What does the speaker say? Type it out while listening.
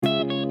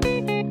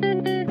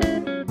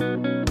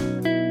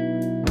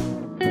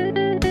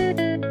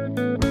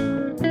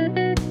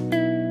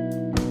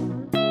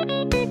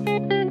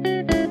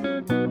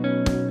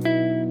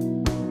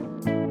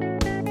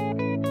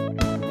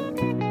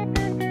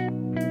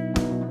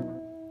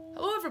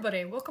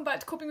everybody, welcome back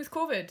to Coping with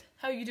COVID.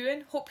 How are you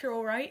doing? Hope you're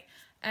alright.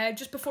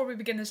 Just before we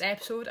begin this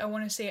episode, I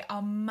want to say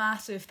a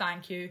massive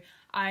thank you.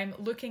 I'm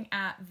looking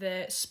at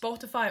the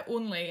Spotify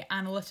only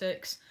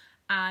analytics,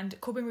 and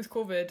Coping with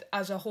COVID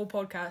as a whole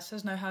podcast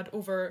has now had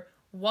over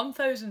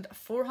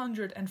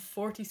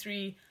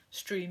 1,443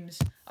 streams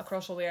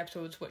across all the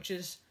episodes, which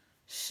is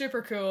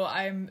super cool.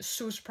 I'm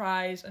so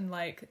surprised and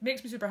it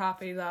makes me super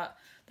happy that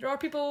there are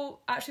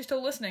people actually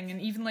still listening, and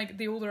even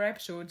the older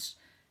episodes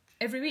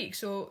every week.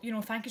 So,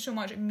 thank you so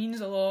much. It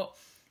means a lot.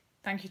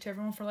 Thank you to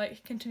everyone for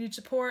continued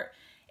support.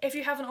 If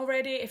you haven't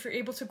already, if you're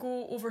able to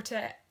go over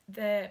to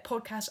the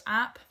podcast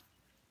app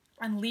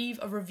and leave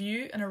a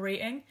review and a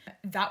rating,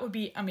 that would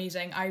be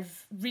amazing.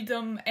 I've read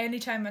them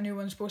anytime a new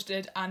one's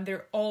posted, and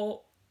they're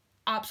all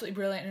absolutely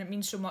brilliant, and it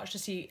means so much to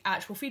see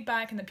actual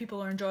feedback and that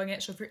people are enjoying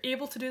it. So if you're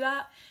able to do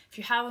that, if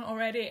you haven't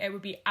already, it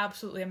would be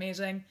absolutely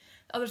amazing.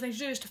 The other thing to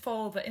do is to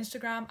follow the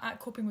Instagram at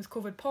Coping with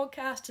COVID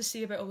podcast to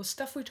see about all the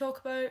stuff we talk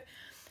about.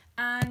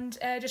 And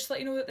just to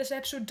let you know that this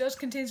episode does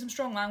contain some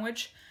strong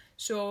language,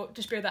 so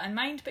just bear that in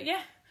mind. But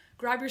yeah,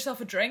 grab yourself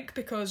a drink,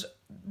 because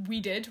we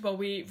did while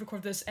we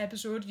record this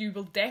episode. You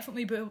will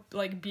definitely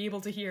be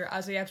able to hear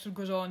as the episode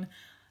goes on.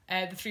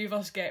 The three of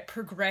us get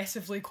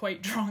progressively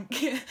quite drunk,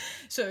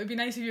 so it would be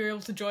nice if you were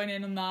able to join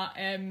in on that.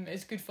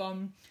 It's good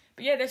fun.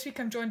 But yeah, this week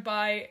I'm joined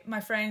by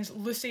my friends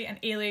Lucy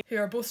and Ailey, who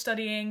are both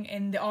studying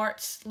in the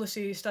arts.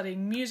 Lucy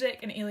studying music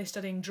and Ailey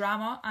studying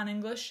drama and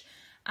English.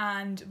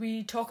 And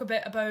we talk a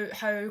bit about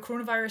how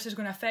coronavirus is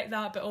going to affect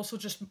that, but also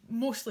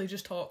mostly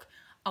talk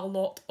a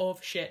lot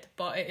of shit.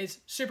 But it is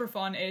super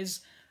fun. It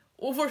is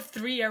over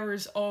 3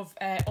 hours of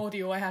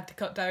audio I had to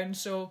cut down,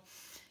 so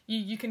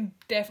you can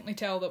definitely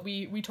tell that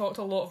we talked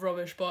a lot of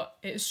rubbish, but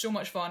it is so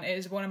much fun. It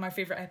is one of my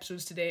favourite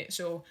episodes to date,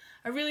 so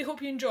I really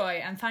hope you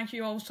enjoy, and thank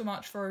you all so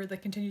much for the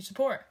continued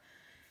support.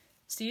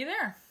 See you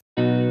there.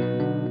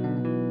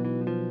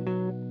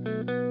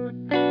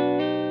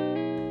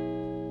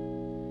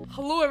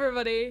 Hello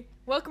everybody,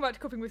 welcome back to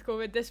Coping with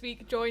COVID. This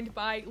week joined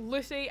by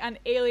Lucy and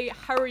Ailey.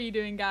 How are you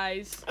doing,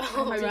 guys?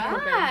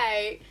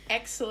 Alright.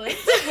 Excellent.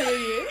 How are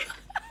you?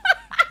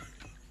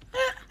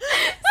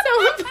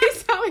 Someone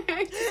please tell me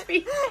how to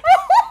speak.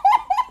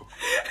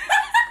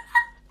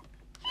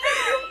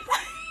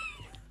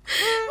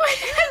 Why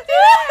did I do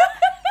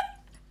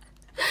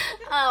that?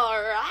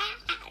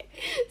 Alright.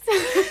 So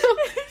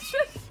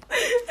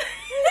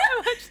I'm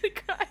actually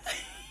crying.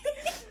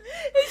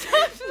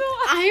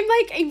 I'm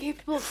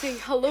incapable of saying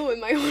hello in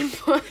my own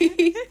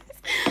voice.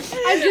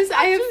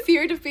 I have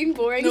feared of being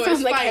boring, No, so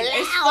it's I'm fine.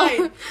 hello. It's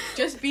fine.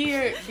 Just be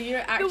your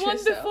actress. The one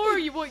self. before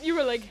you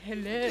were like,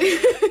 hello.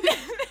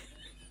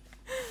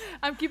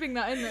 I'm keeping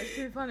that in, that's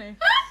too funny.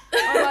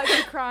 I'm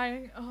actually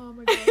crying. Oh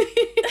my god.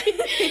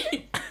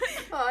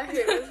 Oh, I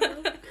hate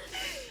myself.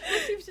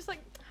 She was just like,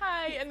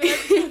 hi, and then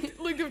I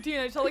looked over to you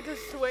and I saw a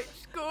switch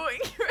going.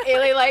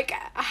 Ailey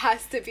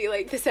has to be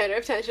the center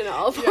of attention at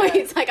all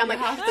points. I'm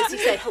Lucy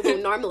said hello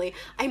normally.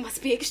 I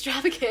must be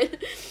extravagant.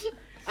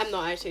 I'm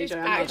not actually sure.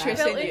 I'm actress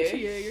not in that.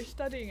 you. You're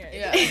studying it.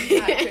 Yeah,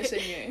 actress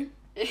in you.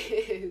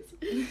 It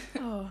is.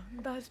 Oh,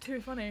 that's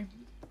too funny.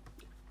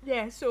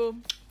 Yeah, so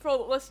for all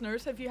the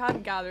listeners, if you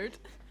hadn't gathered,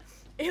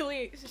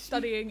 Ailey is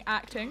studying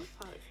acting,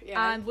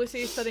 Yeah. and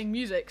Lucy is studying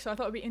music, so I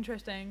thought it would be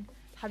interesting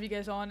to have you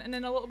guys on, and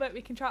then a little bit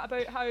we can chat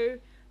about how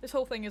this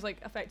whole thing is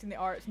affecting the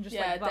arts and just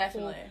Yeah, that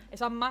definitely. whole,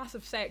 it's a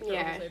massive sector,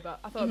 Yeah. obviously, but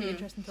I thought it'd be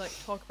interesting to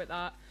talk about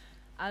that,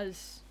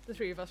 as the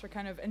three of us are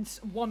kind of in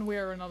one way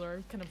or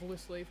another, kind of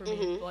loosely for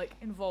me,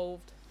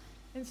 involved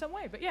in some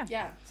way. But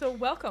yeah. So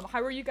welcome.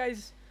 How are you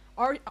guys?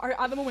 Are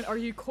at the moment, are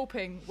you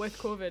coping with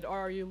COVID, or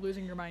are you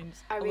losing your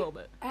minds a little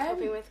bit?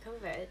 Coping with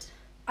COVID?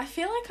 I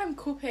feel like I'm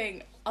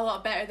coping a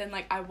lot better than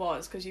I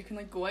was, because you can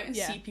go out and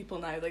see people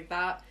now.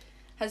 That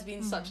has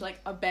been such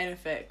a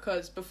benefit,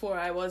 because before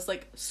I was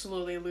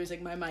slowly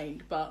losing my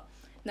mind, but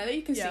now that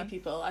you can see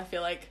people, I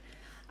feel like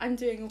I'm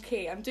doing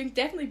okay. I'm doing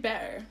definitely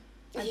better.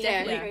 I'm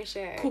definitely for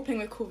sure. coping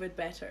with COVID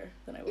better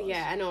than I was.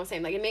 Yeah, I know,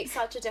 same. It makes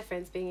such a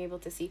difference being able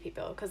to see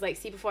people, because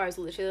see, before I was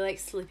literally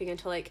sleeping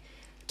until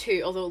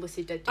 2, although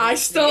Lucy did do I it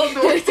to still me.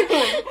 go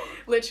to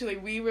literally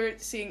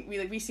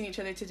we seen each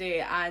other today,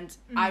 and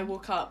I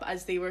woke up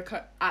as they were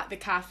at the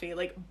cafe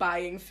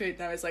buying food,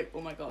 and I was like, oh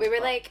my god. We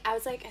were I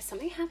was like, has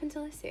something happened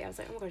to Lucy? I was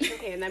like, oh my god, she's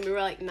okay. And then we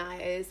were like, nah,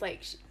 it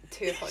is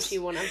 2 o'clock, she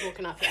won't have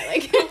woken up yet.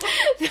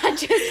 That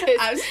just is,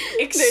 I was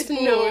exposed.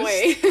 there's no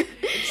way.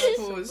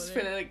 Exposed So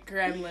for the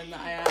gremlin that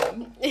I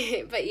am.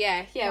 But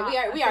yeah,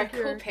 we are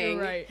coping.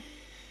 You're right.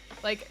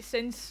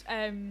 Since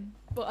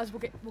well, as we'll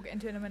get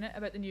into in a minute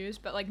about the news,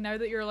 but now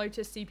that you're allowed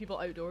to see people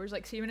outdoors,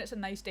 see when it's a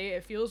nice day,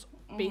 it feels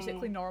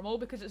basically normal,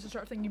 because it's the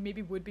sort of thing you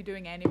maybe would be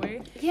doing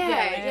anyway.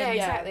 Yeah,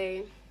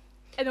 exactly.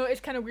 I know it's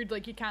kind of weird,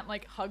 you can't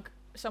hug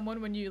someone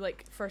when you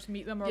first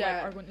meet them, or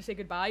are going to say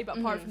goodbye, but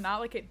apart from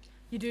that,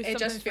 you do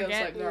sometimes just feels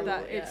forget normal,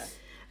 that yeah. it's.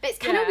 But it's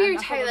kind of weird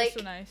I how thought that was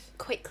so nice.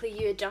 quickly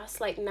you adjust.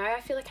 Now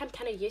I feel I'm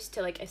kind of used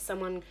to if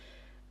someone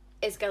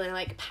is gonna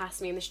like pass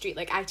me in the street,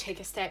 like I take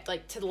a step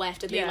like to the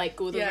left and they like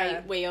go the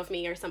right way of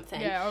me or something.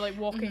 Yeah, or like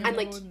walking and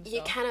like and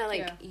you kind of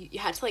like you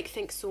had to like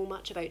think so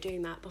much about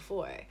doing that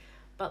before,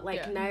 but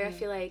like now I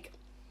feel like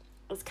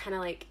it's kind of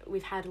like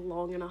we've had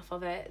long enough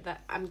of it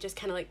that I'm just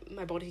kind of like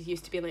my body's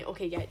used to being like,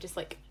 okay, just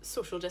like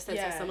social distance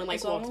if someone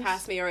like walks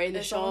past me or in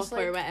the shop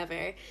or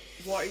whatever.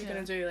 What are you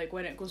gonna do like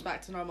when it goes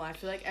back to normal? I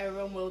feel like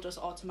everyone will just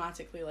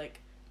automatically like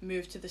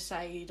move to the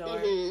side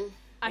or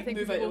I think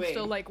people will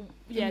still like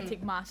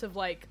take massive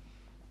like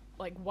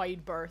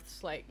wide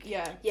berths, like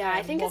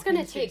I think it's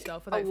gonna take a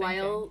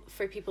while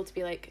for people to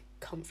be like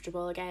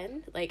comfortable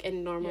again, like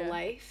in normal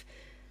life,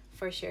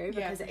 for sure,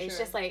 because it's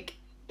just like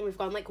we've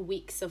gone like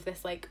weeks of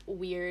this like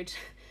weird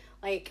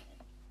like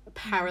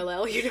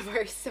parallel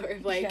universe sort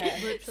of like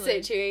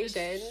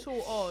situation. It's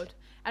so odd,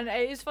 and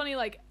it is funny,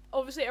 like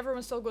obviously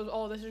everyone still goes,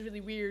 oh, this is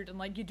really weird, and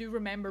like you do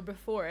remember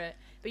before it,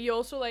 but you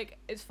also like,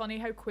 it's funny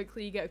how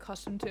quickly you get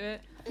accustomed to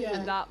it,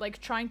 and that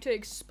like trying to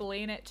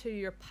explain it to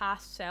your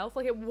past self,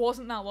 like it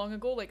wasn't that long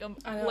ago, like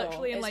I'm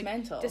literally in like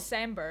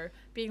December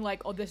being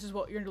like, oh, this is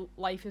what your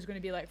life is going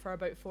to be like for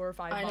about 4 or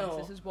 5 months,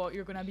 this is what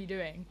you're going to be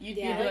doing, you'd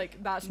be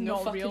like, that's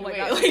not real, like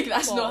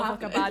that's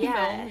not like a bad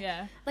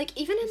film. Like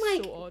even in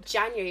like so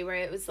January where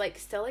it was like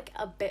still like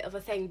a bit of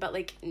a thing, but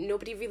like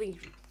nobody really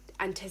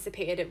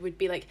anticipated it would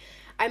be like,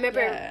 I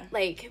remember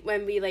like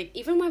when we like,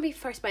 even when we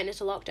first went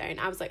into lockdown,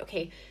 I was like,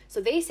 okay,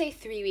 so they say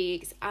 3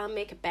 weeks, I'll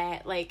make a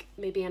bet like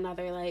maybe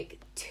another like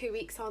 2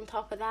 weeks on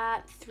top of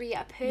that, 3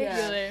 at a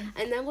push,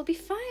 and then we'll be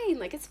fine,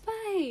 like it's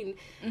fine.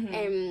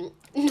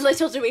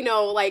 Little do we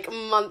know, like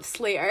months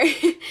later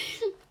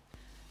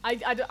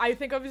I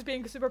think I was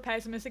being super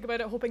pessimistic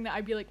about it, hoping that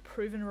I'd be like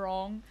proven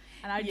wrong.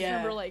 And I just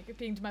remember like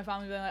being to my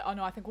family being like, oh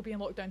no, I think we'll be in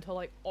lockdown till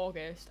like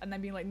August, and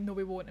then being like, no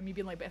we won't, and me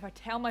being like, but if I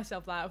tell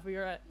myself that if we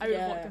were out of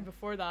lockdown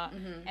before that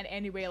in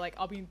any way, like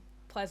I'll be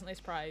pleasantly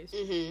surprised.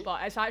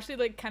 But it's actually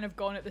like kind of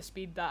gone at the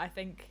speed that I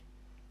think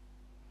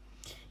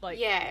like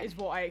is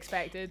what I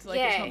expected. Like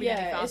it's not been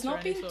any faster, it's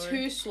not been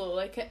too slow.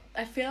 Like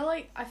I feel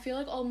like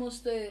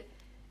almost the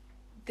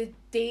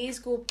days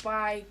go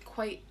by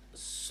quite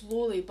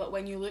slowly, but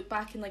when you look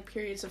back in like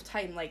periods of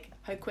time, like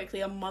how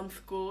quickly a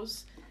month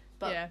goes,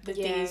 but the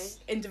days,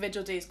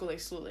 individual days go like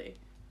slowly.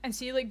 And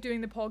see, like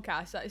doing the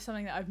podcast, that is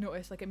something that I've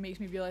noticed, like it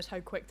makes me realise how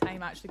quick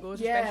time actually goes,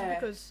 especially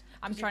because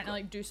I'm trying to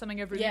like do something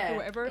every week or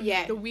whatever.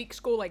 The weeks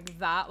go like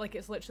that, like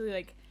it's literally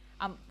like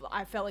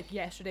I felt like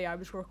yesterday I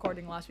was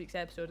recording last week's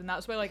episode, and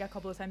that's why like a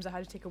couple of times I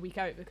had to take a week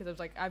out because I was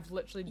like, I've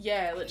literally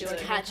just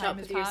catch up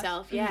with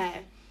yourself.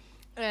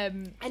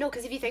 I know,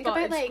 because if you think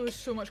about like, it goes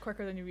so much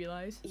quicker than you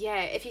realise.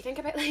 If you think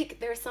about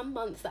like, there are some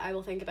months that I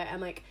will think about,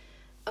 I'm like,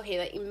 okay,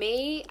 like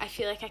May, I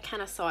feel like I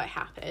kind of saw it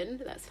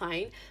happen, that's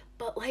fine,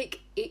 but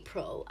like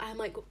April, I'm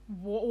like,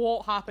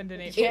 what happened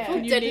in April? April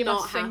Can you did name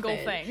not a single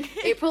happen. thing?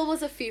 April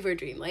was a fever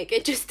dream, like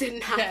it just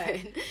didn't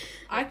happen.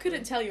 I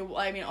couldn't tell you,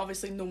 I mean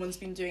obviously no one's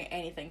been doing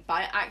anything, but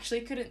I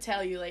actually couldn't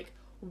tell you like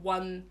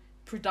one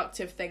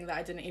productive thing that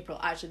I did in April.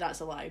 Actually, that's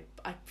a lie,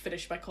 I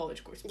finished my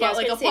college course, but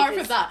like apart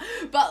from that,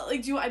 but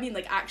like, do you know what I mean,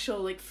 like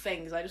actual like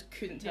things, I just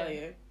couldn't tell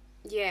you.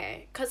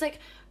 Because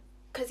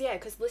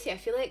Lucy, I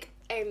feel like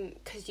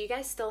because you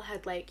guys still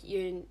had like,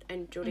 you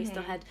and Jodie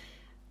still had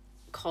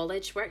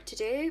college work to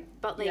do,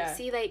 but like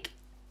see, like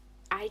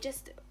I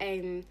just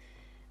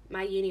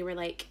my uni were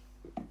like,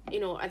 you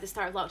know, at the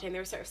start of lockdown they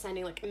were sort of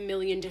sending like a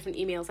million different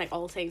emails, like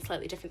all saying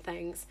slightly different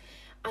things,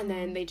 and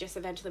then they just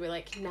eventually were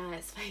like, nah,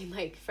 it's fine,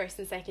 like first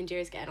and second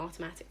years get an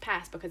automatic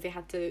pass, because they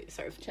had to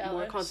sort of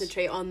more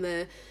concentrate on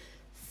the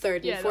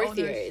third and fourth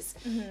years,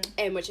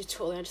 which is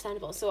totally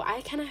understandable. So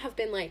I kind of have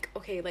been like,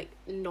 okay, like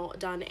not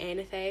done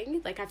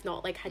anything, like I've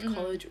not like had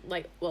college,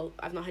 like, well,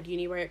 I've not had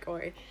uni work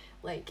or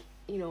like,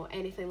 you know,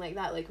 anything like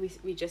that, like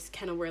we just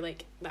kind of were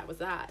like, that was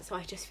that. So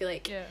I just feel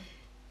like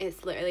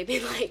it's literally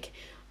been like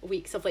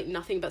weeks of like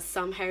nothing, but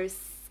somehow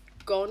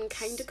gone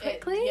kind of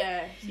quickly.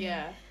 I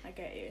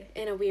get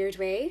you, in a weird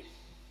way.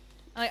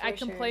 Like I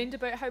complained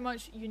about how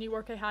much uni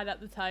work I had at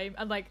the time,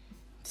 and like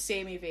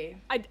same EV.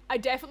 I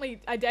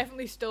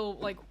definitely still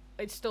like,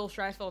 it's still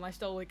stressful, and I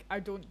still like, I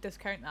don't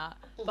discount that.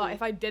 But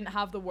if I didn't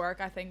have the work,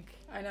 I think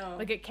I know,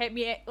 like it kept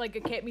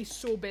me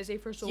so busy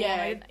for so long.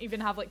 I didn't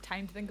even have like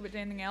time to think about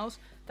anything else.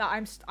 That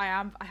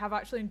I have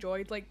actually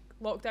enjoyed like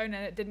lockdown, and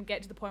it didn't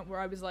get to the point where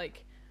I was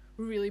like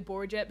really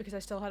bored yet, because I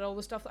still had all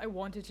the stuff that I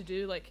wanted to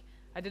do. Like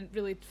I didn't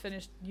really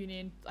finish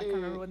uni, and I can't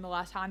remember when the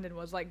last hand-in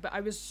was, like, but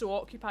I was so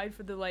occupied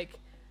for the like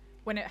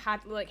when it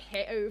had like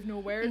hit out of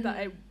nowhere that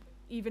I,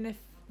 even if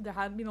there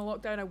hadn't been a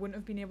lockdown, I wouldn't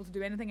have been able to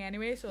do anything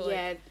anyway, so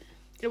like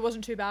it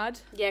wasn't too bad.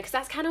 Because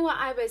that's kind of what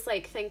I was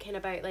like thinking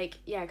about, like,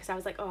 because I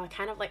was like, oh, I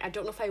kind of like, I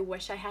don't know if I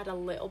wish I had a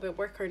little bit of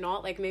work or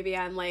not, like maybe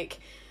I'm like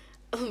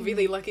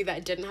really lucky that I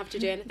didn't have to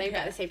do anything, but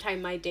at the same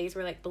time my days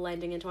were like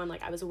blending into one,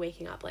 like I was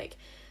waking up like,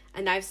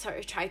 and I've sort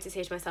of tried to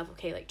say to myself,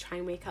 okay, like try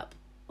and wake up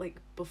like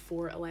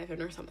before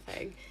 11 or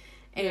something,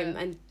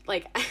 and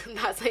like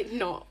that's like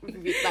not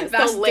that's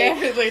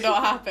definitely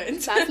not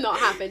happened. That's not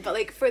happened, but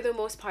like for the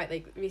most part,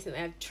 like recently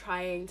I'm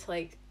trying to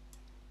like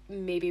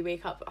maybe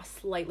wake up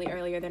slightly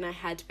earlier than I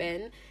had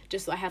been,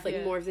 just so I have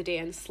like more of the day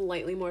and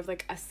slightly more of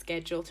like a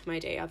schedule to my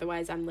day.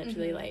 Otherwise I'm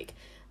literally like,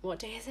 what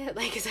day is it?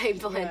 Like, is I'm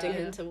blending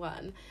into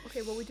one.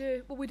 Okay, well we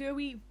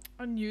do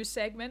a news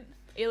segment.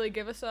 Ailey,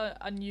 give us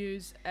a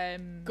news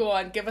Go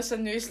on, give us a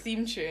news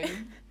theme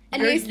tune.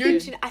 News theme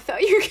tune. I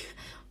thought you were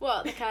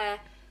what, like a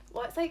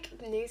what's like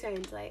news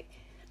round, like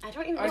I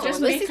don't even know. Or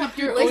just make up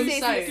your own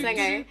sound.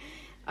 Singer.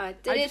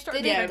 What's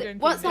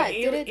that?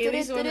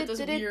 Ailey's the one that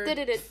does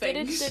weird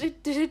things.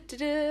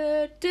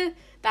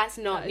 That's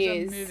not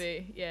news. A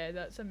movie. Yeah,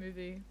 that's a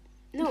movie.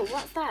 No,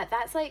 what's that?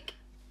 That's like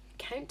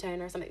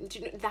Countdown or something. Do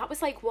you know, that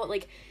was like what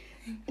like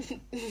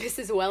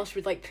Mrs. Welsh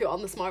would like put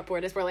on the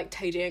smartboard as we're like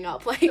tidying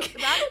up, like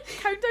that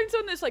Countdown's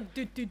on this like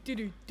do do do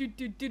do do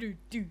do do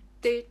do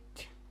do.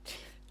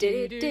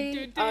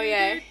 Oh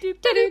yeah.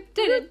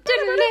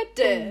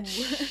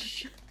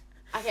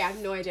 Okay, I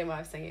have no idea what I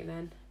was singing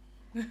then.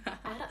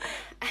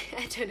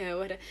 I don't know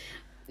what a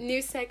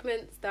news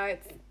segment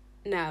starts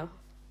now.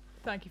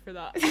 Thank you for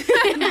that.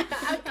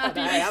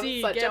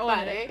 I'm such a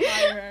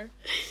fanny.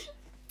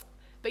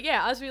 But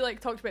yeah, as we like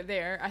talked about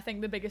there, I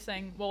think the biggest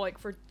thing, well, like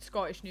for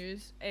Scottish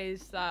news,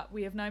 is that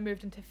we have now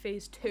moved into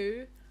phase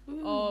 2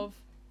 of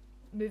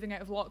moving out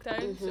of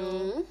lockdown.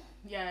 So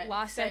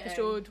last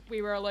episode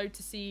we were allowed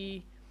to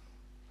see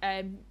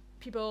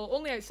people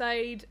only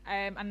outside,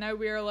 and now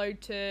you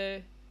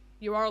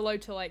are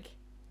allowed to like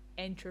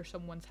enter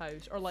someone's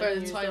house or like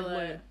use the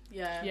toilet.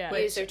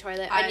 Use their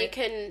toilet, and you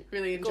can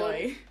really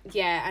enjoy.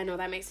 Yeah, I know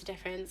that makes a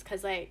difference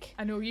because like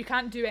I know you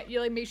can't do it. You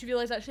like makes you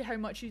realize actually how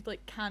much you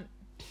like can't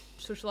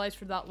socialize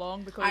for that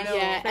long because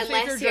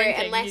unless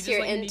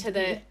you're into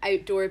the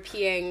outdoor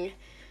peeing.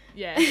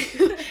 Yeah,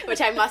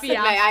 which I must admit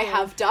I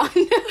have done.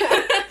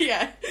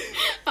 Yeah,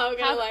 I'm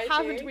gonna lie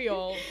to you. Haven't we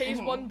all? Phase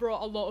 1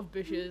 brought a lot of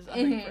bushes. I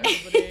think for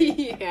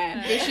everybody.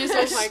 Bushes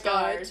are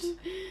scarred.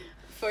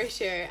 For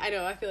sure. I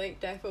know, I feel like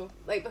defo,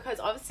 like,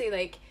 because obviously,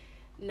 like,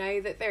 now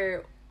that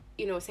they're,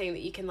 you know, saying that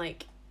you can,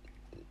 like,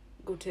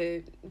 go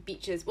to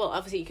beaches, well,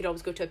 obviously you could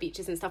always go to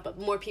beaches and stuff, but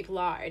more people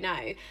are now,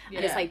 and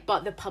it's like,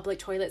 but the public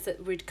toilets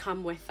that would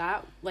come with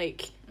that,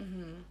 like,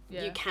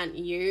 you can't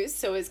use,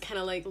 so it's kind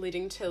of, like,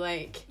 leading to,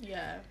 like...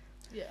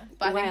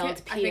 But I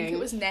think it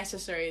was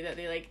necessary that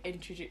they like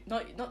introduced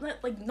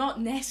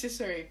not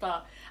necessary,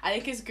 but I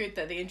think it's good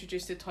that they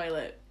introduced the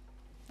toilet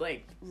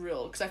like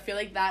rule, because I feel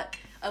like that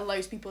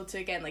allows people to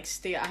again like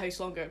stay at a house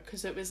longer,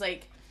 because it was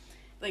like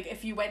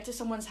if you went to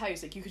someone's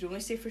house, like you could only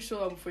stay for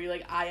so long before you're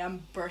like, I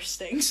am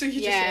bursting, so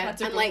you just had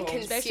to go like home.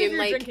 Especially if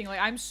you're drinking,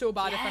 like I'm so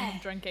bad if I'm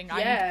drinking. I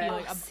need to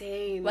be like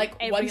same. Like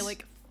every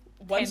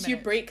once you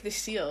break the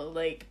seal,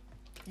 like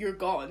you're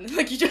gone.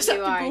 Like you just have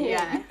to go home.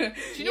 Do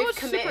you know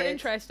what's super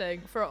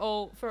interesting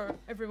for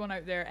everyone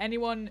out there?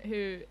 Anyone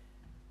who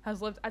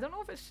has lived, I don't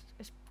know if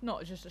it's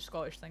not just a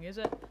Scottish thing, is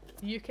it?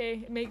 UK,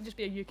 it may just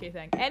be a UK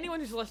thing.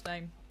 Anyone who's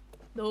listening,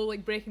 the whole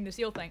like breaking the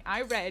seal thing.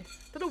 I read,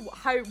 don't know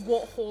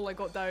what hole I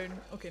got down.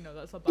 Okay, no,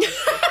 that's a bad.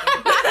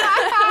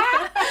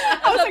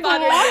 That's a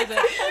bad way to use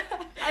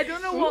it. I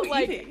don't know what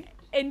like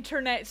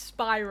internet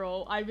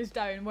spiral I was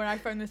down when I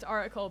found this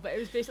article, but it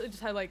was basically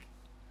just how like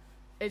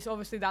it's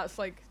obviously that's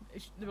like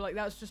they were like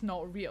that's just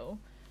not real,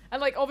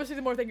 and like obviously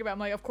the more I think about it, I'm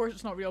like of course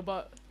it's not real,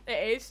 but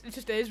it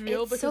just is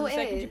real, because the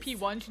second you pee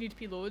once you need to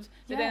pee loads.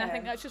 But then I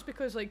think that's just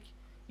because like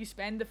you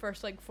spend the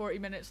first like 40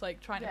 minutes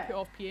like trying to put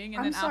off peeing,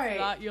 and then after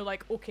that you're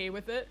like okay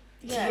with it.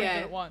 Do it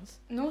at once.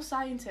 No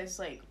scientist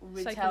like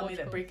would tell me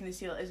that breaking the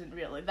seal isn't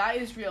real. Like that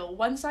is real.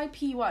 Once I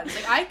pee once,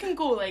 like I can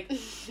go like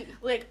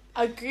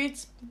a good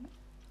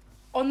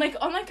on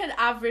an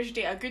average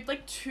day, a good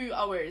like 2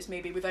 hours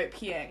maybe without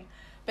peeing.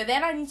 But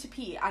then I need to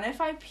pee, and if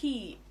I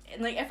pee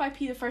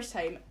the first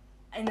time,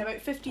 in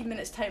about 15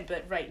 minutes time,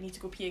 but need to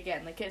go pee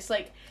again. Like it's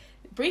like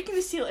breaking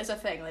the seal is a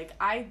thing. Like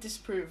I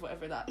disprove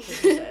whatever that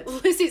person said.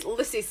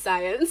 Lucy's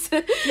science.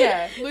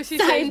 Yeah, Lucy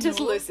scientist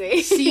no.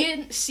 Lucy.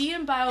 C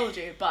in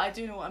biology, but I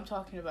do know what I'm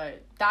talking about.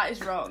 That is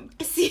wrong.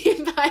 C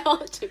in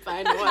biology, but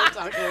I know what I'm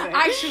talking about.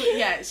 Actually,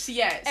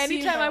 yeah.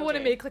 Anytime I want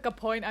to make like a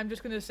point, I'm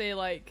just gonna say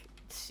like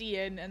C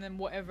in and then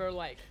whatever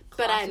like.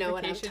 But I know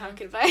what I'm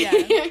talking about.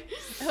 Yeah.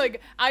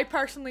 Like I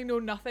personally know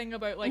nothing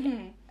about like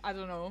I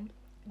don't know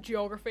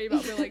geography, but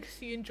I'll be like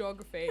C in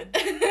geography.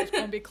 It's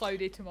gonna be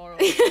cloudy tomorrow.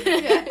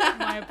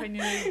 My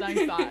opinion is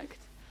down fact.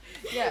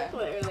 Yeah,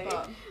 literally.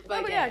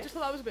 But yeah, I just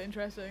thought that was a bit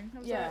interesting. I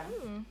was like,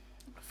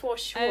 for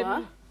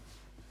sure.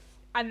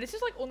 And this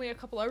is like only a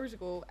couple hours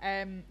ago.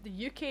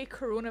 The UK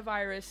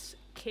coronavirus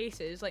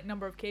cases, like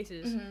number of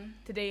cases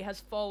today,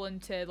 has fallen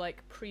to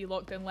like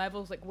pre-lockdown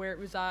levels, like where it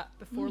was at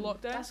before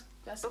lockdown.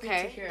 That's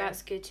okay. Good to hear.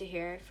 That's good to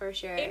hear for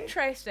sure.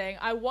 Interesting.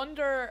 I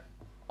wonder,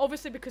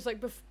 obviously, because like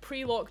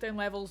pre-lockdown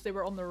levels they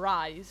were on the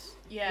rise,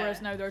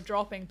 whereas now they're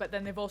dropping. But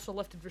then they've also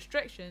lifted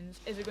restrictions.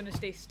 Is it going to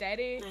stay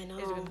steady? I know.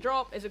 Is it going to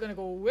drop? Is it going to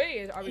go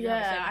away? Are we going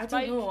to have a second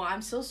spike? I don't know.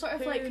 I'm still sort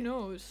of who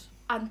knows?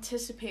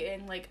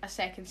 Anticipating like a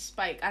second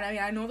spike, and I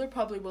mean I know there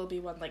probably will be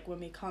one like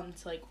when we come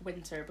to like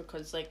winter,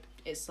 because like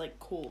it's like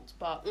cold,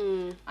 but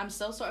I'm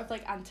still sort of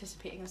like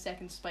anticipating a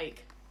second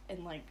spike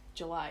in like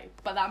July,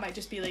 but that might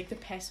just be like the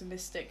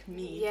pessimistic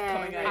me Yeah,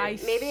 coming out. I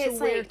Maybe it's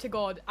swear like- to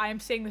God, I am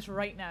saying this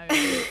right now.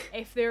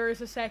 If there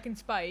is a second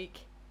spike,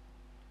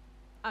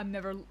 I'm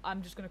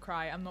just gonna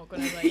cry. I'm not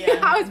gonna like. Yeah.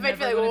 I was I'm about to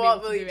be never like, gonna what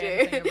able will to you do?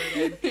 anything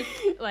ever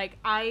again. Like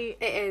It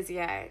is,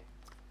 yeah.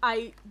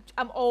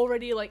 I'm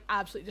already like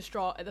absolutely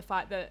distraught at the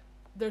fact that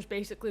there's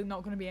basically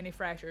not going to be any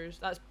freshers.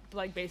 That's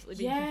like basically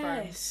being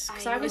confirmed. Yes,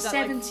 because I I was know.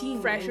 17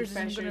 Like, freshers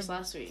freshers isn't gonna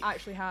last week.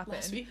 Actually happen.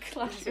 Last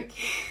week.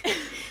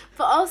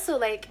 But also,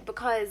 like,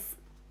 because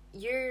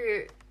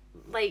you're,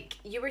 like,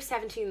 you were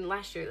 17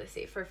 last year, let's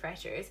say, for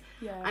freshers,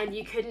 Yeah. and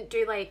you couldn't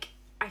do, like,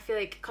 I feel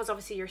like, because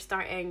obviously you're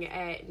starting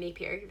at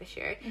Napier this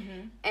year,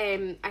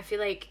 I feel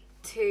like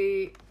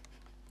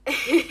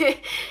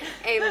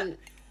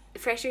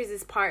freshers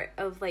is part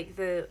of like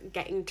the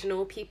getting to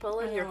know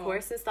people in your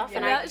course and stuff,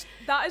 Yeah. and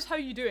that is how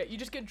you do it. You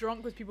just get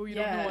drunk with people you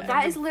don't know and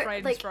that then is you're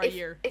friends like for a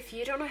year. if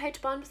you don't know how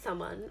to bond with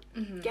someone,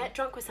 get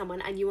drunk with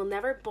someone, and you will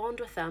never bond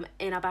with them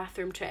in a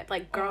bathroom trip.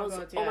 Like girls,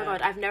 oh my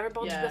god, I've never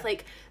bonded with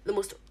like the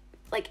most,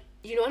 like,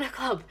 you know, in a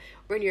club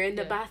when you're in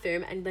the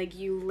bathroom and like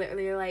you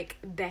literally are like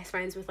best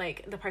friends with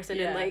like the person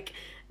in like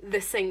the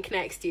sink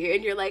next to you,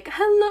 and you're like,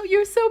 hello,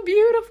 you're so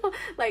beautiful,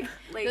 like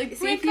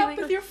break up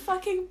with your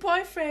fucking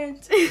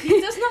boyfriend.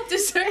 He does not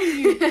deserve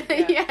you.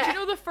 yeah. Do you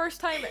know the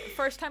first time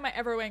I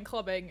ever went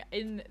clubbing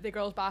in the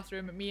girls'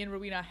 bathroom, me and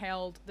Rowena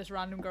held this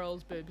random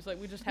girl's boobs.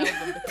 Like, we just held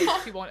them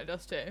because she wanted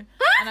us to.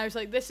 And I was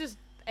like, this is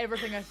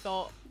everything I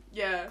thought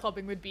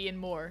clubbing would be and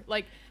more.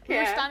 Like, we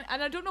were standing,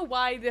 and I don't know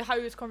why how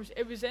this conversation,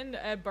 it was in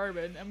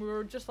Bourbon, and we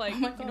were just like,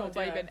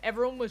 vibing.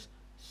 Everyone was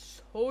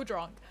so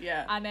drunk.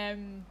 Yeah.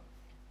 And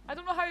I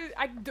don't know how,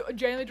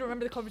 generally don't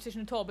remember the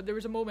conversation at all, but there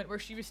was a moment where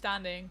she was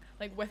standing,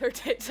 like, with her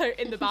tits out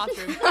in the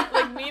bathroom,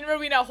 like, me and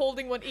Rowena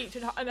holding one each,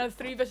 and the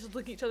three of us just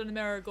looking at each other in the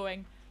mirror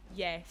going,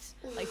 yes,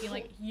 like, being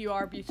like, you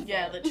are beautiful.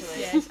 Yeah, literally.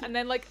 Yes. And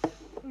then, like,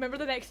 remember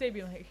the next day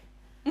being like,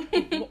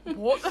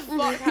 what the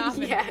fuck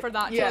happened for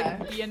that to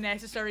like be a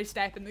necessary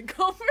step in the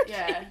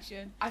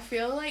conversation? I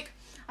feel like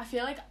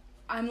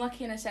I'm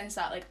lucky in a sense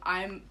that like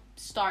I'm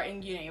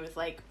starting uni with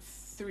like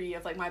 3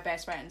 of like my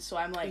best friends, so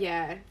I'm like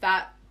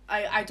that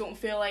I don't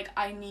feel like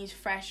I need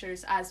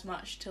freshers as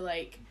much to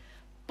like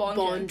bond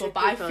with people,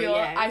 but I feel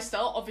I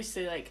still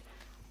obviously like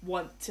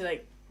want to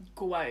like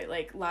go out.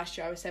 Like last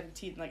year I was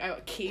 17, like I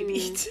got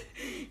KB'd.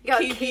 You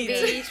got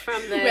KB'd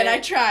from the when I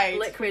tried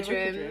liquid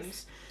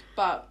rooms.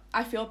 But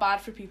I feel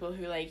bad for people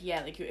who like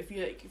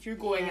if you're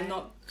going and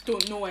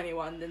don't know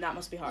anyone, then that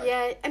must be hard.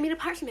 Yeah, I mean,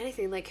 apart from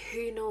anything, like,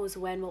 who knows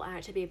when we'll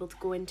actually be able to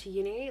go into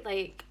uni?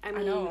 Like, I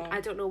mean, I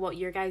don't know what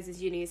your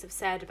guys' unis have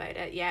said about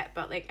it yet,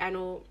 but like, I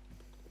know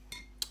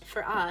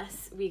for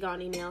us, we got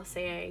an email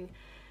saying,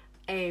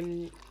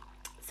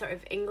 sort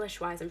of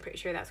English wise, I'm pretty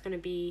sure that's going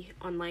to be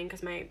online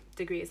because my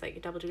degree is like a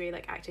double degree,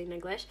 like acting and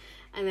English,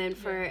 and then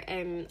for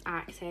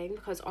acting,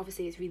 because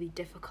obviously it's really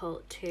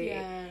difficult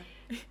to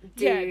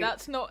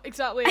that's not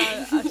exactly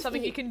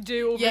something you can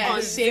do over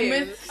same Zoom.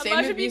 with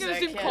Imagine being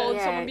music, in a Zoom call and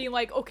someone being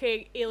like,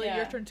 okay, Ailey,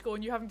 your turn to go,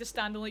 and you having to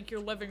stand in like your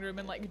living room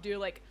and like do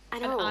like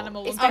an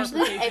animal especially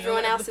interpretation.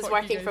 Everyone else is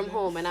working from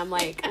home, and I'm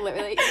like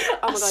literally,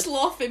 oh my god,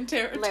 sloth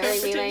interpretation.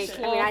 Literally, like,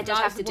 I mean, I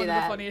just have to do that. One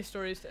of the funniest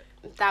stories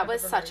that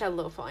was such a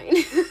low point.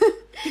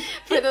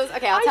 For those,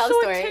 okay, I'll tell a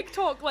story.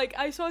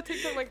 I saw a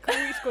TikTok like a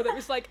couple weeks ago that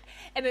was like,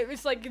 and it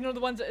was like, you know, the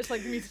ones that it's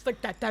like the music's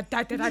like da da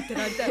da da da da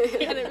da,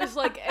 and it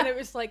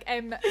was like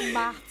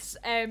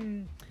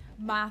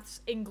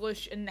maths,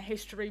 English, and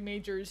history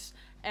majors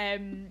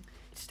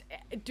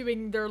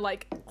doing their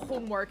like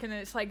homework, and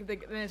it's like then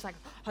it's like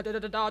da da da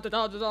da da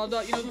da da da,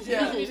 you know,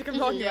 the music I'm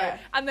talking about.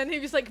 And then he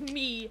was like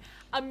me,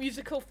 a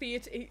musical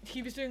theatre.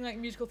 He was doing like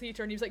musical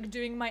theatre, and he was like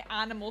doing my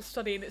animal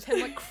study, and it's him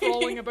like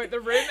crawling about the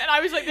room, and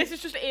I was like, this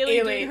is just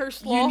Ailey doing her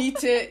sloth. You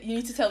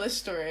need to tell this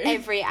story.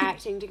 Every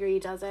acting degree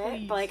does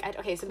it, but like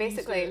so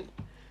basically,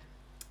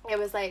 it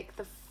was like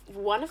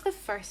one of the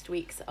first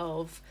weeks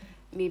of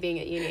me being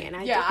at uni, and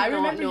I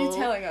remember you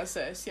telling us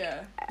this.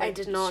 Yeah, I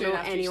did not know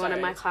anyone in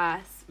my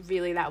class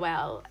really that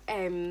well,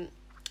 and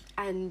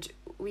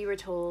we were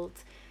told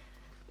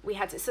we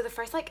had to. So the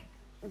first like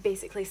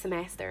basically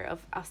semester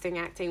of us doing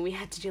acting, we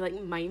had to do like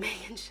miming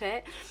and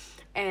shit,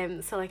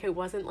 so like it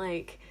wasn't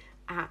like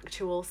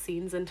actual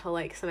scenes until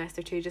like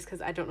semester 2, just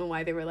because I don't know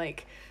why they were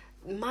like,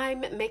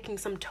 mime making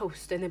some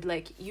toast, and they'd be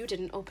like, you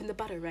didn't open the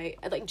butter right.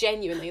 Like,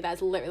 genuinely,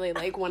 that's literally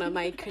like one of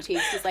my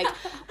critiques, is like,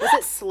 was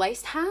it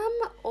sliced ham,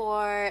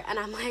 or, and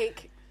I'm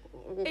like,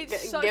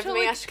 it's such give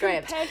me a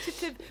script.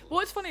 Competitive.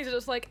 What's funny is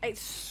it's like,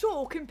 it's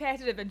so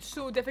competitive and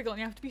so difficult,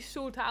 and you have to be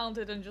so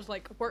talented and just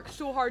like work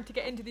so hard to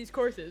get into these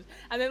courses,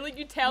 and then like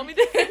you tell me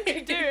the things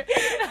you do,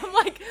 and I'm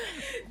like,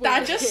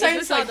 that just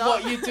sounds like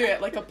what you do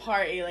at like a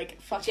party, like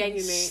fucking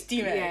genuinely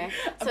steaming,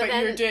 so but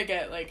you're doing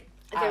it like.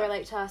 They were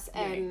like to us,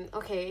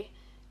 okay,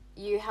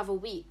 you have a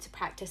week to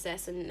practice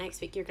this, and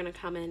next week you're going to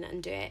come in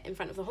and do it in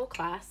front of the whole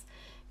class.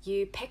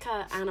 You pick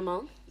an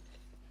animal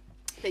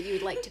that you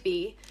would like to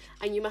be,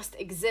 and you must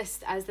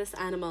exist as this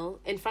animal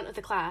in front of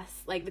the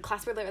class. Like, the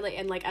class were literally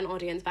in like an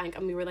audience bank,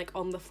 and we were like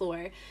on the floor,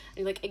 and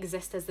you like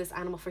exist as this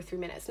animal for 3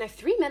 minutes. Now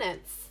 3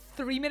 minutes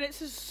 3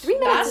 minutes is so 3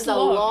 minutes is a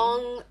long.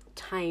 long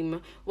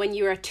time when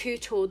you're a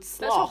two-toed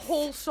sloth. That's a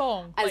whole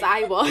song. As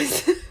I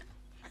was. You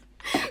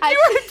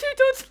were a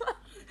two-toed sloth.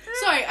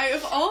 Sorry, out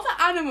of all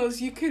the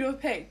animals you could have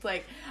picked,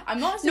 like, I'm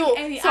not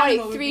saying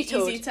animal would be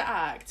easy to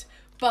act,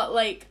 but,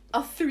 like,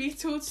 a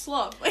three-toed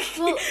sloth. Like,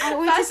 well,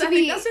 I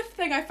think that's the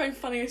thing I find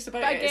funniest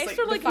about but it. I guess like,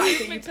 for, like, the fact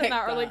movements that in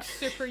that are, like,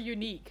 super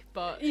unique,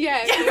 but...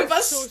 Yeah,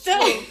 but so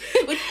still,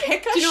 slow. like,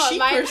 pick a do you know sheep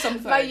what, or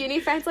something. my uni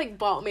friends, like,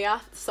 bought me a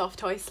soft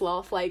toy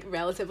sloth, like,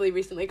 relatively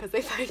recently because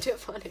they found it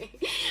funny.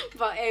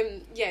 But,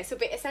 yeah, so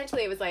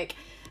essentially it was, like,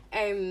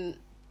 I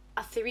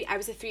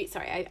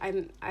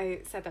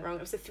said that wrong.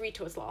 It was a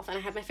three-toed sloth, and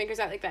I had my fingers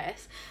out like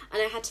this,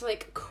 and I had to,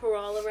 like,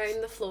 crawl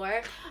around the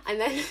floor, and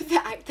then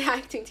the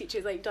acting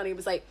teacher, like, Donnie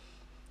was like,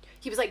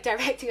 he was, like,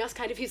 directing us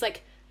kind of, he was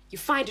like, you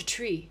find a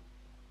tree,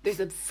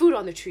 there's a food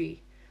on the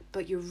tree,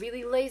 but you're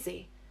really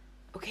lazy,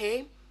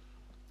 okay?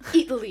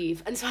 Eat the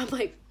leaf. And so I'm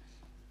like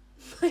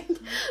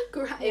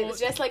it was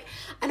just like,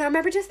 and I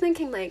remember just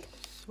thinking, like,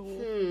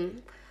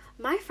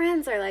 my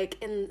friends are, like,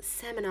 in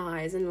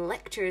seminars and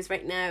lectures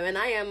right now, and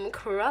I am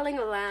crawling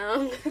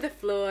along the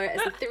floor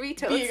as a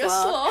three-toed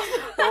sloth.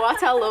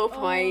 What a low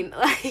point.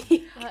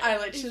 Like, I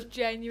literally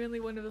genuinely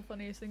one of the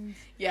funniest things.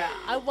 Yeah.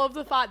 I love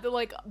the fact that,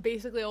 like,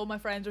 basically all my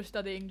friends are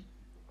studying,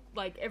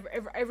 like,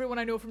 everyone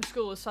I know from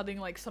school is studying,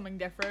 like, something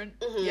different.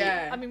 mm-hmm.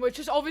 Yeah. I mean, which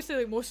is obviously,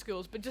 like, most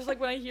schools, but just,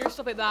 like, when I hear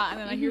stuff like that, and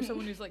then I hear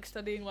someone who's, like,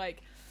 studying,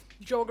 like,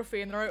 geography,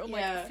 and they're out on,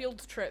 like,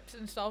 field trips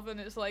and stuff, and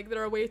it's, like,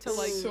 they're away to,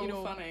 like, so you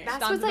know, funny.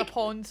 stand in a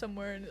pond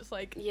somewhere, and it's,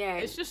 like, yeah,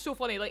 it's just so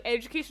funny. Like,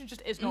 education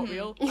just is not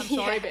real. I'm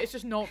sorry, but it's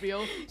just not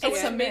real.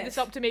 Someone made this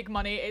up to make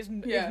money. It's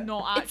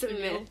not actually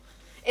real.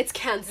 It's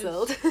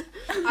cancelled.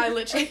 I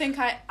literally think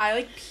I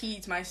like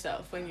peed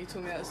myself when you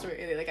told me that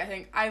story earlier. Like, I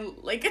think I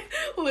like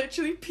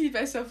literally peed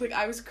myself. Like,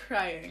 I was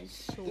crying.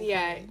 So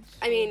yeah, funny.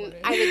 I mean,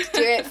 I would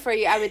do it for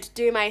you. I would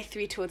do my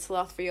three-toed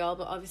sloth for you all,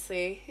 but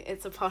obviously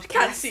it's a podcast,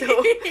 Can't see.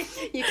 so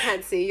you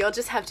can't see. You'll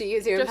just have to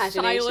use your just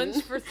imagination.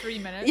 silence for 3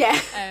 minutes. Yeah.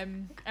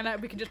 And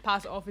we can just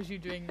pass it off as you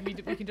doing. We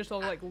can just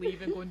all, like,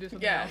 leave and go and do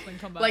something else and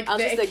come back. Like, I'll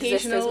the just exist as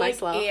occasional, my like,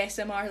 sloth.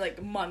 ASMR,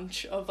 like,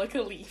 munch of, like,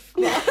 a leaf.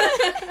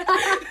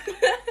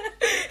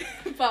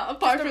 But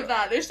apart from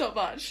that, there's not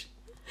much.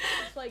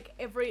 It's like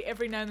every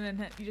now and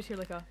then you just hear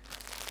like a.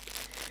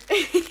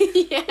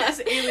 Yeah. That's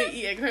Ailey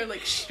eating her,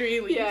 like, stray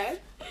leaf. Yeah.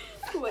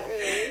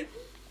 Literally.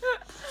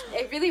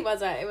 It really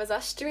was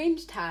a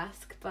strange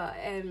task, but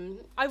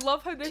I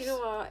love how this do you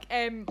know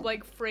what?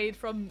 like frayed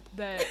from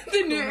the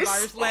news.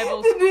 coronavirus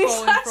levels The news,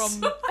 falling that's from.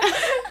 so,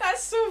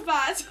 that's so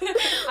bad.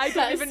 I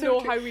don't even know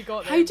how we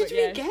got there. How did but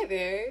we get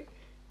there?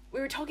 We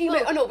were talking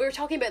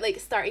about like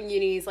starting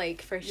unis,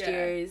 like first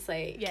years,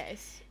 like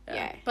Yes.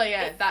 yeah. But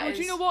yeah, that Well, is.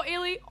 do you know what,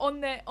 Ailey?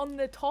 On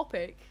the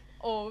topic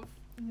of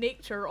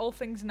nature, all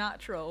things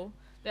natural.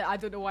 That I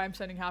don't know why I'm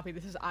sounding happy.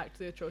 This is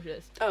actually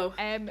atrocious. Oh.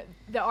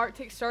 The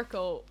Arctic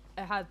Circle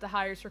had the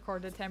highest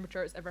recorded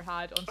temperature it's ever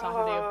had on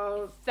Saturday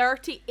Oh, of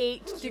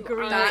 38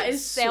 degrees That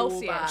is so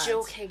Celsius. bad.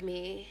 joking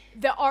me.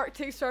 The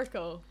Arctic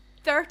Circle,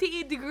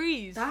 38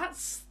 degrees.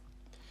 That's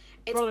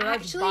It's Brother,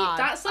 that's actually bad.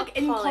 that's like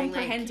appalling,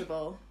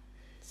 incomprehensible.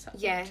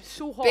 yeah.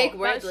 So hot. Big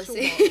word, That's so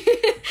Lucy.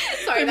 hot.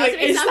 Sorry, I'm that's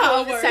like, an is that example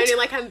a of it word? sounding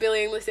like I'm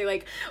bullying Lucy.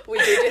 Like, we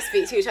do just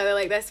speak to each other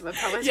like this, but I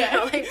promise Yeah.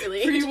 we're not like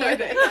bullying each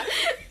Pre-word other. it.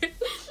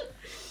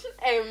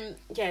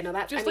 Yeah, no,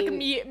 that's Just I like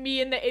mean,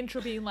 me in the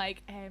intro being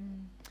like,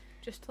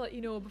 just to let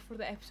you know before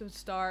the episode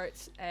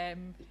starts,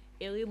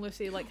 Ailey and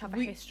Lucy like have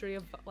a history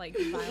of like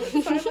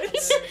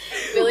violence.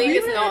 bullying We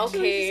is were not actually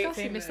okay.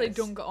 discussing Famously this.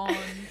 don't get on.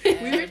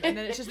 And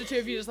then it's just the two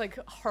of you just like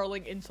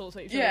hurling insults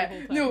at each other the Yeah, whole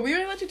time. no, we were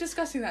literally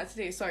discussing that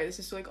today. Sorry, this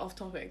is so, like, off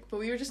topic, but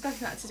we were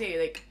discussing that today.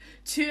 Like,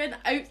 to an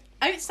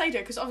outsider,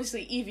 because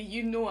obviously Evie,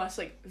 you know us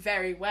like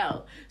very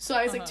well. So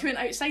I was like, to an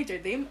outsider,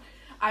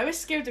 I was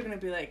scared they're gonna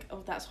be like,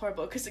 oh, that's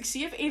horrible. Because, like,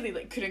 see if Ailey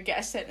like couldn't get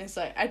a sentence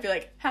out, I'd be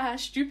like, haha,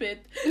 stupid.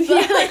 But,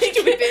 Yeah, like,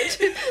 stupid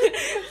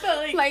bitch.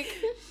 But Like,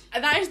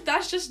 and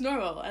that's just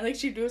normal. And like,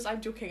 she knows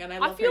I'm joking, and I I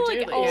love feel her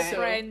like dearly. all so.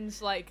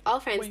 friends like All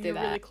friends when do you're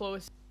that. really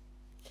close.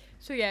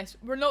 So yes,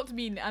 we're not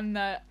mean, and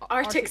the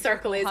Arctic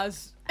Circle is-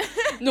 has.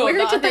 No, Where the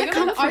did that thing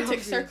come about the from?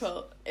 Arctic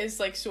Circle is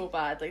like so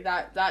bad. Like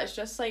that is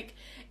just like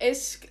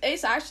it's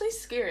actually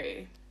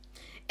scary.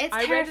 it's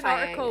I read an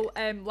terrifying. article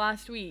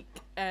last week.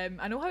 I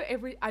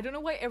don't know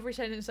why every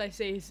sentence I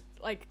say is,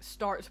 like,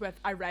 starts with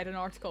I read an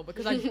article,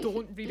 because I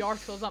don't read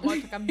articles that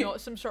much. Like, I'm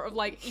not some sort of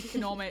like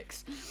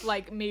economics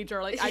like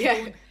major. Like, I Yeah.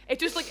 don't.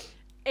 It's just like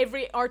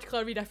every article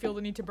I read, I feel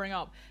the need to bring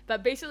up.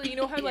 But basically, you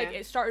know how like Yeah.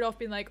 it started off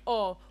being like,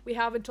 oh, we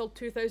have until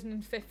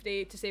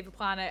 2050 to save the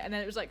planet, and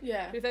then it was like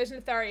Yeah.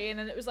 2030, and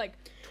then it was like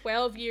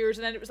 12 years,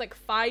 and then it was like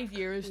 5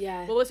 years.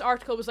 Yeah. Well, this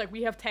article was like,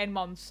 we have 10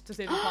 months to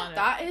save the planet.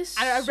 That is.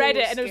 And I so read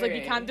it, and it was like, you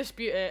scary. can't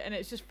dispute it, and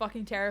it's just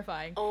fucking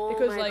terrifying. Oh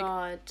because my like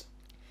god.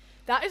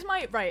 that is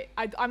my right.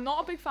 I'm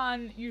not a big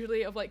fan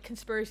usually of like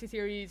conspiracy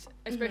theories,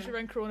 especially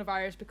around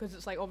coronavirus, because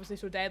it's like obviously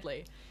so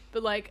deadly.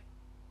 But like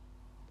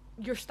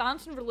your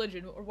stance on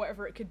religion or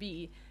whatever it could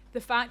be, the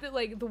fact that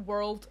like the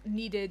world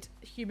needed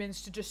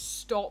humans to just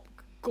stop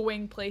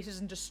going places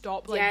and just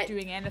stop like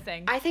doing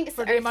anything. I think it's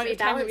for the the Earth amount of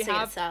time that we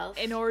have itself.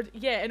 in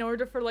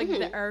order for like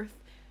the Earth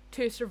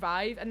to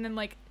survive, and then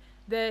like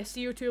the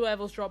CO2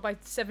 levels drop by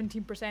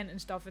 17%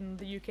 and stuff in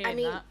the UK. I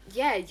mean,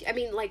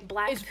 like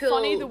Blackpool it's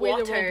funny the way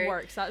water, the world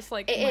works. That's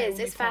like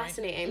it's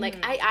fascinating. Like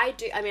I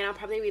do. I mean, I'm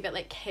probably a wee bit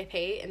like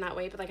hippie in that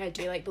way, but like I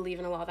do like believe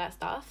in a lot of that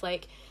stuff.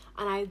 Like,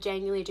 and I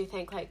genuinely do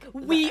think like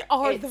we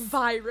are the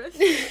virus.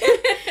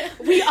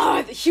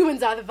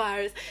 Humans are the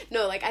virus.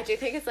 No, like I do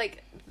think it's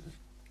like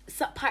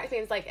part of me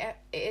is like it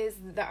is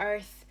the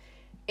Earth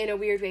in a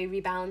weird way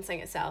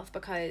rebalancing itself,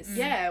 because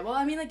well,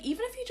 I mean, like,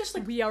 even if you just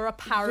like we are a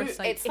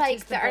parasite, it's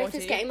like the Earth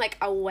is getting like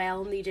a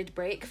well needed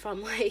break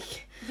from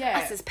like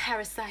us as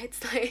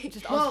parasites, like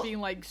just us being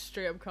like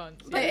straight up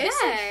cunts. But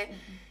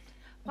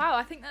Wow,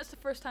 I think that's the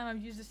first time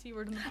I've used the C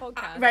word in the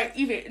podcast. Right,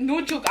 Evie, no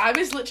joke, I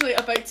was literally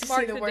about to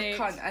say the word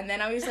cunt, and then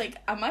I was like,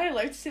 am I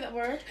allowed to say that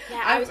word?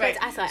 Yeah, I was about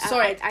to ask that.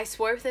 Sorry. I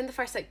swore within the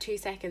first like 2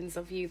 seconds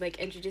of you like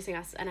introducing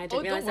us, and I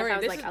didn't realise if I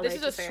was like allowed to swear.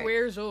 This is a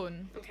swear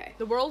zone. Okay.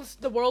 The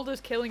world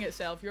is killing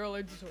itself. You're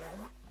allowed to swear.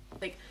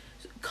 Like,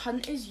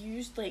 cunt is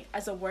used like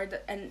as a word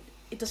and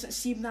it doesn't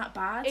seem that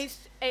bad. It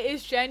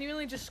is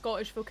genuinely just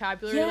Scottish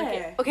vocabulary.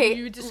 Yeah. Okay,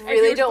 you just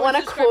really don't want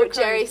to quote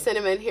Jerry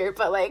Cinnamon here,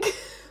 but like,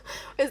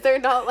 is there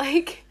not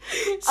like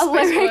a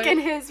lyric in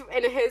his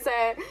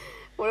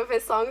one of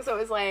his songs that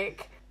was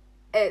like,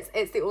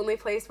 it's the only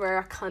place where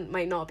a cunt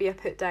might not be a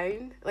put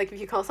down. Like if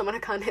you call someone a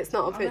cunt, it's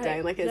not a put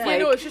down. Like it's like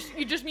no, it's just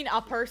you just mean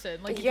a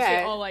person. Like you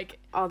say,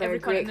 they're every a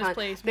great cunt in this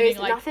place. There's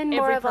meaning, nothing like,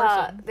 more every of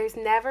person. there's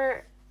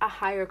never a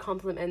higher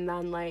compliment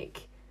than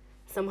like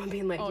someone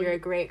being like you're a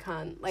great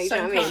cunt. Like, you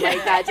know what I mean?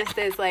 Like that just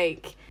is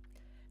like.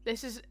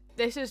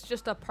 This is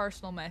just a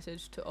personal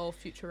message to all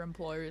future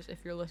employers.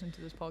 If you're listening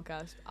to this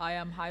podcast, I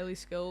am highly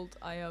skilled.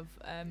 I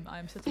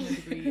am sitting a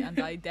degree, and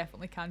I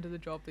definitely can do the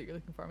job that you're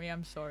looking for me.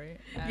 I'm sorry.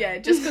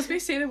 Just because we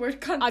say the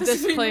word cunt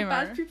doesn't mean we're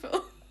bad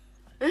people.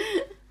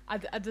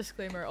 A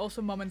disclaimer.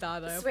 Also, mum and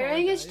dad.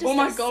 Swearing is just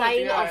a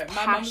sign of passion.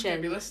 My mum's gonna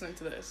be listening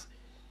to this.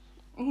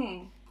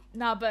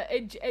 Nah, but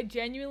it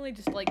genuinely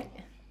just like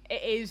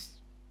it is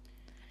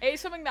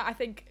something that I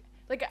think.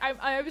 Like,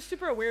 I was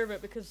super aware of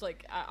it because,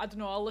 like, I don't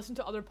know, I'll listen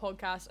to other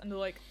podcasts and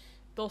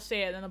they'll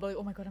say it and then I'll be like,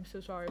 oh my god, I'm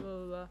so sorry, blah,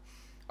 blah, blah.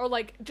 Or,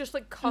 like, just,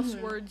 like, cuss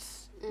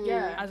words,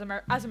 as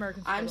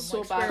Americans. I'm so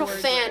like, bad.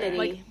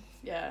 Profanity.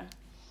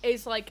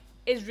 Like,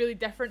 is really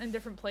different in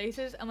different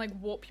places, and, like,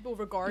 what people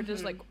regard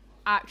as, like,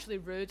 actually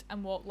rude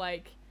and what,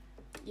 like,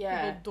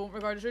 people don't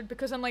regard as rude.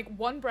 Because in, like,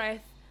 one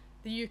breath,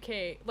 the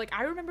UK, like,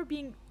 I remember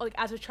being, like,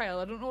 as a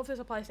child, I don't know if this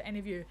applies to any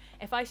of you,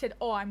 if I said,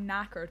 oh, I'm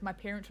knackered, my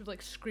parents would,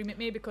 like, scream at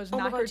me because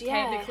knackered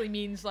technically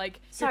means, like,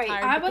 sorry, you're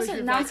tired. I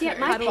wasn't knackered.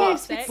 My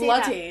parents would say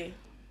bloody that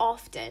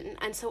often,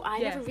 and so I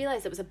never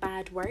realised it was a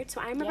bad word, so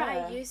I remember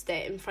I used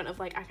it in front of,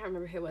 like, I can't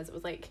remember who it was,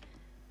 like,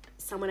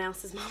 someone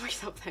else's mom or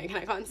something, and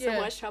I got in so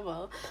much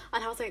trouble,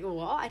 and I was like,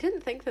 what? I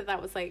didn't think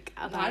that was like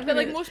a bad but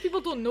like most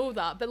people don't know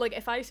that, but like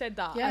if I said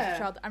that as a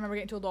child, I remember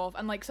getting told off,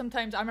 and like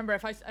sometimes I remember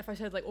if I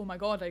said like, oh my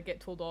god, I'd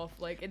get told off.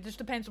 Like it just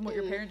depends on what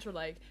your parents were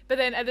like, but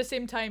then at the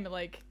same time,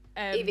 like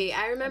Evie,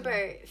 I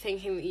remember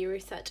thinking that you were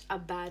such a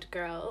bad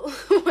girl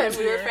when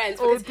we were friends,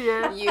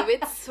 because you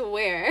would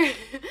swear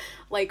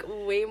like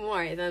way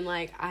more than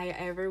like I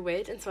ever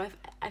would, and so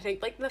I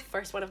think like the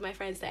first one of my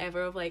friends to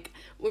ever have like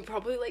we're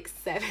probably like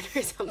 7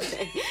 or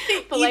something,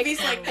 but like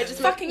Evie's like I just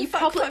fucking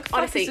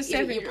honestly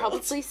you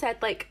probably said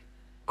like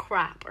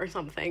crap or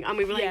something, and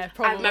we were like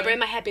I remember in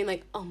my head being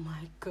like, oh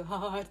my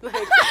god,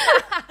 like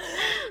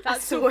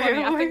that's so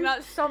funny. I think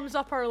that sums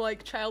up our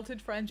like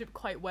childhood friendship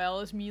quite well,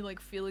 as me like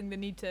feeling the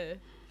need to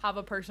have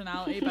a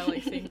personality by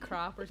like saying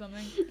crap or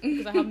something,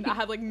 because I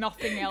had like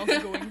nothing else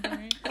going for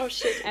me. Oh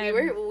shit, we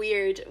were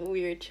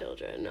weird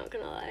children, not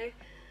gonna lie.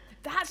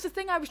 That's the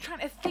thing I was trying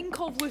to think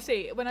of,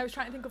 Lucy, when I was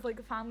trying to think of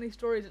like family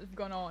stories that have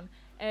gone on.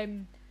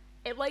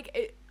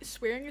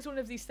 Swearing is one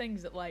of these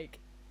things that like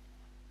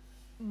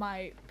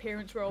my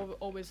parents were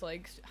always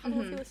like, how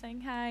do I feel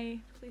saying hi?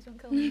 Please don't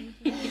kill me.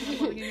 I'm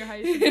living in your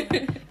house.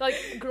 Like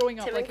growing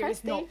up, like it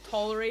was not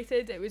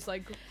tolerated. It was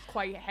like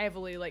quite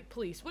heavily like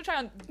police, which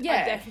I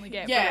definitely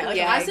get. Yeah, like,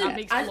 as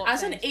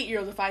an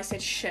 8-year-old, if I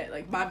said shit,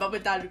 like my mum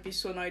and dad would be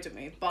so annoyed at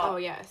me. But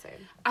same.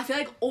 I feel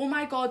like oh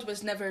my god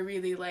was never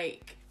really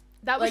like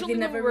that was like only they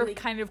when never we were really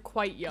kind of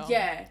quite young.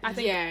 Yeah, I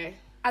think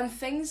and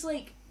things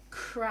like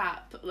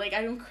crap, like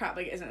I know crap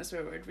like isn't a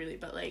swear word really,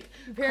 but like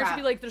parents would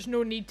be like, there's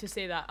no need to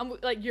say that. I'm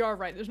like, you are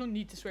right, there's no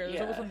need to swear.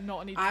 There's also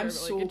not a need to swear. I'm but,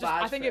 so like,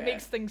 bad I think for it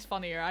makes things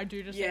funnier. I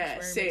do just think swearing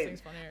makes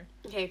things funnier.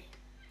 Okay.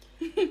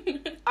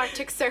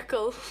 Arctic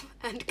Circle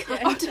and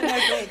cunt.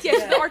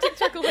 The Arctic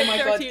Circle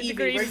like 38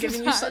 degrees. We're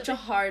giving you such a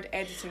hard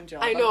editing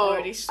job. I know.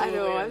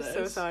 I'm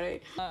so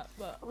sorry.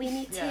 But we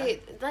need to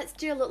let's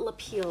do a little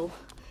appeal.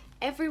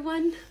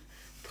 Everyone,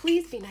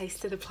 please be nice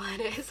to the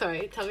planet.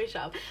 Sorry, tell me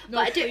shut up.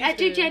 No, but I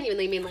do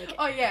genuinely mean like.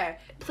 Oh yeah.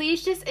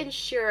 Please just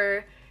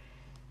ensure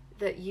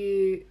that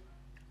you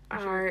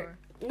are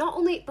not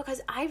only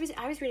because I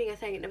was reading a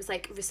thing and it was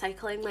like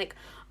recycling, like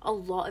a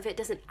lot of it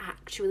doesn't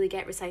actually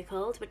get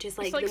recycled, which is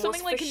like it's like the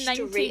something most like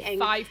frustrating.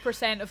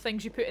 95% of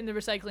things you put in the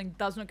recycling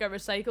does not get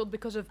recycled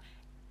because of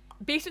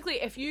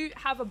basically if you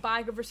have a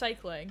bag of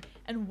recycling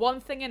and one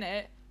thing in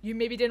it you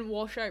maybe didn't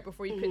wash out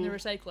before you put in the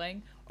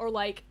recycling, or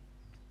like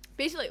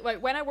basically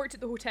like when I worked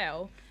at the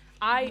hotel,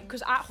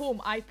 because at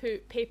home I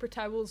put paper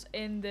towels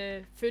in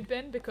the food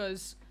bin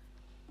because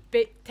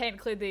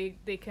technically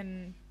they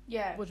can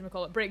what do you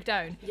call it, break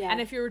down, and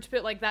if you were to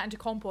put like that into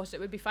compost it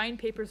would be fine.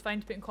 Paper is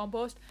fine to put in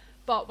compost.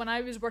 But when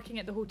I was working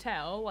at the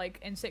hotel like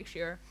in 6th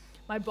year,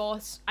 my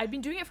boss, I'd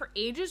been doing it for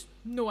ages,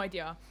 no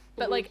idea,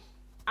 but like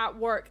at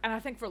work, and I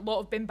think for a lot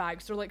of bin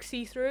bags they're like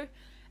see-through,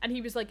 and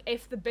he was like,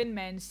 if the bin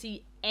men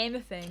see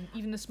anything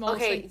even the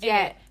smallest thing in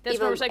it, that's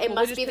not recyclable. It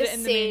must be the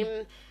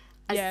same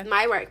as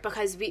my work,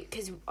 because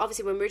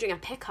obviously when we're doing a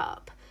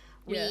pickup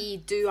we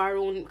do our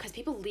own, because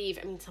people leave,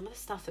 I mean some of the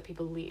stuff that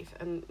people leave,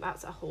 and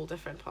that's a whole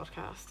different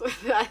podcast.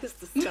 That is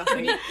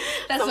disgusting.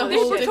 That's a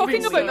whole we're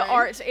talking story. about the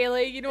arts,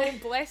 Ellie, you know,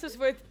 bless us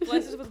with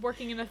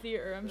working in a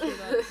theatre, I'm sure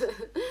that's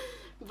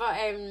but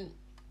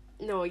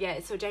no,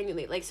 so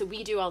genuinely, like, so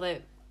we do all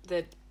the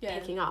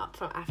picking up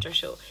from after a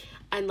show,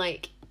 and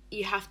like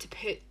you have to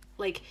put,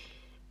 like,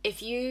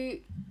 if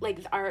you like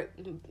I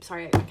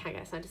can't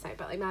get a sound aside,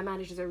 but like my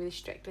managers are really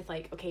strict with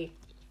like, okay,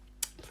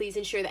 please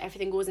ensure that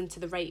everything goes into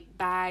the right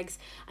bags,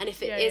 and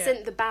if it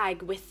isn't the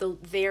bag with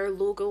their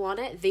logo on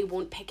it, they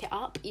won't pick it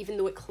up, even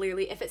though it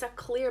clearly, if it's a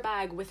clear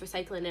bag with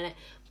recycling in it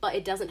but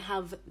it doesn't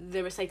have the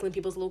recycling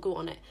people's logo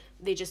on it,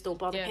 they just don't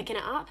bother picking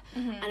it up.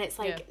 And it's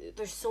like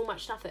there's so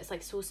much stuff that's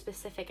like so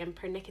specific and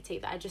pernickety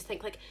that I just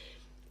think like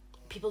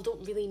people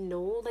don't really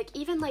know. Like,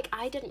 even like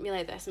I didn't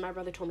realize this, and my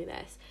brother told me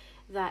this,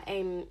 that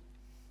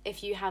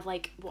if you have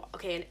like,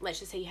 okay, let's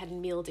just say you had a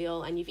meal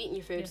deal and you've eaten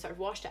your food, sort of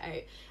washed it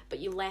out, but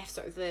you left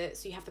sort of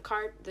so you have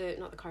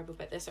not the cardboard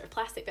bit, the sort of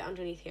plastic bit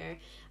underneath here,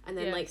 and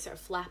then like sort of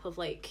flap of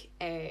like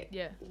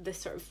this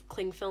sort of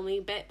cling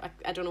filmy bit,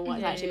 I don't know what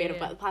it's actually made of,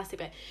 but the plastic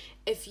bit,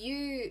 if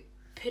you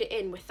put it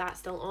in with that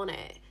still on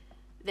it,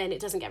 then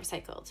it doesn't get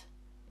recycled.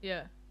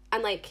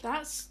 And like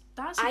that's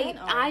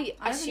I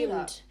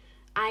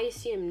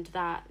assumed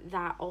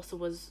that also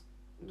was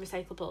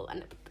recyclable,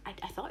 and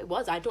I thought it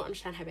was. I don't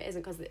understand how it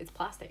isn't, because it's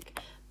plastic,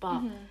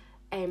 but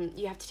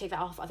you have to take that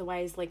off,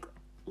 otherwise like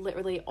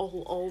literally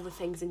all the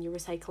things in your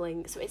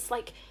recycling, so it's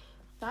like,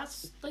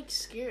 that's like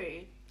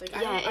scary. Like,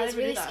 it's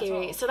really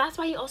scary. So that's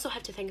why you also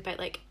have to think about,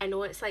 like, I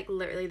know it's like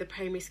literally the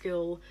primary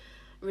school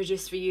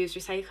reduce, reuse,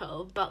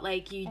 recycle, but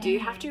like you do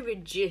have to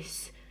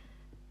reduce,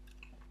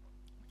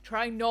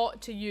 try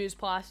not to use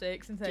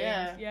plastics and things.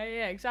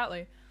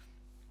 Exactly.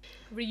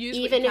 Reuse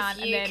even what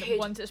you can, if you and then could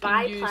once it's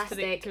buy been used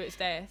plastic, to its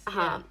death,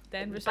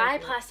 then recycle buy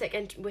it. plastic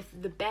and with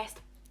the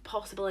best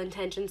possible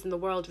intentions in the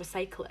world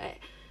recycle it.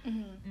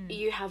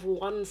 You have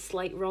one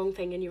slight wrong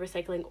thing in your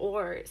recycling,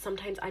 or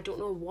sometimes I don't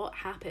know what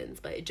happens,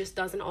 but it just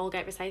doesn't all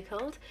get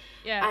recycled.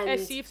 And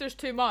see, if there's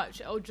too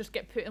much, it'll just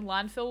get put in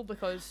landfill,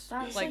 because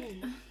that's like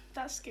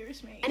that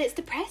scares me. And it's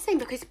depressing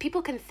because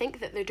people can think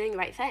that they're doing the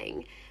right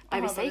thing by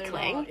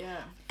recycling,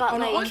 but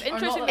like what's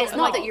interesting, it's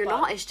not that you're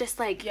not, it's just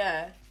like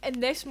in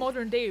this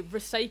modern day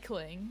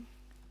recycling,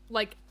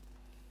 like,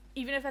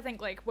 even if I think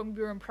like when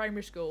we were in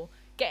primary school,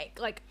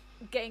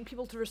 getting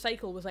people to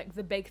recycle was like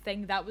the big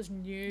thing that was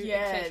new,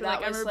 etc.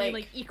 Like I remember being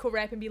like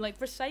eco-rep and being like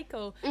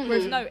recycle,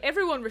 whereas now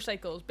everyone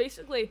recycles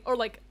basically, or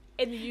like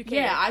in the UK,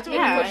 I don't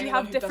know, because you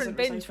have different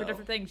bins for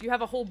different things. You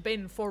have a whole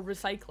bin for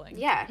recycling,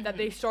 that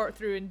they sort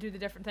through and do the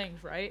different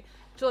things, right?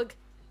 So like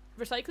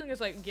recycling is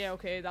like,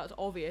 okay, that's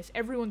obvious,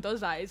 everyone does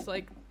that. It's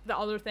like the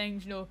other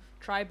things, you know,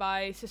 try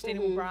buy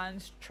sustainable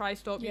brands, try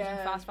stop using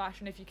fast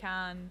fashion if you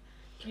can,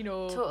 you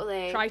know,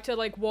 try to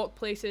like walk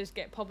places,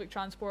 get public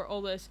transport,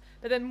 all this.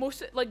 But then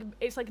most, like,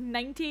 it's like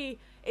 90,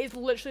 it's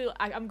literally,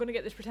 I'm gonna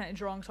get this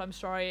percentage wrong, so I'm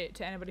sorry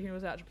to anybody who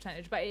knows the actual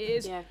percentage, but it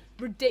is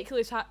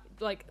ridiculous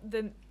like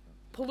the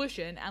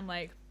pollution and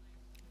like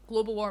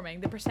global warming,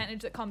 the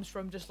percentage that comes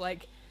from just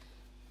like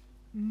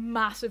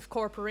massive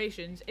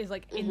corporations is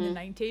like in the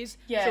 90s.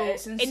 So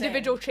it's insane.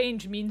 Individual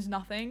change means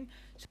nothing.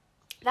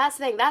 That's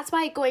the thing. That's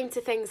why going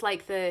to things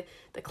like the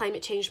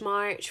climate change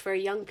march for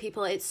young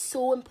people, it's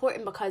so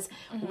important, because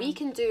we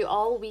can do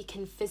all we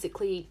can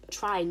physically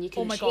try, and you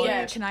can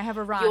can I have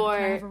a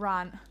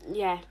rant?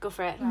 Yeah, go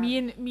for it. Me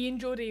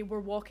and Jodie were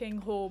walking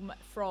home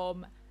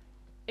from,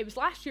 it was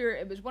last year,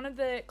 it was one of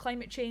the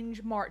climate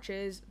change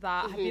marches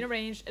that had been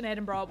arranged in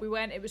Edinburgh. We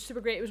went, it was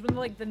super great, it was one of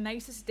like the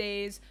nicest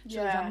days, so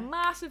there was a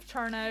massive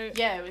turnout,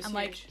 it was and huge.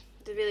 like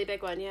the really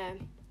big one,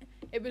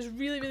 it was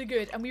really, really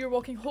good. And we were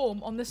walking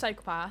home on the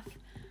psychopath,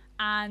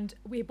 and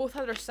we both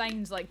had our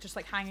signs like just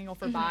like hanging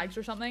off our bags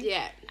or something.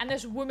 And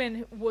this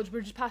woman we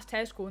were just past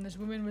Tesco, and this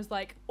woman was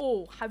like,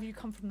 "Oh, have you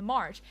come from the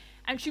march?"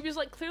 And she was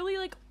like clearly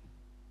like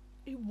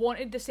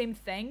wanted the same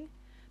thing.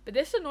 But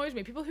this annoys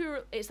me. People who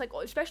are, it's like,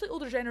 especially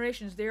older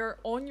generations, they're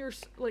on your,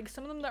 like,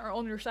 some of them that are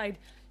on your side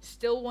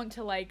still want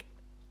to like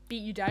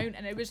beat you down,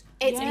 and it's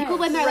people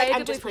when they're like,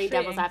 I'm just playing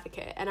devil's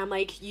advocate, and I'm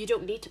like, you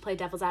don't need to play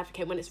devil's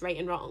advocate when it's right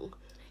and wrong.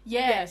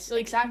 Yes,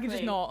 like, exactly. You can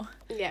just not.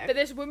 Yeah. But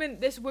this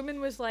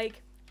woman was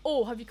like,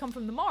 oh, have you come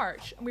from the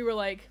march? And we were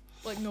like,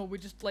 no, we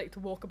just like to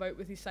walk about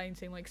with these signs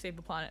saying like save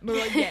the planet. And we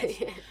were like,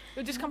 yes.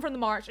 We just come from the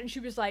march. And she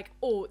was like,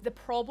 oh, the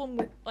problem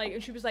with like,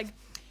 and she was like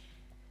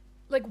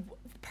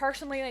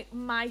personally, like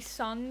my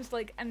sons,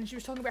 like, and she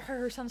was talking about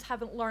her sons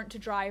haven't learned to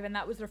drive, and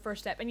that was their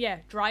first step. And yeah,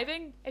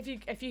 driving, if you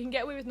can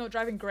get away with not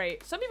driving,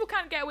 great. Some people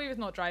can't get away with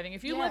not driving.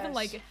 If you live in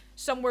like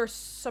somewhere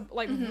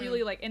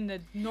really like in the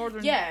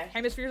northern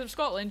hemispheres of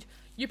Scotland,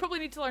 you probably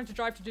need to learn to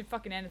drive to do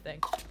fucking anything.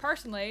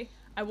 Personally,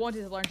 I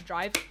wanted to learn to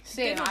drive.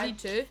 Same. Didn't need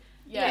to.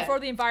 Yeah. For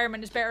the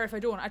environment, it's better if I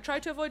don't. I try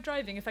to avoid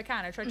driving if I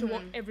can. I try to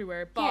walk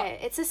everywhere. But yeah,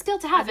 it's a skill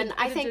to have, and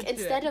I think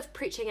instead of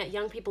preaching at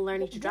young people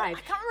learning to drive,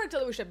 I can't remember until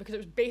it was shit because it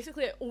was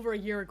basically over a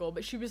year ago.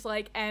 But she was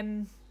like,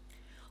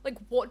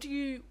 what do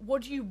you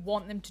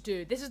want them to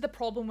do? This is the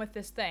problem with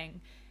this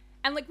thing.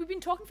 And like we've been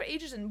talking for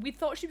ages, and we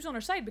thought she was on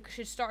her side because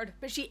she started,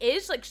 but she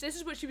is like this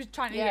is what she was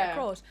trying to get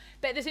across.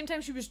 But at the same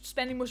time, she was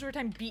spending most of her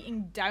time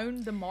beating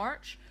down the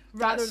march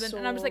rather than.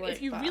 And I was like,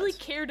 if you really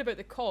cared about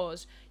the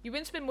cause, you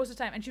wouldn't spend most of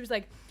the time. And she was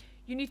like,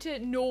 you need to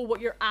know what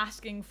you're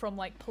asking from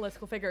like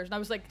political figures. And I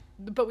was like,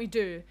 but we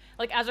do,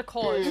 like, as a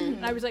cause.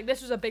 And I was like,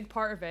 this was a big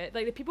part of it.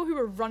 Like the people who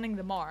were running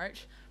the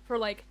march for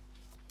like,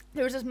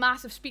 there was this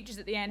massive speeches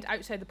at the end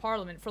outside the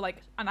parliament for like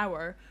an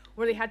hour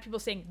where they had people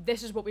saying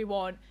this is what we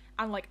want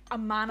and like a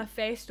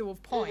manifesto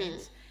of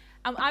points.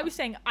 And I was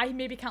saying I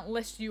maybe can't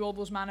list you all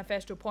those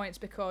manifesto points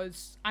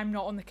because I'm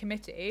not on the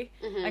committee.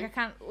 Like I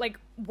can't like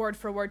word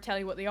for word tell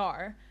you what they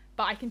are,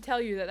 but I can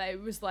tell you that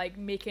it was like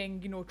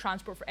making, you know,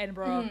 transport for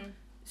Edinburgh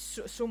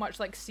so much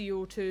like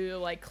CO2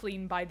 like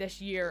clean by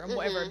this year and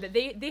whatever. But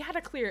they had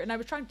a clear, and I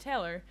was trying to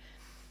tell her,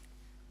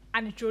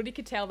 and Jodie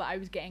could tell that I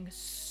was getting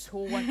so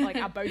like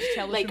about to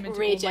tell this like woman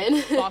raging. to go,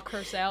 like, fuck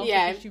herself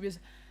because she was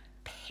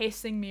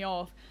pissing me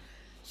off.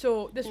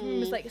 So this woman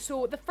was like,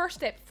 so the first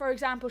step, for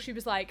example, she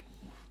was like,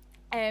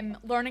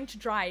 learning to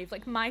drive.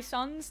 Like my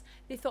sons,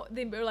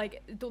 they were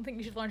like, don't think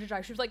you should learn to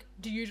drive. She was like,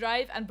 do you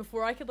drive? And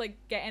before I could like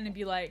get in and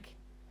be like,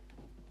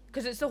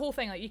 because it's the whole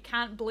thing, like you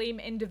can't blame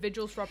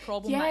individuals for a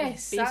problem that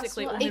is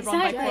basically only run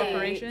by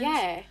corporations.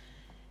 Yeah.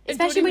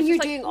 Especially when you're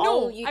doing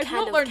all you can. I've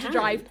not learned to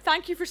drive.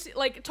 Thank you for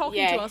like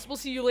talking to us. We'll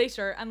see you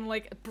later. And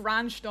like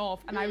branched off,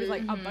 and I was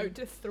like about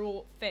to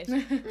throw fists.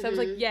 So I was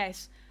like,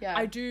 yes,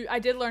 I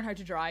did learn how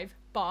to drive,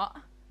 but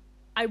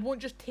I won't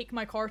just take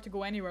my car to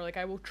go anywhere. Like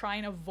I will try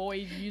and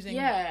avoid using.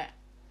 Yeah.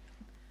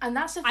 And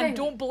that's the thing. And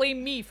don't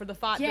blame me for the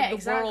fact that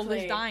the world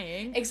is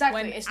dying.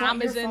 Exactly. When it's not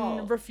Amazon your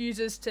fault.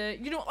 refuses to,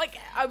 you know, like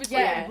I was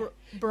like,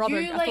 brother,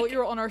 I thought you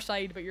were on our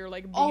side, but you're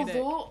like being a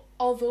dick.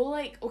 Although,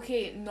 like,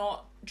 okay,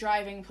 not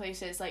driving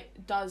places like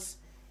does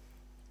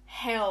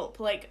help,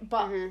 like,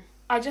 but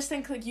I just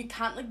think like you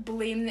can't like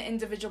blame the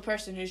individual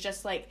person who's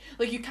just like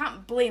you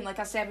can't blame like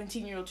a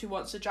 17-year-old who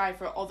wants to drive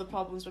for all the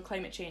problems with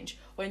climate change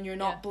when you're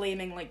not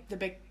blaming like the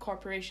big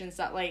corporations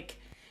that like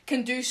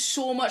can do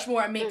so much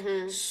more and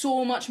make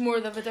so much more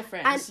of a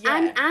difference.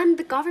 And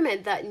the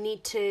government that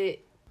need to,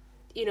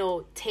 you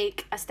know,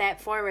 take a step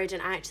forward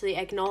and actually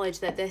acknowledge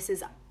that this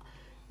is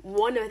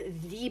one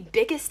of the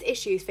biggest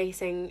issues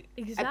facing,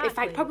 in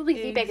fact, probably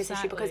the biggest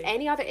issue, because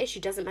any other issue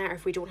doesn't matter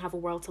if we don't have a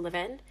world to live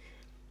in.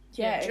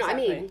 Yeah, do you know what I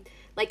mean?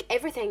 Like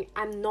everything,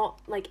 I'm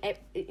not like,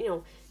 you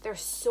know,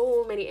 there's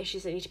so many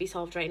issues that need to be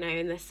solved right now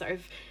in this sort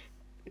of,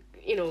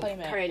 you know,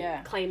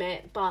 current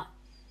climate, but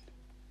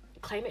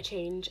climate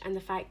change and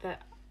the fact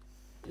that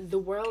the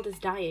world is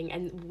dying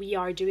and we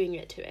are doing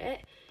it to it,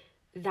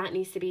 that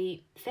needs to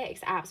be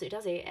fixed. Absolutely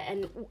does it.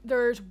 And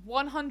there's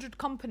 100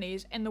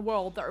 companies in the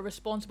world that are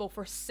responsible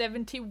for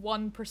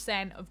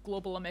 71% of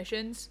global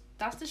emissions.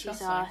 That's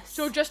disgusting.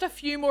 So just a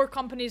few more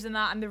companies than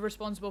that and they're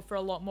responsible for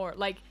a lot more.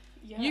 Like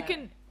you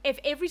can, if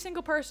every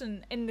single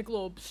person in the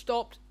globe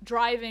stopped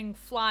driving,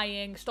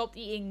 flying, stopped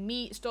eating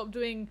meat, stopped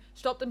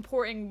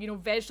importing, you know,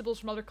 vegetables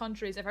from other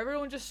countries, if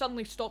everyone just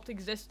suddenly stopped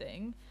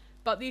existing,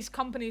 but these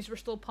companies were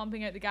still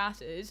pumping out the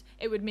gases,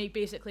 it would make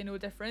basically no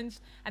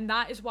difference. And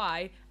that is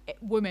why,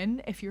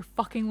 women, if you're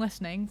fucking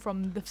listening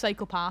from the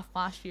psychopath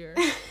last year,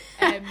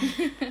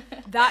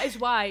 that is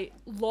why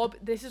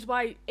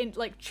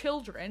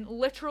children,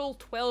 literal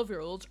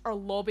 12-year-olds, are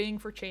lobbying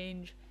for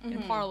change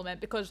in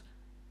Parliament, because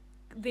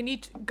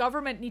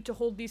government need to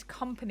hold these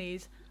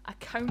companies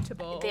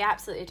accountable. They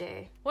absolutely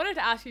do. Wanted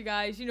to ask you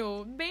guys, you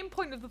know, main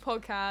point of the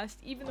podcast,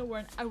 even though we're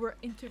an hour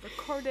into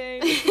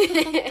recording,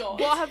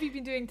 what have you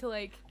been doing to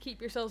like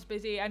keep yourselves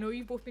busy? I know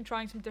you've both been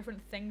trying some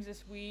different things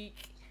this week.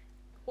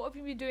 What have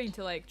you been doing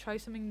to like try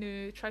something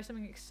new, try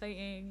something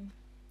exciting?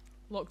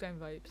 Lockdown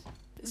vibes.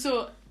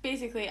 So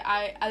basically,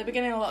 at the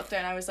beginning of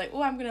lockdown, I was like,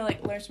 oh, I'm gonna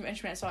like learn some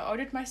instruments. So I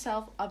ordered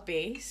myself a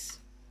bass,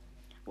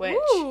 which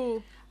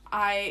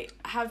I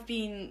have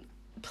been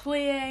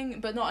playing,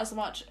 but not as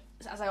much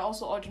as I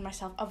also ordered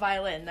myself a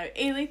violin. Now,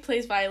 Ailey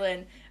plays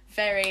violin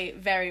very,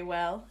 very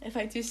well, if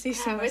I do say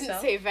so myself. I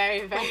wouldn't say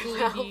very, very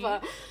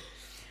well,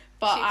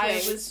 but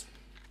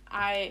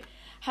I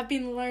have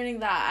been learning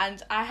that,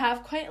 and I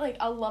have quite like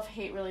a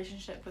love-hate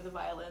relationship with the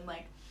violin.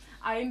 Like,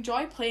 I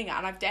enjoy playing it,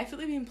 and I've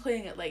definitely been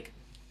playing it like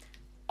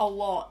a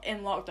lot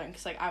in lockdown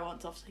because like I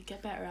want to obviously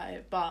get better at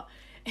it, but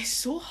it's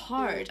so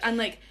hard. And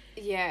like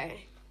yeah,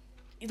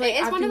 like,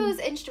 it is one of those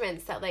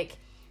instruments that like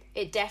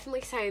it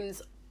definitely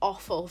sounds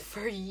awful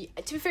for you.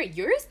 To be fair,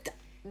 yours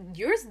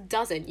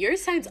doesn't.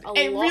 Yours sounds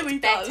a lot really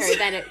better does.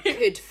 than it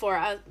could for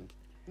a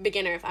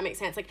beginner, if that makes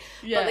sense. Like,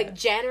 yeah. But like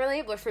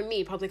generally, well, for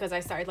me, probably because I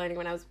started learning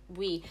when I was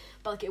wee,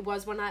 but like it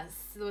was one of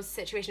those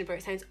situations where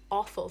it sounds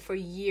awful for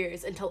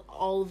years until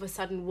all of a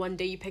sudden one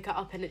day you pick it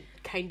up and it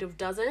kind of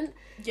doesn't.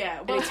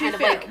 Yeah, well, it's kind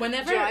of fair, like,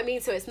 whenever, do you know what I mean?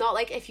 So it's not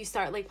like if you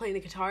start like playing the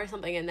guitar or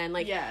something and then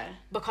like, yeah,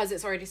 because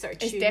it's already sort of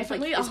tuned, it's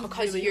definitely like, it's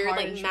because really you're hard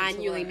like instrument to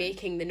manually learn.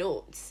 making the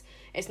notes.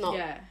 It's not.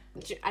 Yeah.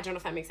 I don't know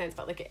if that makes sense,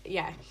 but like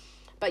yeah.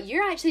 But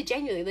you're actually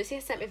genuinely, Lucy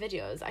has sent me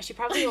videos. She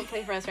probably won't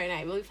play for us right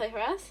now. Will you play for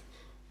us?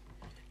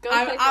 Go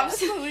I'm play for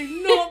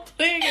absolutely not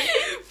playing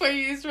it for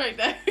you right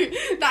now.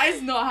 That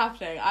is not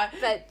happening.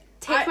 But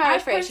take my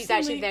word for it, she's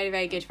actually personally- very,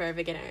 very good for a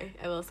beginner.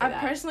 I will say I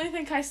that. personally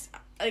think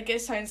like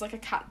it sounds like a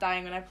cat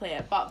dying when I play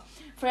it, but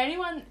for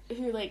anyone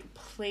who like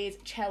plays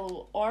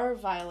cello or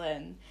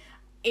violin,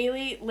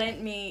 Ailey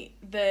lent me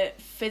the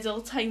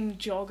Fiddle Time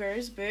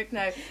Joggers book.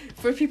 Now,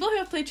 for people who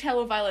have played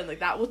cello violin,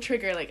 like that will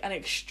trigger like an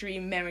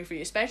extreme memory for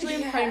you, especially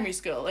in primary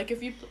school. Like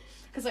if you,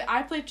 because like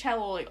I played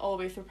cello like all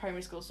the way through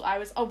primary school, so I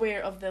was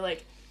aware of the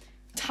like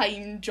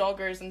time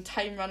joggers and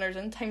time runners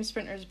and time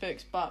sprinters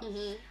books, but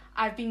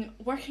I've been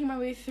working my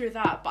way through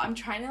that, but I'm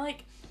trying to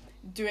like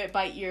do it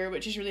by ear,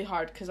 which is really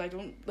hard because I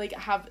don't like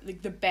have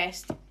like the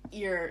best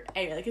ear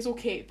anyway. Like it's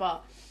okay,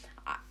 but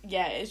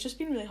yeah, it's just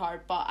been really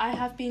hard. But I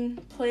have been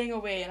playing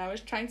away, and I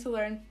was trying to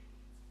learn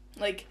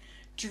like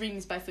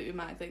Dreams by Fleetwood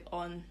Mac like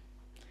on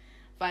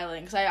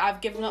violin, because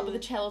I've given up with the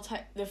cello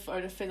the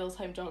Fiddle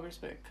Time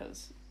Joggers book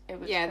because it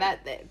was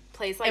that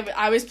plays like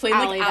I was playing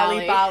like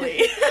Ali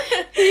Bally.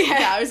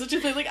 Yeah, I was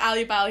literally playing like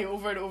Ali Bally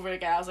over and over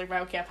again. I was like,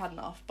 right, okay, I've had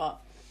enough.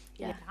 But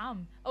yeah.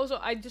 Damn. Also,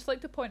 I'd just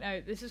like to point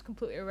out, this is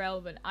completely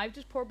irrelevant. I've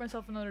just poured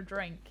myself another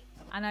drink,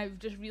 and I've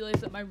just realised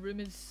that my room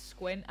is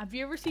squint. Have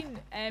you ever seen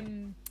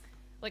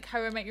like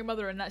How I Met Your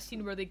Mother, and that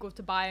scene where they go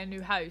to buy a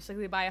new house, like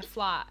they buy a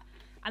flat,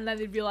 and then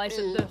they realise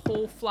that the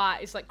whole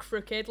flat is like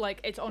crooked, like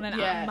it's on a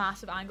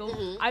massive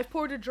angle. I've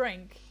poured a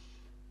drink,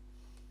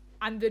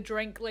 and the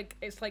drink, like,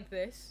 it's like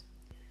this.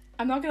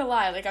 I'm not gonna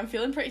lie, like I'm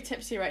feeling pretty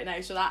tipsy right now,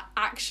 so that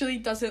actually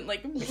doesn't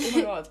like, oh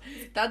my god,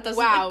 that doesn't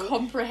like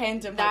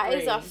comprehend in my That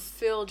brain. is a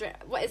full drink.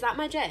 What is that?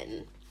 My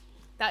gin?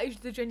 That is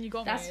the gin you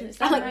got me. That's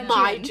I like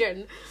my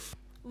gin.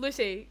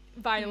 Lucy,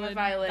 violin.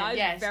 That is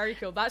yes. very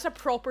cool. That's a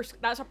proper skill.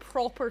 That is a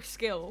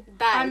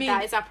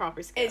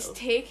proper skill. It's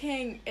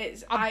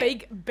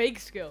big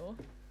skill.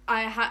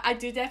 I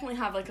do definitely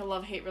have like a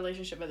love-hate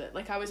relationship with it.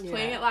 Like I was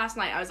playing it last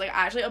night. I was like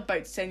actually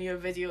about to send you a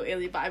video,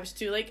 Ailey, but I was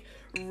too like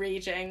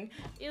raging.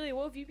 Ailey,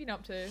 what have you been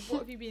up to? What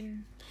have you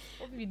been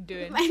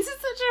doing? Mine's is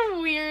such a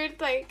weird,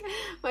 like,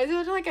 mine's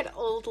such like an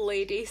old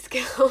lady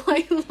skill.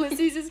 Like,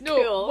 Lucy's is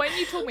cool. When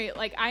you told me,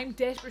 like, I'm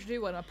desperate to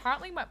do one.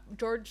 Apparently,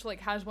 George, like,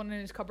 has one in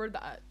his cupboard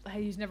that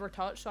he's never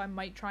touched, so I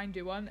might try and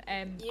do one.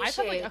 I've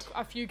had, like,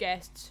 a few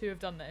guests who have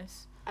done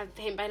this. I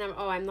think by now,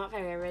 I'm not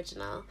very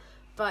original.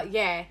 But,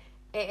 yeah,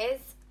 it is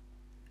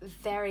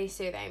very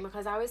soothing,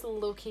 because I was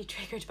low-key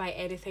triggered by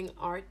anything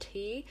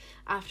arty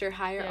after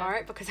higher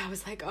art, because I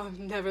was like,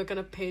 I'm never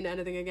gonna paint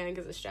anything again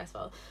because it's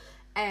stressful.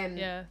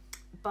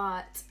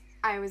 But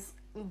I was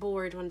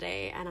bored one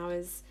day, and it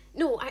was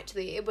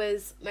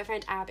my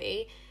friend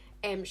Abby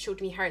showed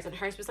me hers, and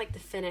hers was like the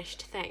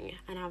finished thing,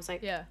 and I was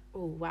like,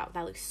 oh wow,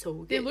 that looks so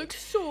good. They look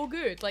so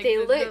good. Like,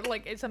 they're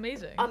like, it's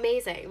amazing.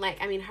 Like,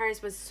 I mean,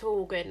 hers was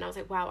so good, and I was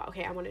like, wow,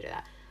 okay, I want to do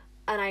that.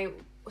 And I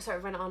sort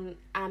of went on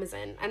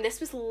Amazon, and this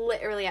was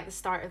literally at the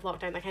start of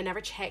lockdown. Like, I never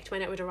checked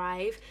when it would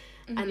arrive,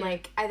 and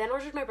like I then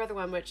ordered my brother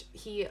one, which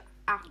he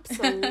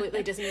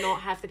absolutely does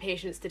not have the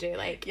patience to do.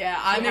 Like,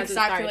 I'm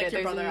exactly like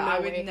your brother. I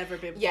would never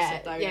be able to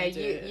sit down and do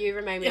it. You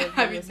remind me of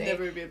I would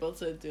never be able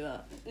to do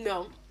that.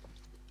 No.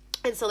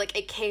 And so like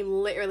it came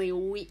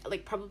literally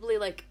probably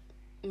like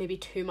maybe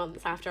 2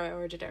 months after I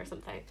ordered it or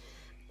something.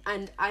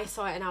 And I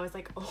saw it and I was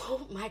like,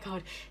 oh my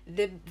god,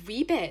 the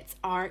wee bits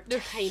are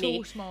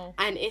tiny. So small.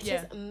 And it's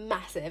just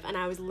massive. And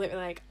I was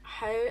literally like,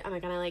 how am I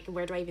gonna, like,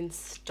 where do I even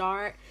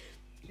start?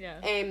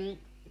 Yeah.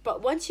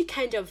 But once you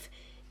kind of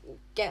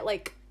get,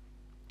 like,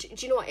 do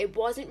you know what, it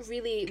wasn't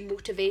really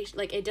motivation,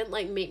 like, it didn't,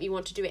 like, make me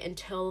want to do it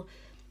until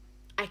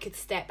I could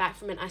step back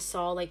from it. I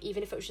saw, like,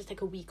 even if it was just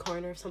like a wee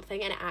corner of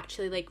something, and it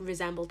actually, like,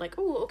 resembled, like,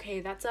 oh,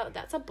 okay, that's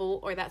a boat,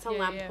 or that's a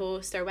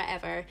lamppost or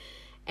whatever.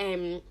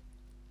 And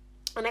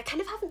I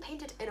kind of haven't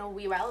painted in a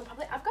wee while, and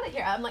probably I've got it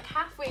here. I'm like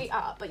halfway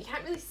up, but you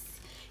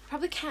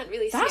probably can't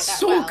really see That's it that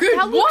so well.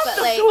 good. What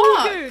the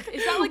fuck? Good.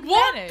 Is that like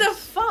what Venice? the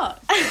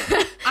fuck?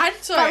 I'm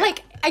sorry. But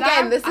like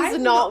again, this is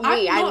not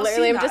me. I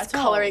literally am just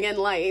colouring in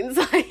lines.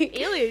 Like,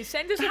 Ailey,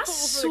 send us a photo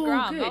for the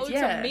gram. That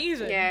looks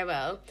amazing. Yeah,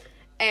 well,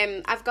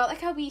 I've got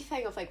like a wee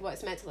thing of like what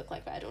it's meant to look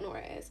like, but I don't know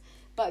where it is.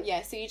 But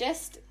yeah, so you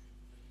just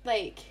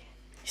like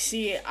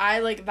See, I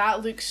like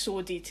that looks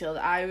so detailed.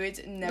 I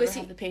would never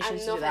have the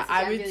patience to do that.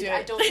 I would do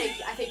it.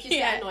 I think you'd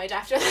get annoyed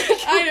after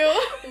like I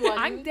know.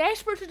 I'm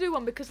desperate to do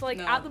one because like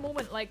at the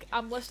moment like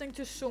I'm listening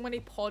to so many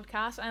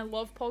podcasts and I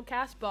love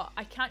podcasts, but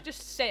I can't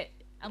just sit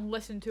and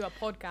listen to a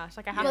podcast.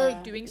 Like I have to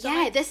be doing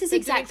something. Yeah, this is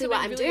exactly what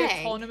I'm doing.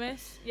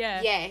 Autonomous.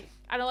 Yeah. Yeah.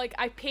 And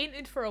I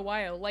painted for a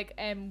while. Like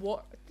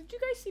what did you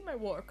guys see my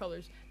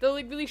watercolors? They're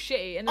like really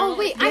shitty. And oh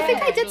wait, I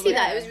think I did see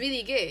that. It was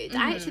really good.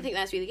 I actually think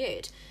that's really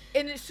good.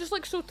 And it's just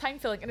like so time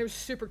filling, and it was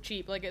super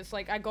cheap. Like it's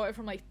like I got it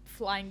from like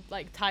Flying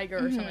like Tiger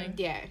or something.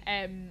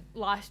 Yeah.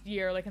 Last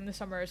year, like in the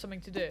summer, or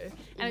something to do,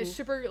 and it's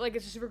super like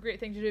it's a super great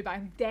thing to do. But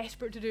I'm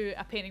desperate to do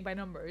a painting by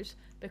numbers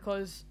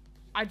because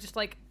I just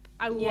like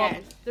I love.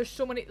 There's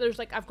so many. There's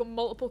like I've got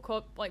multiple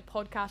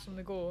podcasts on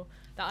the go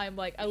that I'm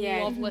like I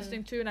love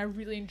listening to and I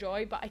really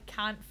enjoy, but I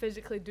can't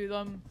physically do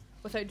them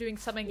without doing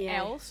something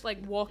else, like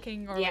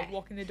walking or like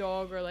walking the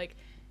dog or like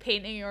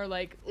painting or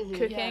like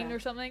cooking or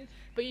something.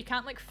 But you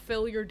can't like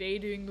fill your day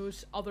doing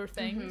those other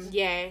things.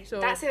 Yeah, so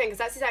that's the thing, because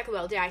that's exactly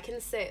what I'll do. I can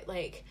sit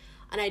like,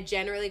 and I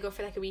generally go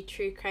for like a wee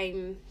true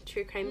crime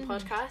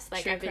podcast.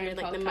 Like I've been doing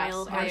like the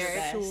Mile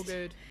Higher. So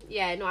good.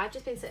 Yeah, no, I've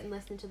just been sitting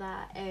listening to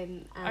that.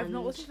 And I've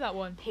not listened to that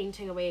one.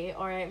 Painting away,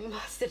 or I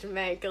must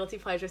admit, guilty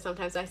pleasure.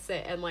 Sometimes I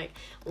sit and like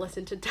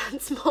listen to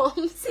Dance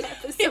Moms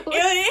episodes.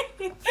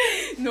 Really?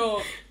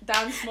 No,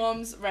 Dance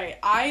Moms. Right,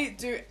 I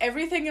do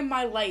everything in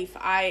my life.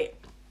 I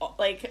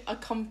like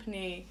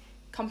accompanies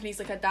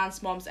like a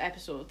Dance Moms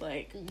episode,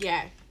 like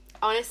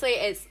honestly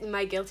it's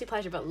my guilty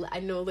pleasure, but I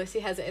know Lucy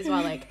has it as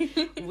well. Like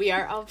we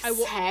are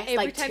obsessed. Every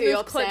like time too there's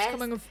obsessed. clips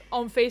coming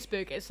on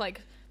Facebook, it's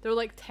like they're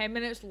like 10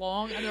 minutes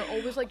long and they're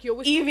always like you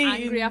always feel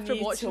angry after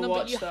watching them,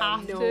 but you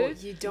have to. No,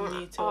 you don't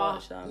need to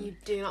watch them. You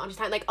do not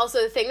understand. Like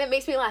also the thing that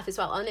makes me laugh as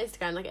well on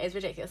Instagram, like it is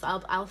ridiculous.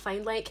 I'll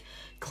find like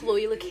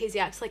Chloe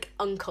Lukasiak's like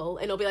uncle,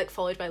 and it'll be like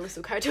followed by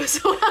Lucy Cardo.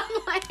 So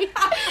I'm like,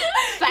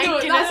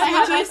 thank goodness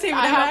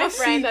I have a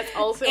friend that's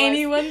also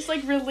anyone's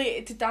like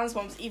related to Dance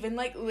Moms, even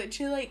like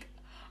literally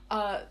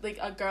like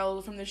a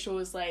girl from the show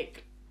is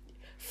like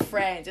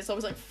Friends. It's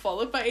always like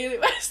followed by Ailey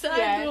West.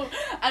 And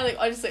I like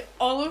honestly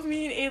all of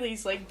me and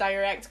Ailey's like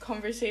direct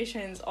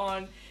conversations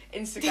on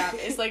Instagram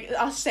is like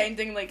us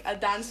sending like a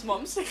Dance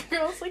Moms like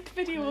girls like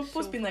video of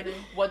us being like,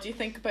 what do you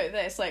think about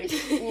this? Like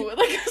ooh,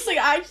 like it's like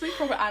actually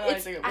proper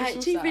analysing it. It's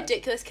actually so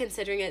ridiculous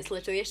considering it's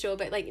literally a show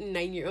about like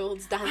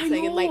 9-year-olds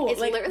dancing and like it's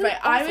like, literally right,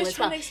 I was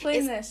trying to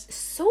explain this.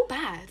 So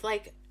bad.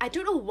 Like I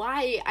don't know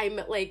why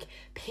I'm like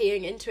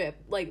paying into it,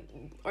 like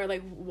or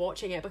like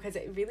watching it, because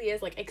it really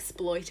is like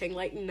exploiting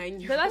like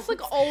 9-year-olds. But that's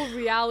like all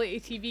reality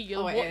TV.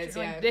 You'll watch it,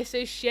 like this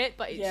is shit,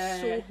 but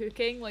it's so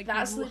hooking. Like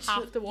that's you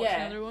have to watch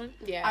another one.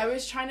 Yeah. I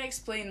was trying to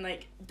explain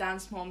like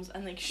Dance Moms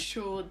and like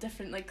show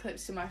different like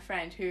clips to my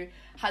friend who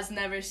has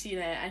never seen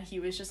it, and he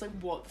was just like,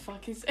 what the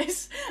fuck is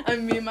this?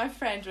 And me and my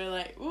friend were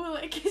like, oh,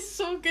 like it's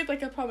so good,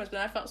 like I promise.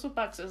 But I felt so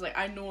bad because I was like,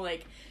 I know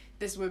like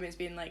this woman's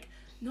being like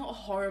not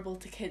horrible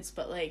to kids,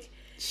 but like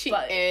she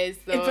is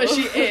though. But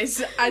she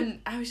is.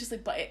 And I was just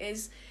like, but it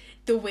is,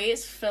 the way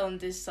it's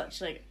filmed is such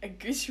like a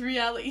good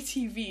reality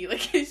TV.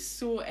 Like it's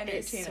so entertaining.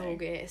 It's so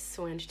good. It's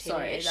so entertaining.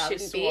 Sorry, it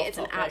shouldn't be. It's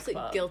an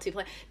absolute guilty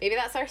pleasure. Maybe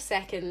that's our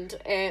second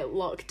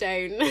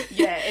lockdown.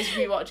 Yeah, is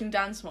rewatching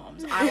Dance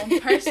Moms.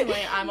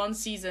 I'm on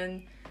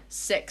season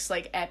 6,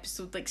 like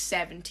episode like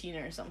 17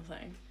 or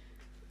something.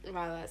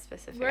 Wow, that's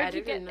specific. Where did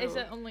you get? Is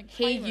it on like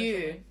Hey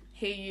You?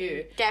 Hey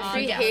You. Get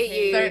free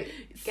Hey You.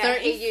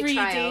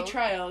 33-day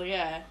trial,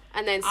 yeah.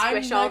 And then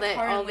squish all the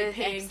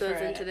episodes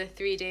into the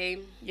 3-day.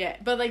 Yeah,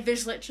 but like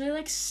there's literally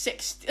like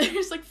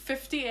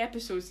 50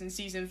 episodes in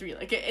season 3.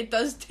 Like it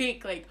does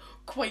take like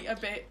quite a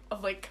bit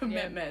of like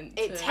commitment.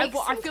 Yeah.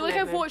 I feel like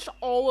I've watched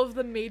all of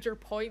the major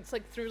points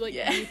like through like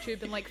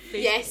YouTube and like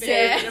Facebook.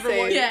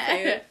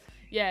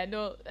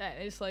 No,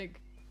 it's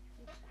like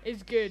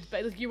it's good,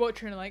 but like you watch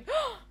her and like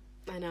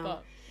I know.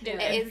 But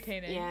it's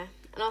entertaining. Yeah.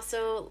 And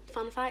also,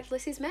 fun fact,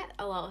 Lucy's met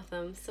a lot of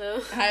them,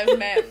 so... I've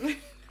met...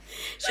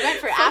 She went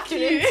for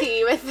afternoon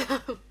tea with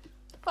them.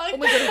 Oh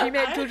my god, have you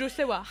met Jojo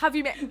Siwa? Have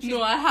you met...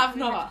 No, I have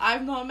not.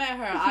 I've not met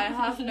her. I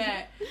have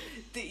met...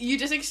 You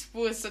just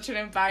exposed such an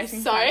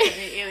embarrassing fact to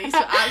me, Ailey, so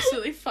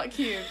absolutely fuck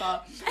you,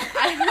 but...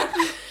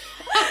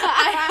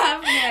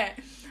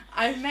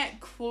 I've met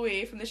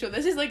Chloe from the show.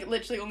 This is like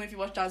literally only if you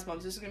watch Dance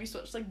Moms. This is gonna be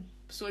so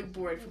like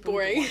boring for people.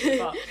 Boring.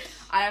 But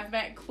I have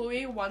met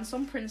Chloe once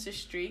on Princess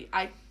Street.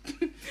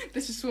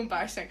 This is so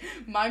embarrassing.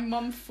 My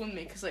mum phoned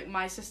me because like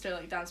my sister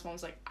like Dance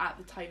Moms like at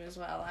the time as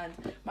well, and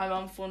my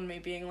mum phoned me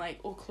being like,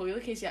 oh, Chloe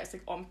Lukasiak's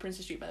like on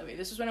Princess Street, by the way.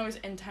 This was when I was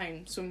in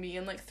town, so me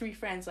and like 3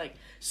 friends like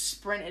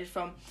sprinted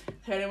from,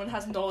 if anyone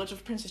has knowledge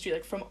of Princess Street,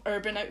 like from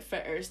Urban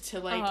Outfitters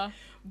to like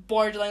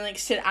borderline like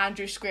St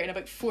Andrew's Square in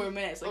about 4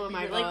 minutes. Like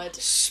we were like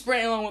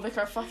sprinting along with like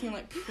our fucking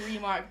like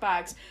pre-marked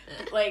bags,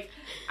 like,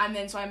 and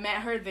then so I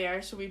met her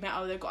there. So we met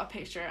out there, got a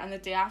picture, and the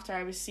day after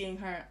I was seeing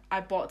her,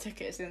 I bought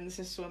tickets, and this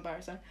is so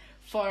embarrassing,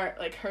 for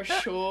like her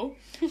show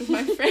with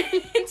my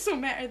friend. So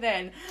met her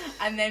then,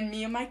 and then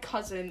me and my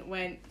cousin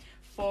went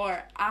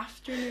for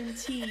afternoon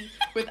tea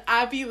with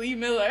Abby Lee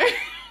Miller.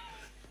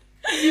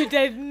 You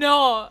did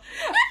not.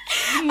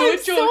 No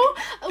joke.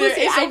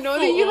 Listen, I know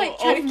that you like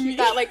try to keep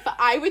that like, but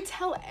I would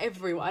tell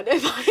everyone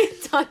if I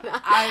had done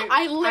that.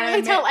 I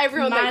literally tell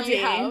everyone Maddie, that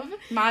you have.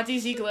 Maddie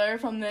Ziegler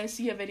from the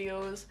Sia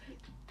videos,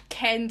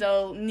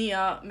 Kendall,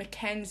 Nia,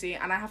 Mackenzie,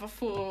 and I have a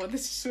photo.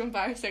 This is so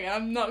embarrassing, and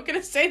I'm not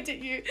gonna send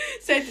it to you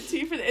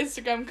for the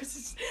Instagram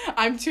because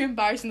I'm too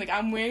embarrassing. Like,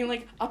 I'm wearing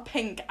like a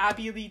pink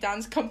Abby Lee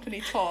Dance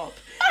Company top.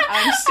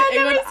 I'm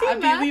sitting on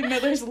Abby Lee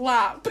Miller's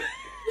lap.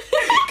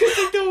 Because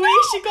like, the way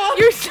she got...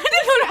 You're sitting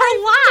on her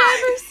lap!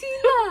 I've never seen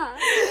that.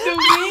 The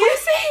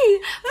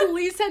way...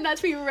 Please send that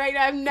to me right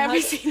now. I've never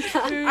seen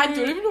that. I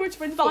don't even know which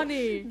one.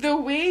 Funny. The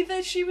way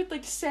that she would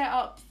like set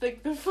up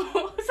like the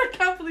photos... I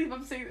can't believe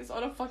I'm saying this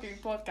on a fucking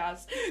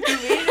podcast. The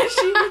way that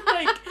she would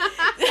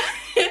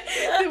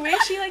like... the way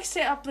she like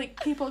set up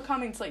like people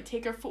coming to like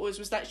take her photos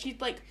was that she'd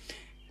like...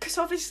 Because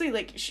obviously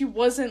like she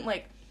wasn't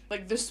like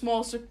the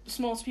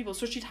smallest people,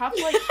 so she'd have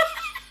like...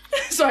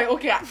 Sorry,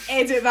 okay,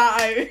 edit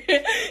that out.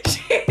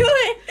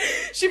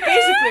 She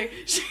basically...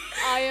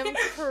 I am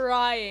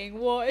crying.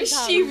 What is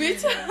happening?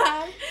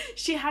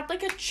 She had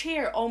like a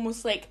chair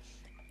almost like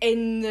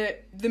in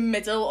the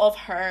middle of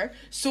her,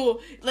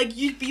 so like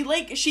she'd be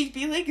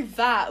like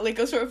that, like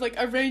a sort of like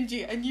around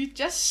you, and you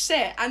just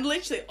sit, and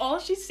literally all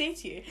she'd say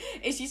to you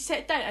is you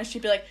sit down and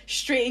she'd be like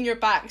straighten your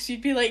back, so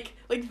you'd be like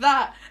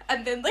that,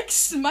 and then like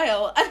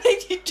smile, and then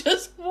you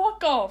just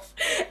walk off.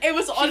 It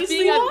was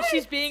honestly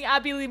she's being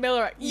Abby Lee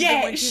Miller,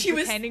 even when she's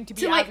pretending to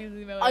be Abby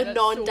Lee Miller, a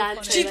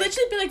non-dancer. She'd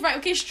literally be like, right,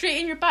 okay,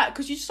 straighten your back,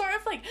 because you sort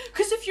of like,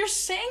 because if you're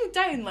sitting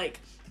down like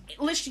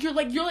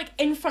literally you're like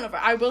in front of her.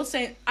 I will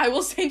send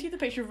you the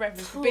picture of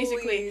reference.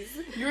 Basically,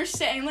 you're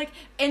sitting like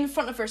in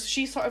front of her, so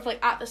she's sort of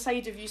like at the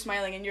side of you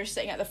smiling, and you're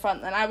sitting at the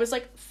front. And I was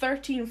like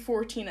 13,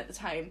 14 at the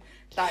time.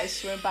 That is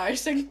so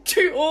embarrassing.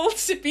 Too old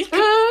to be going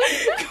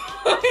to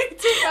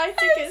buy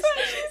tickets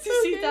to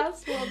see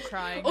Dance Mom. I'm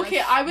crying. Okay,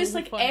 That's I was so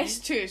like funny.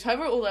 S2, so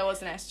however old I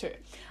was in S2.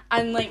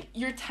 And like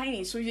you're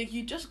tiny, so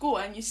you just go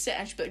and you sit,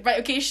 and she'd be like, right,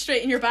 okay,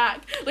 straighten your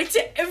back, like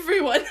to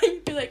everyone. And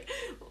you'd be like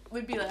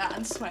that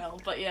and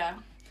smile. But yeah.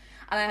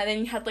 And then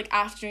you had like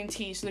afternoon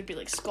tea, so there'd be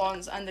like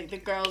scones, and like the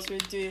girls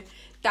would do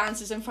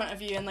dances in front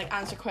of you and like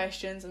answer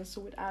questions, and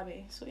so would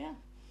Abby. So yeah,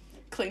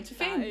 claim to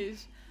fame. That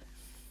is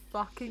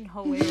fucking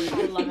hilarious.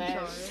 I love it.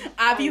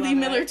 Abby Lee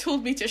Miller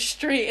told me to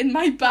straighten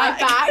my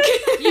back.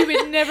 You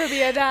would never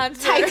be a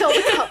dancer. Title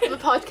the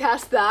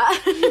podcast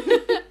that.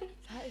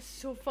 That is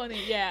so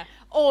funny. Yeah.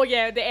 Oh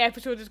yeah, the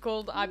episode is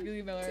called Abby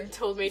Lee Miller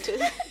Told me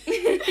to.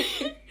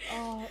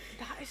 Oh,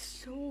 that is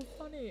so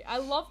funny. I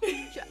love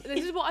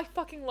this is what I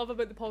fucking love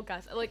about the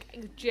podcast. I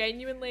like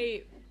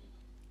genuinely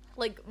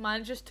like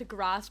manages to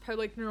grasp how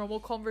like normal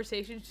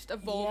conversations just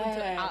evolve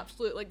into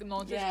absolute like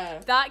nonsense. Yeah.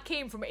 That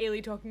came from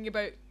Ailey talking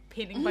about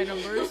painting by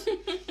numbers.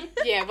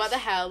 Yeah, what the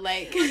hell,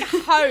 like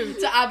how?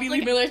 To Abby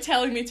Lee Miller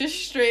telling me to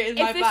straighten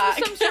my back.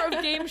 If this was some sort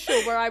of game show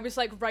where I was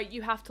like, right,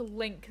 you have to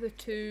link the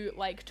two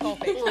like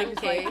topics.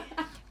 Okay. Like,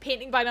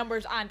 painting by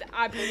numbers and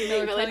Abby Lee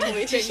Miller telling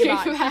me to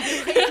straighten your back.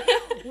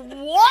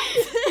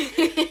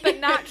 What? But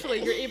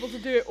naturally, you're able to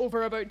do it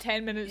over about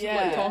 10 minutes of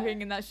like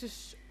talking, and that's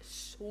just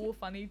so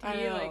funny to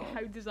me. Like,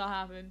 how does that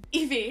happen?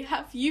 Evie,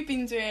 have you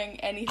been doing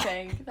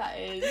anything that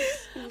is...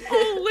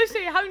 Oh,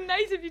 Lucy, how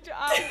nice of you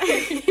to ask.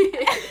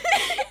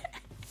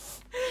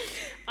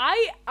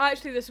 I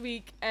actually this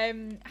week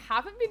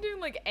haven't been doing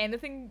like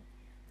anything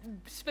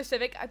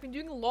specific. I've been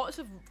doing lots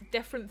of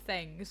different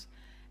things.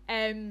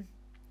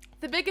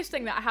 The biggest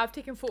thing that I have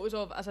taken photos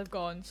of as I've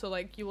gone, so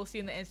like you will see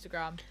on the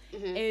Instagram,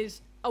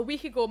 is a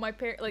week ago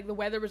like the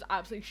weather was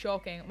absolutely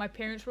shocking. My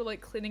parents were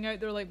like cleaning out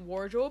their like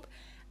wardrobe,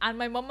 and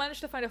my mum managed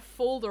to find a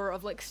folder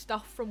of like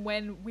stuff from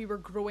when we were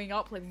growing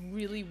up, like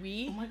really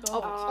wee. Oh my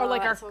god. Or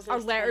like our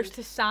letters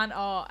to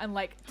Santa and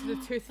like to the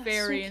Tooth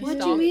Fairy and what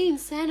stuff. What do you mean?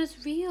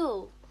 Santa's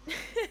real?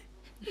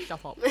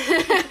 Shut up.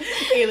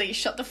 Ailey,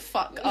 shut the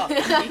fuck up.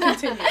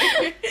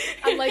 Continue.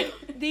 And like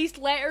these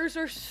letters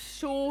are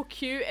so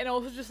cute and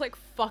also just like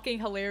fucking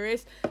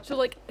hilarious. So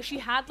like she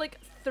had like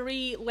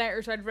 3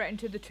 letters I'd written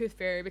to the Tooth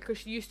Fairy, because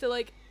she used to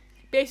like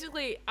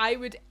basically I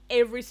would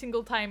every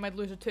single time I'd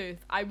lose a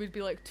tooth, I would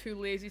be like too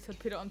lazy to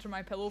put it under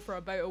my pillow for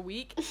about a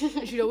week,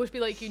 and she'd always be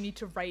like, you need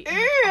to write.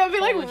 I'd be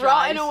like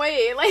rotting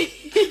away, like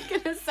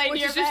gonna sign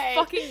which your is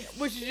just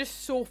which is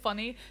just so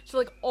funny. So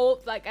like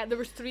all like there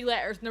was 3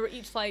 letters and they were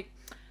each like,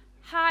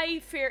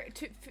 hi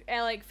Tooth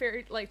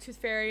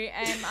Fairy,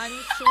 I'm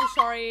so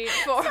sorry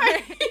for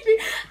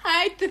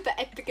hi Tooth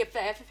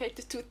Fairy.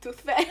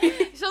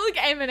 You sound like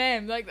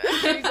Eminem, like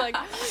he's like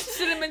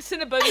cinnamon.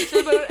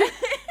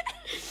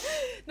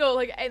 No,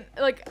 like, and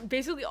like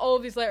basically all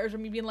of these letters are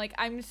me being like,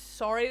 I'm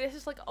sorry, this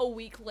is like a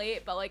week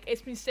late, but like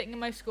it's been sitting in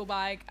my school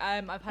bag.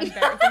 I've had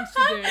better things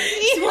to do.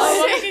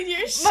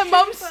 My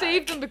mum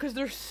saved them because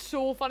they're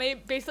so funny.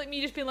 Basically,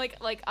 me just being like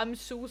I'm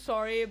so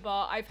sorry,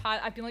 but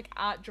I've been like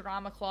at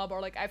drama club,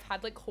 or like I've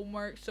had like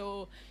homework,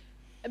 so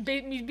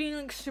me being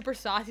like super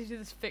sassy to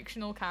this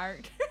fictional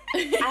character.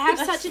 I have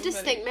such a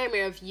distinct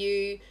memory of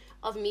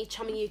me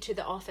chumming you to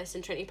the office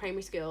in Trinity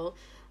Primary School,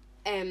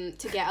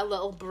 to get a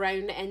little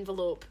brown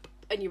envelope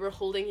and you were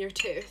holding your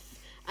tooth,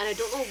 and I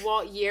don't know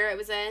what year it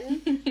was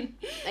in,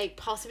 like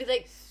possibly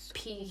like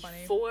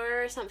P4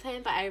 or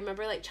something, but I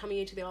remember like chumming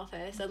you to the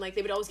office, and like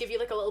they would always give you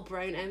like a little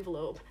brown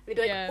envelope, and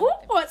they'd be like, oh,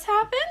 what's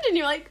happened? And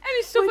you're like, and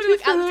it's so funny,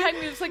 like at the time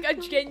it was like a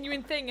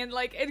genuine thing, and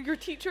like your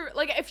teacher,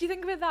 like if you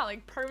think about that,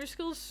 like primary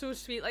school is so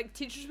sweet, like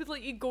teachers would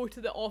let you go to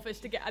the office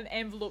to get an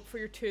envelope for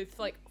your tooth,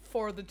 like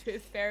for the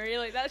tooth fairy,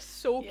 like that's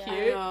so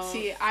cute.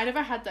 See, I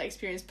never had that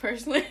experience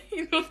personally.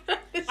 You know,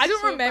 I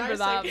don't remember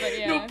that, but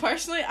yeah. No,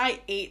 personally,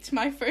 I ate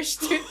my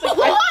first tooth. Like,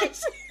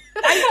 what?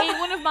 I ate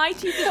one of my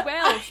teeth as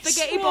well.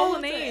 Spaghetti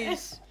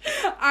bolognese.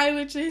 I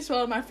literally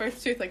swallowed my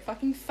first tooth, like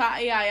fucking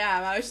fatty I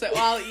am. I was just like,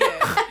 well, I'll eat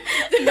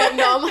it.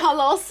 Nom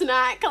halal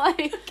snack,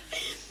 like.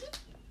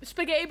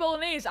 Spaghetti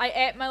bolognese, I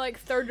ate my like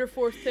third or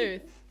fourth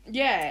tooth.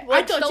 Yeah.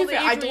 I don't think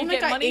I ate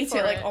it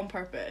like it. on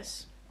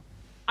purpose.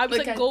 I was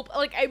like gulp,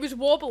 like it was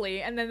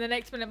wobbly, and then the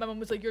next minute my mum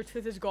was like, your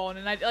tooth is gone,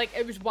 and I like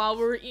it was while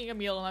we were eating a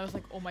meal, and I was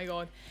like, oh my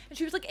god. And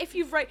she was like,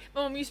 my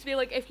mum used to be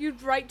like, if you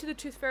write to the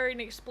tooth fairy and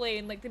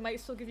explain, like they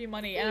might still give you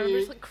money, and I remember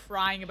just like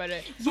crying about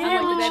it. Yeah,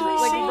 and then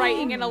like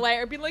writing in a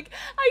letter being like,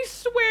 I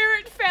swear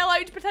it fell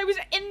out, but I was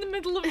in the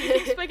middle of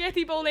eating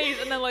spaghetti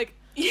bolognese, and then like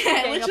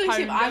literally,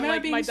 I remember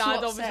like being my dad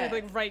so obviously upset.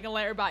 like writing a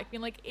letter back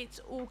being like, it's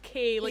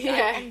okay, like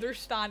I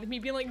understand, me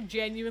being like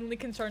genuinely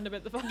concerned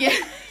about the fact.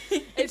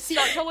 It's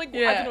such a like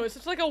I don't know, it's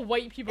such like a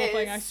white people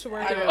thing, I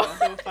swear to God.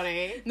 So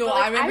funny. No, but,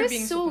 like, I remember I was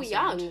being so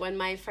concerned. young when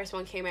my first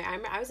one came out.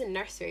 I was in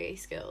nursery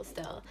school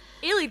still.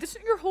 Ailey,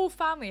 doesn't your whole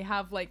family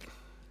have like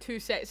 2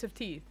 sets of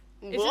teeth?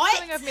 Is What? this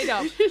something I've made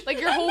up?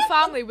 Like your whole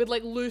family would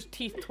like lose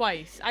teeth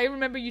twice. I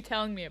remember you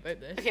telling me about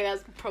this. Okay,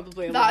 that's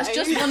probably a That's lie.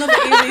 just one of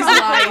Ailey's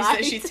lies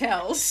that she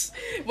tells.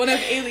 One of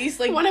Ailey's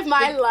like one of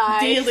my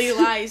lies. daily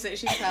lies that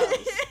she tells.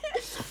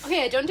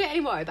 Okay, I don't do it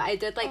anymore, but I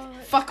did like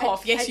Fuck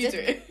off. Yes, you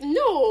do. do.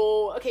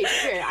 No. Okay,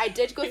 sure. I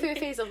did go through a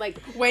phase of like.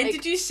 When like,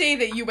 did you say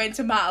that you went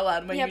to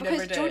Matalan when you never did?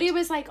 Yeah, because Jodie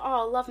was like, oh,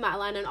 I love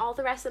Matalan, and all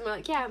the rest of them were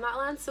like, yeah,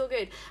 Matalan's so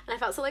good. And I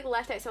felt so like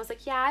left out, so I was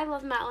like, yeah, I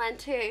love Matalan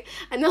too.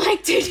 And then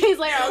like 2 days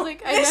later, I was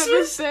like, I've never been.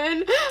 This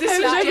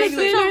I've was never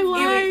genuinely been. I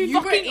lied.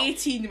 you were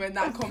 18 when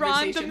that conversation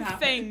Random happened.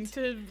 thing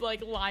to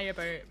like lie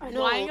about. I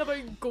know. Lying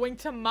about going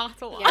to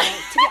Matalan.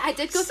 Yeah, I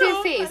did go through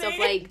a phase funny. of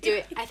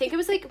like I think it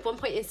was like one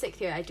point in 6th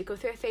year I did go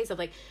through a phase of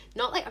like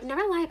not like I've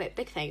never lied about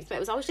big things, but it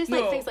was always just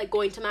like things like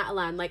going to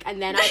Matalan, like,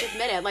 and then I'd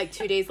admit it like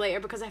 2 days later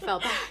because I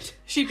felt bad.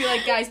 She'd be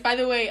like, guys, by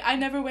the way, I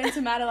never went to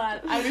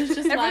Matalan. I was just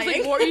Everyone's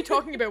lying. like, what are you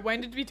talking about? When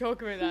did we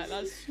talk about that?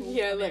 That's so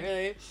Yeah, funny.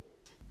 literally.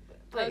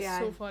 That's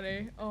so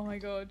funny. Oh my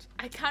god.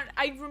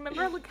 I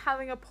remember like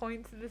having a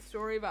point to this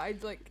story, but I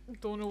like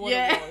don't know what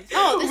it was.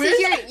 Oh, this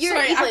is your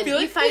Sorry, I Evelyn, feel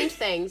like you found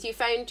things. You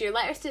found your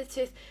letters to the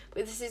tooth.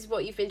 This is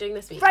what you've been doing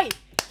this week. Right.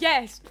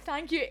 Yes.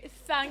 Thank you,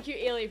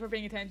 Ailey, for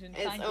paying attention.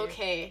 It's Thank you.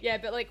 okay. Yeah,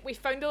 but like we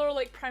found other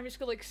like primary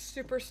school like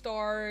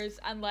superstars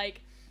and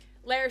like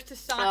letters to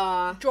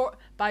Santa.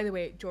 By the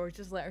way,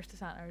 George's letters to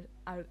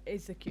Santa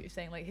is the cutest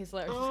thing. Like his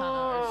letters to Santa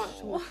are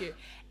so cute.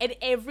 In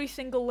every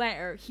single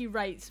letter, he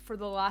writes for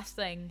the last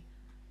thing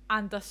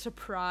and a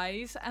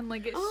surprise, and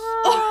like it's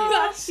so cute.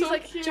 That's He's so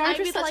like, cute. George I was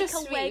would such like a a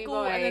sweet Lego,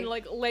 boy. and then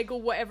like Lego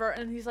whatever,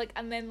 and he's like,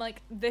 and then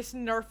like this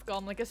Nerf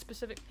gun, like a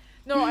specific.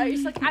 No,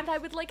 it's like, and I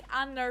would like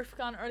a Nerf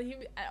gun,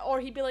 or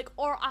he'd be like,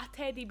 or a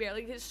teddy bear.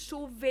 Like it's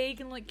so vague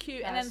and like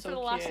cute. And then That's for so the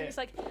last cute. thing, it's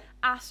like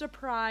a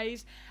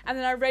surprise. And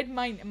then I read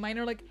mine, and mine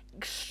are like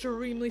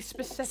extremely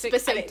specific.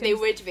 Specific, they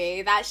items. would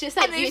be. That's just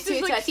like And you it's two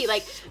just, to like, a T.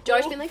 Like so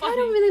George being like, I funny.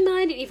 don't really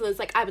mind, and Evelyn's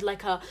like, I would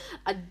like a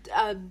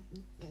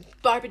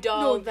Barbie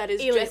doll that is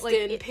Ailey, dressed like,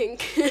 in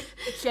pink.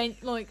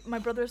 Like my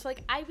brother's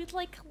like, I would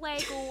like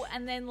Lego,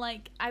 and then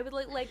like I would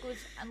like Legos,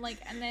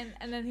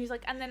 and then he's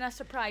like, and then a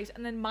surprise,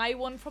 and then my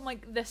one from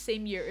like this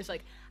same year is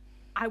like,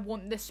 I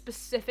want this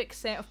specific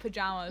set of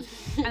pajamas,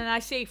 and then I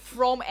say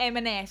from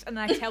M&S, and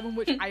then I tell them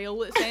which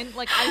aisle it's in.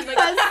 Like I'm like,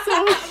 That's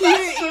so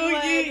cute.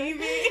 so cute,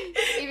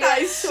 Evie. That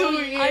is so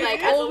cute. I've Like,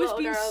 as a always little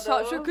been girl,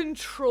 such though. a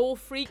control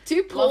freak.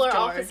 Two polar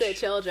George. opposite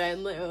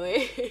children,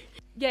 literally.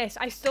 Yes,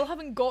 I still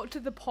haven't got to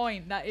the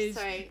point that is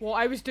Sorry. what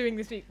I was doing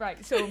this week.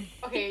 Right, so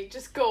Okay,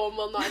 just go and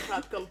we'll not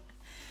interrupt them.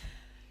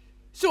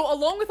 So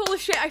along with all the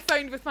shit I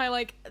found with my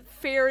like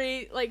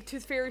fairy, like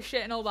tooth fairy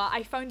shit and all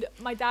that,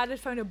 my dad had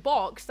found a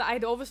box that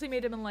I'd obviously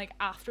made him in like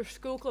after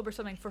school club or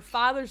something for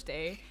Father's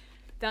Day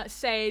that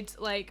said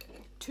like,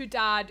 to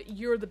Dad,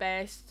 you're the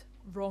best.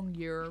 Wrong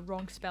year,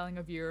 wrong spelling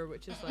of year,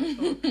 which is like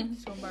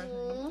so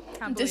embarrassing. Can't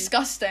believe.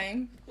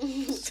 Disgusting.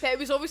 But it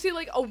was obviously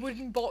like a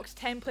wooden box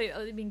template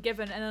that they'd been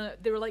given, and then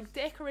they were like,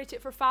 decorate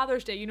it for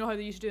Father's Day. You know how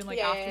they used to do in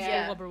like after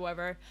school club or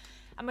whatever.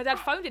 And my dad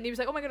found it and he was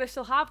like, oh my god, I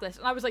still have this.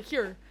 And I was like,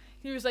 here.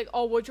 He was like,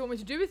 oh, what do you want me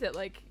to do with it?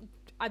 Like,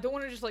 I don't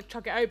want to just like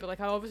chuck it out, but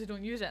like I obviously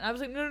don't use it. And I was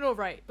like, no,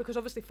 right, because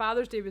obviously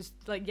Father's Day was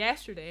like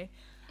yesterday.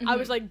 I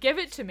was like, give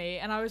it to me,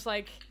 and I was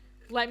like,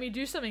 let me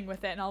do something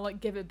with it and I'll like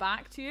give it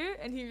back to you.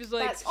 And he was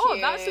like, That's oh,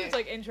 that cute. seems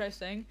like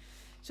interesting.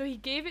 So he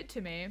gave it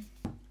to me,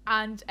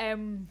 and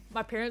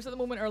my parents at the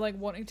moment are like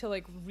wanting to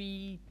like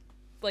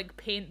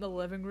paint the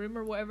living room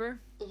or whatever.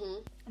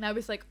 And I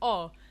was like,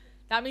 oh,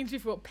 that means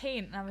we've got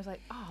paint. And I was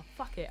like, oh,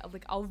 fuck it,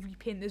 I'll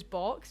repaint this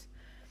box.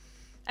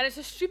 And it's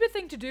a stupid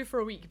thing to do for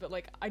a week, but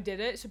like I did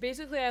it. So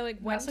basically I like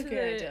went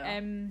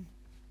to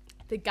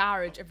the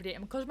garage every day,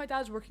 and because my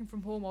dad's working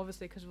from home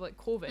obviously because of like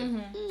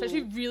COVID, it's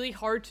actually really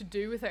hard to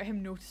do without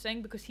him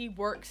noticing, because he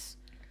works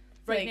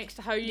right next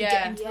to how you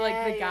get into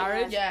like the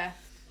garage.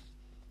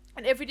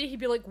 And every day he'd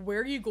be like,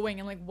 where are you going,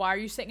 and like why are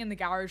you sitting in the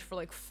garage for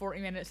like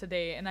 40 minutes a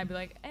day? And I'd be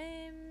like,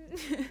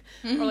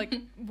 or like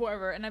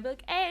whatever, and I'd be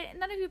like,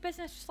 none of your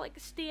business, just like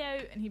stay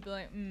out. And he'd be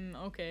like,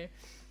 okay.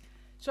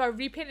 So I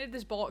repainted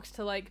this box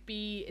to like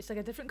be, it's like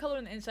a different colour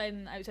on the inside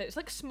and outside. It's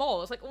like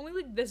small, it's like only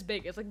like this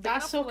big. It's like big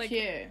enough for like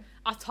cute.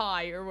 A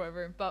tie or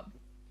whatever. But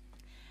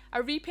I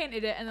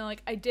repainted it, and then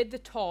like I did the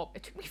top.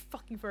 It took me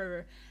fucking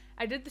forever.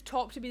 I did the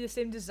top to be the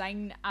same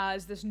design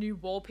as this new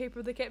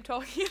wallpaper they kept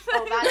talking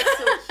about. Oh, that's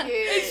so cute.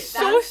 It's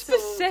so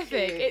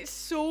specific. So it's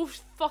so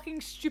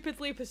fucking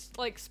stupidly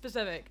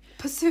specific.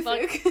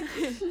 Pacific.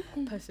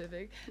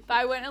 Pacific. But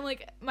I went and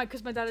like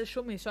because my dad had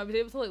showed me, so I was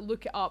able to like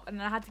look it up, and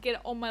then I had to get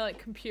it on my like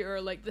computer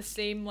like the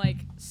same like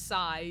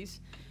size,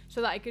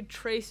 so that I could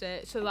trace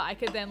it, so that I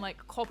could then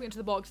like copy it into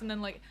the box, and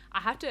then like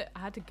I had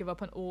to give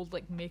up an old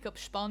like makeup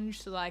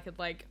sponge so that I could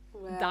like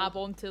dab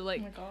onto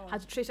like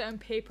had to trace it on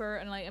paper,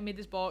 and like I made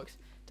this box.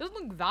 Doesn't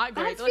look that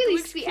great. That's like, really it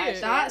looks sweet.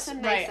 cute. That's a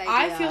nice right. idea.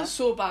 I feel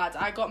so bad.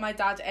 I got my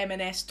dad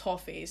M&S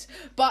toffees,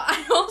 but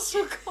I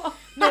also got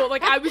no,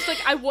 like I was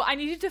like I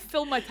needed to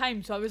fill my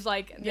time, so I was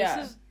like this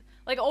is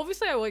like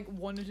obviously I like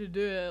wanted to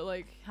do it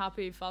like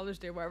Happy Father's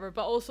Day or whatever,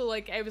 but also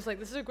like I was like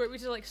this is a great way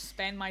to like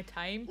spend my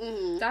time.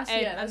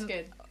 That's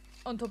good.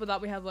 On top of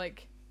that, we had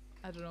like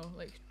I don't know,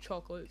 like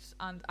chocolates,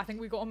 and I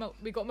think we got him a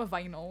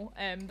vinyl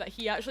that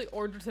he actually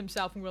ordered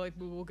himself, and we're like,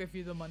 we will give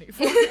you the money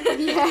for it.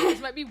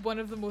 This might be one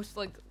of the most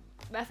like,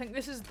 I think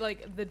this is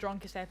like the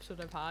drunkest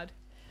episode I've had.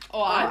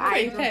 I'm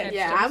drinking.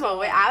 Yeah,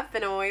 I've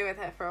been away with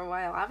it for a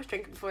while. I was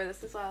drinking before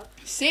this as well.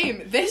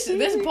 Same. This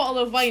bottle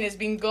of wine has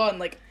been gone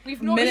like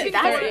we've not minute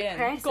 30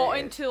 in. Got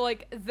into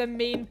like the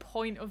main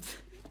point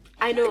of.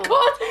 I know.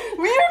 God,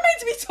 we were meant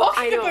to be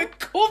talking about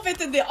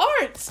COVID and the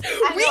arts.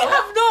 We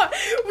have not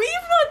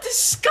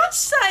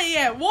discussed that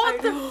yet.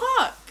 What the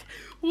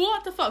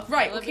fuck?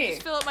 Right, Let me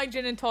just fill up my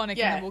gin and tonic,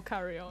 and then we'll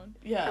carry on.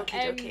 Yeah.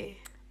 Okay.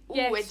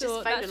 Yeah,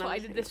 so that's what I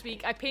did this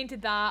week. I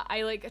painted that.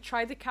 I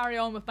tried to carry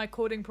on with my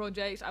coding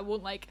projects. I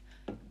won't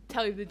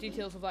tell you the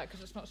details of that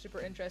because it's not super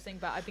interesting,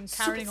 but I've been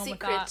carrying on with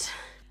that.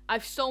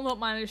 I've still not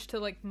managed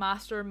to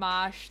master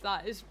MASH.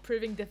 That is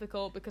proving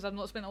difficult because I've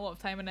not spent a lot of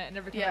time in it, and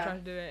every time I try to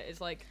do it,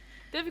 it's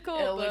difficult.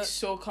 It looks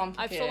so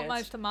complicated. I've still not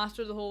managed to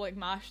master the whole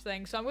MASH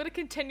thing, so I'm going to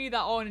continue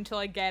that on until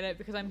I get it,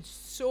 because I am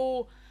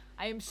so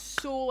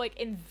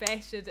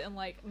invested in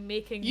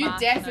making you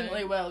MASH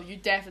definitely now. will you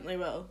definitely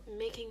will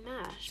making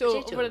MASH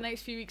so potato. over the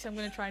next few weeks I'm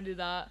going to try and do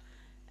that,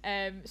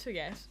 so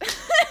yes.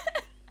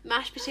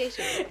 Mashed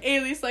potato.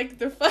 Ailey's like,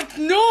 the fuck,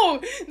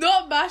 no,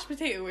 not mashed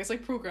potato, it's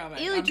like programming.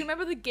 Ailey, do you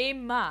remember the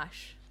game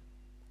MASH?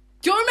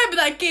 Do you remember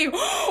that game?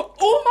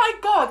 Oh my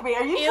god, wait,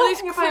 are you Ailey's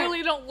talking about...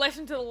 clearly don't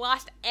listen to the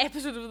last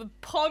episode of the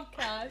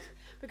podcast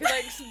because I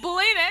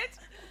explain it.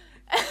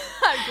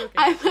 I'm joking.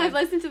 I've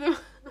listened to them.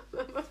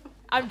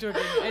 I'm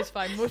joking, it's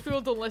fine. Most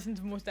people don't listen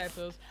to most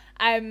episodes.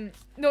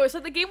 No, it's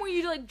like the game where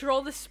you draw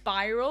the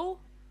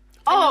spiral.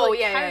 Oh,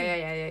 yeah.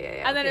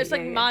 And then okay, it's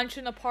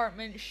mansion,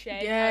 apartment,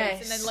 shed,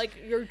 house, and then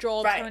your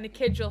jobs, how many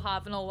kids you'll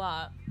have, and all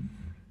that.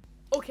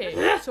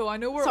 Okay, so I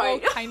know we're all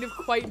kind of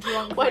quite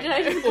drunk. Why did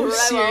I just Oh,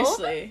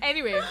 seriously.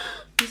 Anyway.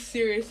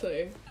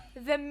 Seriously.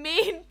 The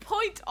main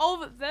point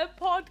of the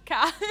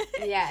podcast.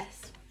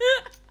 Yes.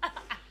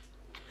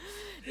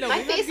 No,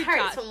 my face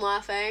hurts from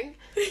laughing.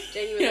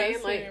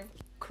 Genuinely,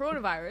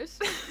 coronavirus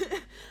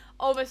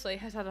obviously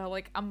has had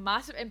a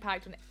massive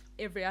impact on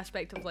every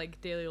aspect of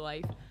daily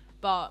life,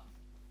 but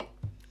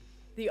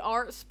the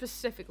art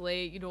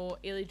specifically,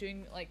 Ailey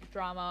doing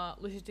drama,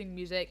 Lucy's doing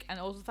music, and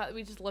also the fact that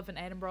we just live in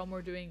Edinburgh and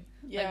we're doing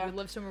we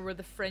live somewhere where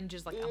the Fringe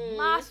is a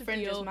massive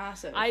Fringe deal. is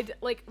massive. I'd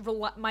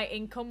my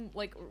income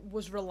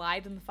was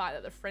relied on the fact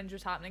that the Fringe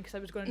was happening because I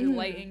was going to do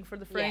lighting for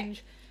the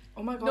Fringe.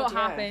 Oh my god, not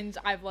happened.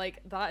 I've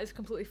that is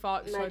completely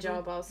fucked. My so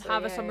job also.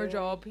 Have a summer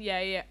job.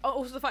 Yeah. Oh,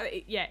 also the fact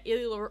that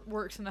Ailey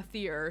works in a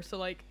theatre,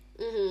 so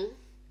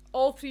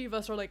all three of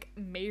us are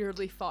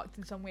majorly fucked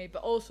in some way.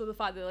 But also the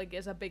fact that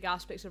it's a big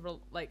aspect of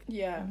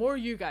more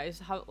you guys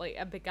have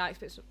a big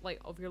aspect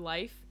of your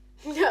life.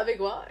 A big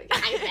what?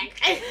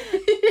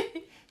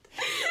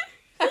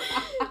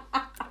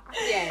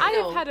 I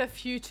have had a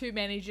few too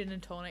many gin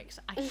and tonics.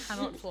 I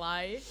cannot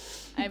lie.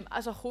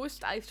 As a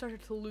host, I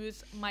started to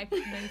lose my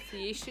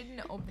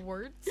pronunciation of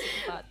words.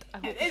 But I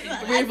hope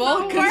we've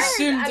all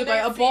consumed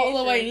about a bottle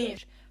of wine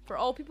each. For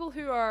all people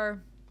who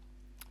are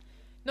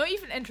not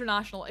even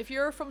international, if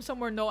you're from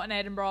somewhere not in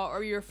Edinburgh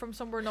or you're from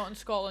somewhere not in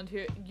Scotland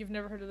who you've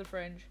never heard of the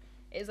Fringe,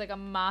 it's a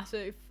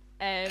massive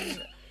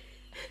music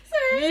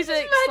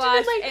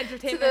 /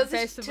 entertainment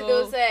festival. To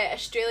those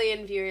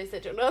Australian viewers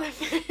that don't know the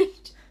Fringe.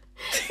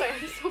 sorry,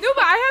 I'm so No,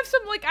 but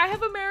I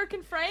have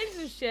American friends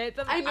and shit.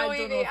 That I know, I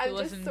don't know if I'm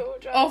listen. just so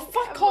drunk. Oh,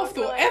 fuck I'm off, not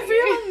though. gonna lie to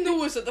you. Everyone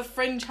knows that the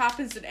Fringe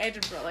happens in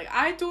Edinburgh. Like,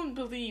 I don't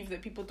believe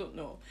that people don't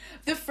know.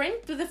 The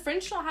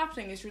Fringe not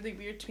happening is really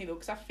weird to me, though,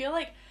 because I feel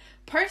like,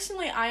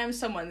 personally, I am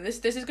someone,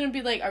 this is going to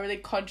be, like, a really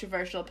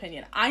controversial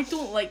opinion. I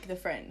don't like the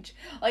Fringe.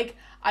 Like,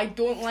 I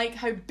don't like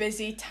how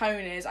busy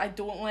town is. I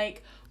don't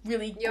like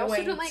really You going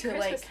also don't like to,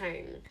 Christmas like...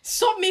 time.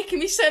 Stop making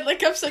me sound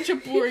like I'm such a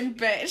boring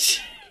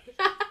bitch.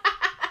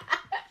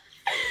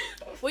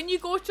 When you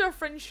go to a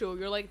Fringe show,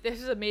 you're like, this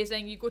is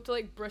amazing. You go to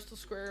like Bristol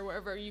Square or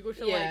whatever. You go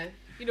to like,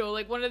 you know,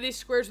 like one of these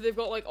squares where they've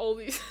got like all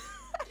these.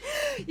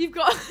 They've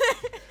got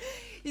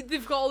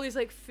all these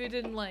like food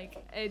and like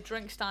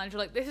drink stands.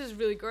 You're like, this is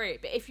really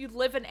great. But if you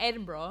live in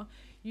Edinburgh,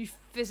 you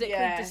physically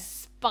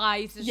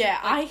despise the Yeah,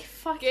 shit. Like, I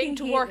fucking getting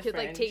to hate work. the It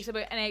like Fringe. takes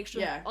about an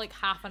extra like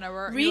half an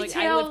hour. Retail, like,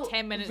 I live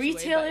 10 minutes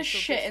retail away, but is it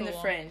still shit takes in so the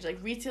long. Fringe.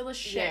 Like, retail is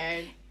shit.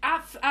 Yeah.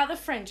 At the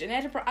Fringe, in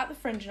Edinburgh, at the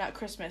Fringe and at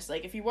Christmas,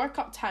 like, if you work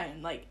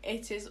uptown, like,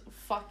 it is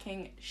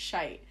fucking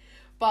shite.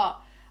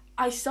 But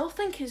I still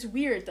think it's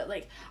weird that,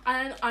 like,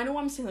 I know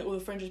I'm saying, like, oh,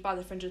 the Fringe is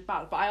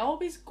bad, but I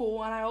always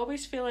go and I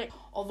always feel like,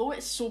 although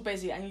it's so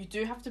busy and you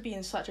do have to be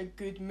in such a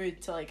good mood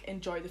to, like,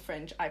 enjoy the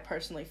Fringe, I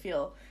personally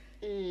feel,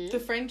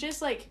 the Fringe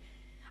is, like,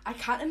 I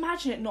can't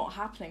imagine it not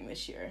happening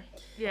this year.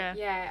 Yeah.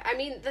 Yeah, I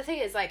mean, the thing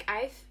is, like,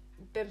 I've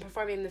been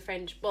performing in the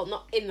Fringe, well,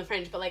 not in the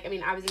Fringe, but, like, I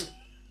mean, I was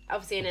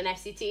obviously in an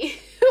FCT.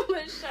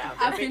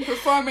 I've been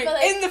performing But,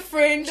 like, in the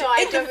Fringe, no,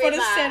 I in the don't front mean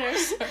of that.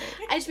 sinners.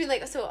 I just mean,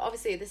 like, so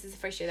obviously this is the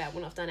first year that I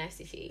won't have done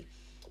FCT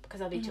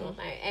because I'll be too old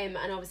now. And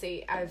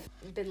obviously I've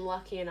been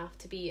lucky enough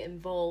to be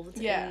involved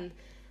in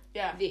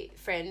the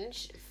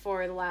Fringe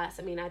for the last,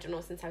 I mean, I don't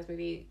know, since I was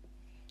maybe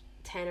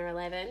 10 or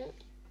 11.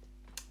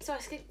 So a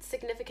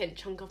significant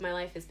chunk of my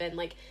life has been,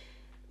 like,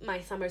 my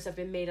summers have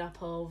been made up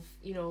of,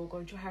 you know,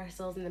 going to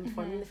rehearsals and then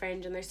performing the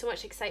Fringe, and there's so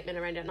much excitement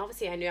around it. And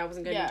obviously I knew I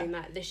wasn't going to be doing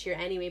that this year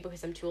anyway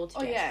because I'm too old to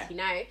do FCT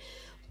now.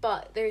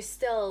 But there's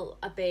still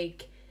a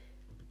big,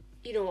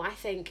 you know, I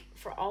think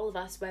for all of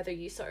us, whether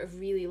you sort of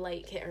really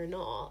like it or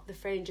not, the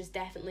Fringe has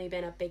definitely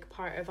been a big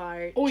part of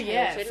our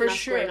childhood for and us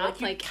sure. growing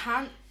up. Like, you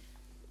can't...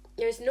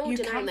 There's no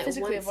denying that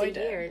physically once avoid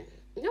a year. it.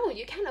 No,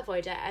 you can't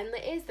avoid it, and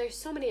there's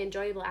so many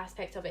enjoyable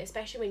aspects of it,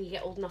 especially when you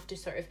get old enough to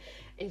sort of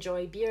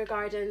enjoy beer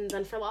gardens.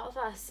 And for a lot of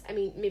us, I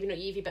mean, maybe not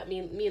Evie, but me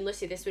and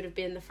Lucy, this would have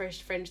been the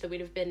first Fringe that would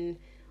have been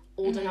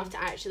old enough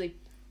to actually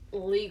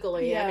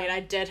legally. I mean,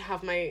 I did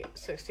have my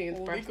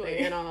 16th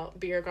birthday in a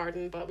beer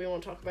garden, but we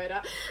won't talk about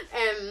that.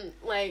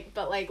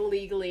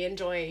 Legally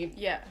enjoy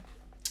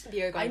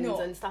beer gardens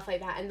and stuff like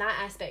that, and that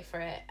aspect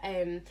for it.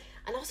 And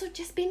also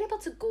just being able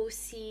to go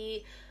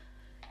see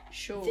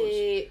shows.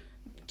 The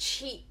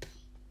cheap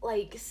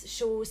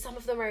shows. Some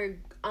of them are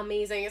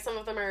amazing, some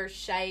of them are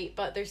shite,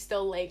 but they're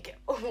still like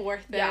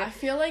worth it. I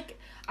feel like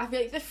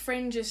the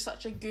Fringe is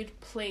such a good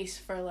place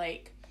for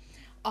like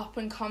up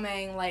and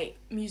coming like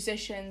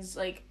musicians,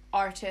 like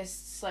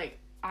artists, like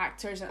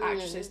actors and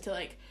actresses to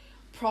like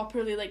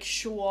properly like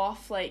show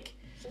off like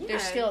their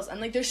skills.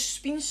 And like there's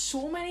been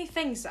so many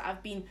things that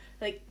have been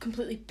like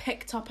completely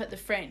picked up at the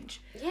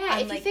Fringe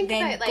and if you think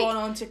then about, gone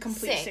on to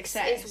complete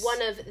success. It's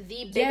one of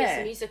the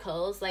biggest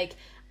musicals, like,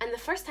 and the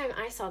first time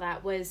I saw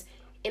that was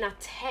in a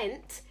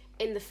tent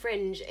in the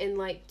Fringe in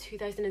like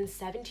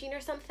 2017 or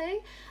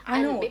something.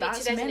 I know, maybe that's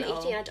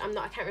 2018. mental.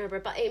 I can't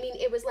remember, but I mean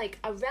it was like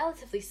a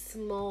relatively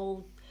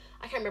small.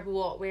 I can't remember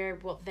what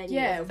venue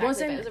was exactly, but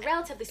it was a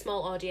relatively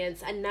small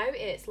audience, and now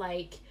it's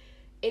like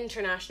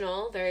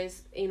international.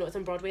 There's, you know, it's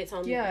on Broadway, it's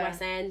on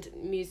West End,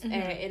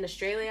 in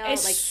Australia.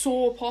 It's like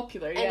so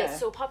popular, and it's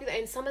so popular.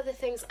 And some of the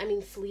things, I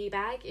mean,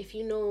 Fleabag, if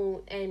you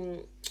know,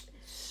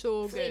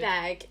 so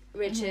Fleabag,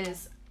 which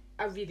is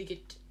a really good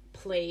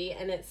play,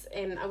 and it's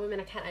a woman,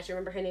 I can't actually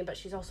remember her name, but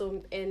she's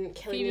also in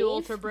Killing Eve.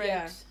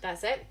 Walter-Briggs.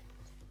 That's it.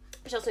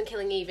 She's also in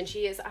Killing Eve, and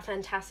she is a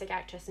fantastic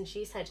actress, and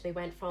she essentially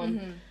went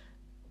from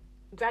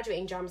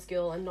graduating drama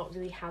school and not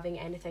really having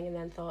anything, and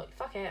then thought,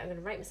 fuck it, I'm going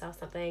to write myself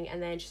something,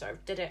 and then she sort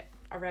of did it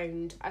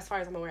around, as far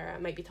as I'm aware, I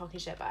might be talking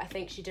shit, but I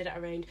think she did it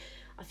around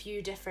a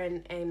few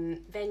different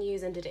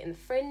venues and did it in the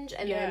Fringe,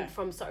 and then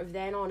from sort of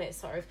then on it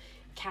sort of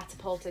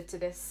catapulted to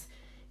this,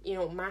 you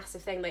know,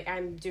 massive thing. Like,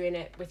 I'm doing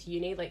it with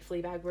uni, like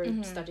Fleabag,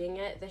 we're studying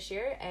it this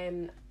year,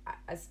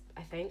 as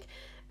I think.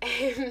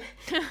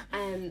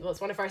 Well,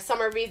 it's one of our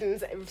summer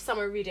readings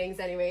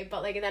anyway,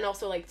 but like, and then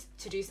also like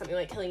to do something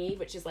like Killing Eve,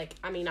 which is like,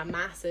 I mean, a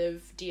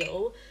massive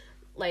deal.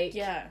 Like,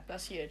 yeah,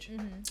 that's huge.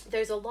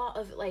 There's a lot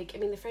of like, I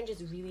mean, the Fringe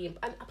is really,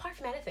 apart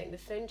from anything, the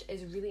Fringe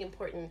is really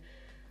important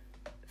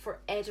for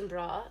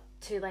Edinburgh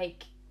to,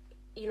 like,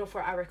 you know,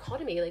 for our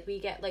economy. Like, we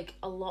get like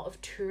a lot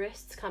of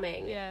tourists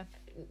coming.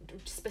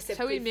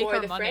 Specifically for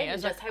the Fringe.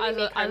 That's how we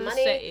make our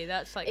money. City,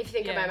 that's like, if you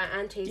think about my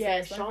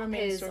auntie's shop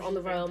is on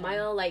the Royal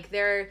Mile, like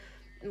their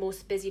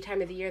most busy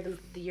time of the year,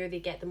 the year they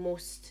get the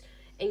most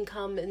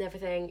income and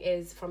everything,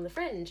 is from the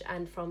Fringe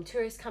and from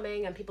tourists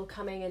coming and people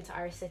coming into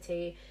our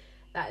city.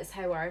 That is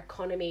how our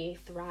economy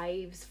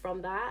thrives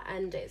from that,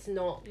 and it's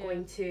not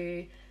going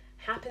to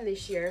happen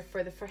this year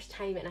for the first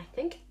time, and I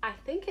think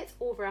it's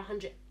over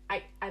 100.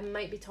 I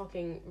might be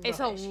talking it's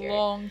a here.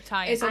 long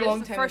time. It's a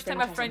long time. The first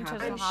time a Fringe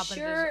has I'm happened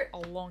sure is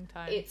a long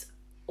time. It's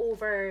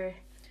over...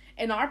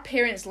 In our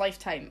parents'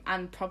 lifetime,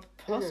 and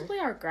possibly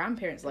our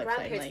grandparents'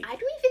 lifetime. Like, I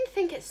don't even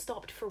think it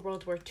stopped for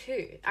World War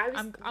II.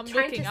 I'm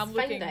trying to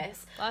find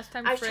this. Last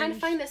time I was trying to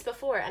find this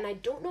before, and I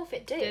don't know if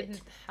it did.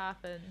 Didn't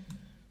happen.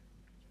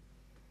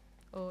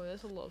 Oh,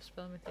 there's a lot of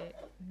spelling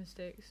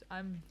mistakes.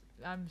 I'm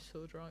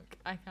so drunk.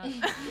 I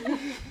can't.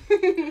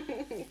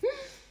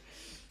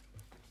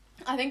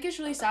 I think it's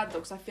really sad though,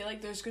 because I feel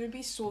like there's going to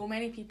be so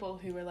many people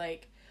who are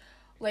like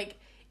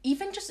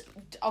even just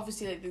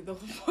obviously like the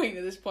whole point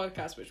of this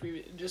podcast, which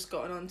we've just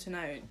gotten on to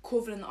now,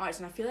 COVID and the arts,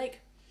 and I feel like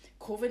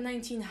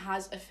COVID-19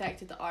 has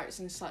affected the arts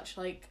in such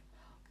like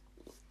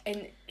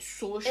in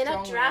so strong in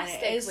a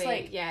drastic way.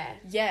 Like,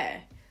 yeah.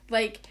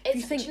 Like,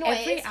 you think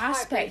every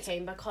aspect,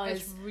 because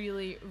it's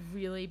really,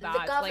 really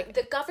bad.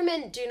 The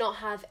government do not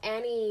have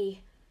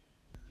any,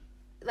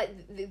 like,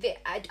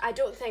 I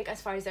don't think,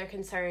 as far as they're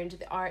concerned,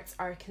 the arts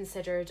are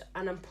considered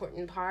an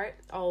important part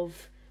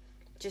of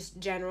just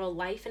general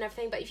life and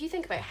everything. But if you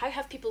think about it, how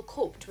have people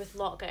coped with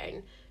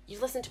lockdown?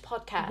 You've listened to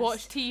podcasts.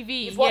 Watch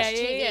TV. You've watched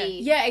TV.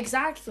 Yeah,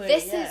 exactly.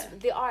 This is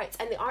the arts,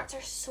 and the arts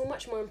are so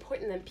much more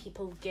important than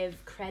people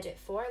give credit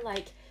for.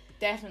 Like,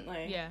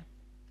 definitely. Yeah.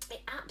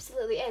 It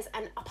absolutely is.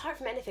 And apart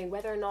from anything,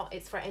 whether or not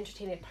it's for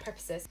entertainment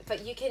purposes,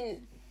 but you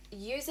can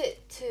use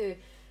it to,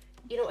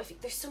 you know,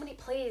 if there's so many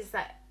plays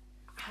that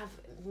have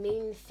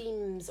main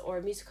themes, or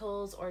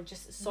musicals, or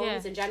just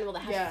songs in general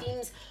that have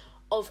themes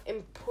of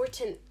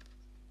important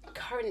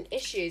current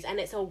issues, and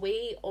it's a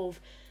way of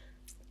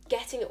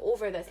getting it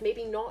over that's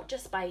maybe not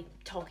just by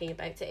talking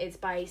about it, it's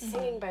by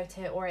singing about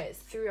it, or it's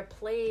through a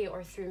play,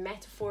 or through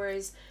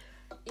metaphors,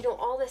 you know,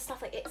 all this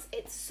stuff. Like,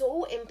 it's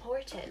so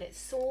important. It's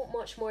so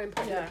much more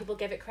important than people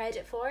give it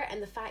credit for,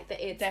 and the fact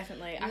that it's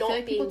definitely not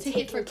like being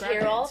taken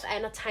care of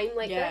in a time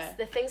like this,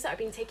 the things that are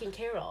being taken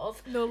care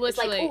of, it's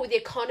like, oh, the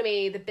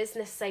economy, the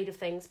business side of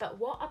things, but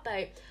what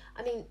about,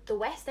 I mean, the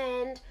West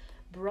End,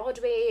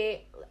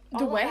 Broadway,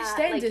 the West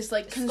End like, is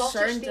like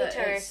concerned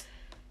theatre, that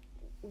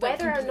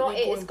whether or not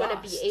it's going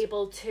to be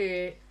able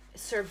to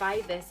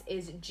survive this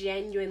is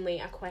genuinely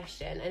a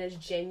question, and is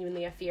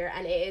genuinely a fear,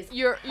 and it is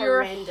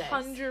horrendous.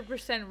 You're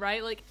 100%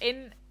 right. Like,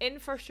 in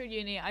first year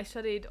uni, I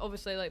studied,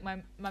 obviously, like,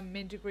 my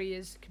main degree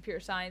is computer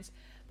science,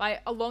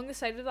 but along the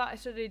side of that I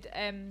studied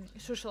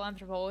social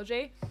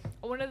anthropology.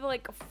 One of the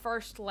like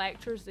first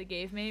lectures they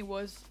gave me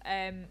was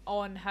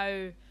on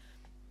how,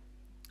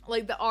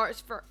 like, the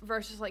arts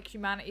versus like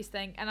humanities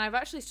thing, and I've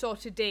actually saw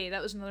today,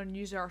 that was another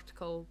news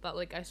article that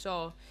like I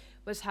saw,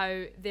 was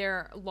how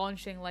they're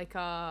launching like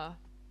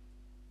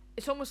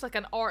it's almost like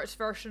an arts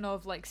version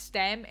of like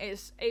STEM.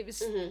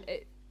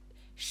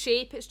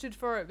 SHAPE it stood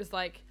for. It was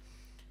like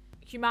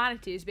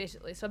humanities,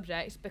 basically,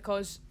 subjects,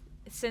 because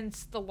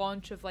since the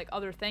launch of like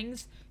other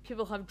things,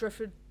 people have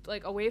drifted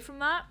like away from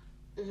that.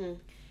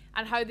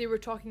 And how they were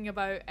talking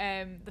about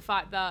the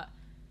fact that,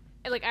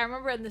 like, I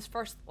remember in this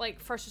first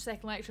or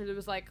second lecture, there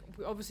was like,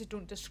 we obviously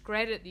don't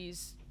discredit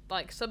these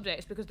like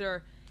subjects because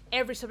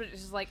every subject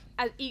is like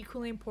as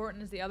equally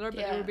important as the other,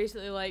 but they were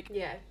basically like,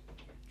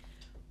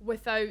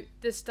 without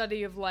the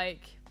study of like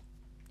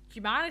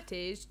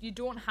humanities, you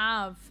don't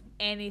have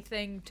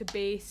anything to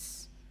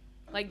base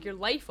like your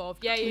life off.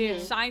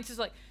 Science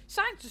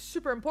is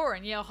super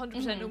important,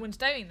 100%, no one's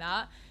doubting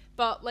that,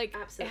 but like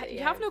you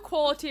have no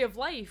quality of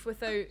life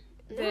without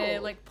the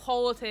like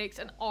politics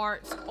and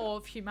arts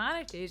of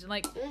humanities, and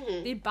like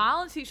they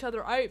balance each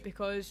other out,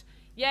 because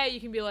you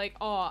can be like,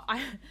 oh,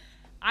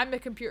 I'm a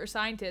computer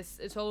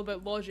scientist, it's all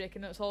about logic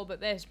and it's all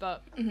about this,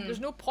 but there's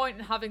no point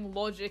in having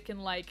logic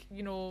and like,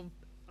 you know,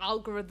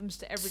 algorithms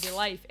to everyday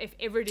life if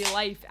everyday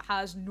life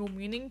has no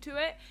meaning to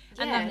it,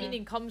 and that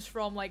meaning comes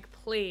from like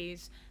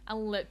plays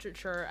and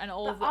literature and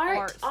all the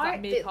arts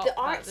that make up the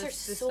arts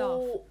this are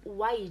so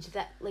wide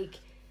that like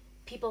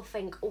people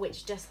think, oh,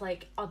 it's just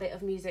like a bit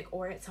of music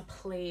or it's a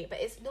play, but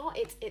it's not.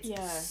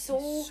 It's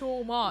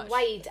so much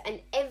wide,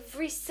 and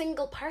every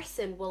single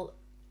person will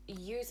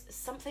use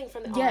something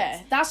from the arts.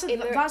 That's in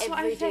their what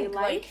everyday I think.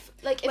 life.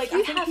 Like if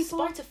you have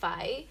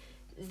Spotify,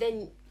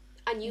 then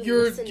and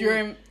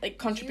you're like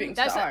contributing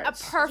to the arts.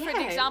 That's a perfect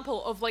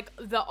example of like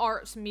the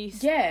arts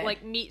meets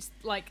like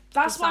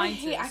that's the what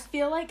sciences. I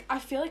hate. I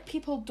feel like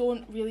people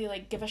don't really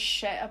like give a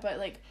shit about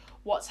like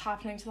what's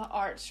happening to the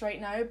arts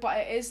right now, but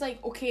it is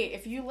like, okay,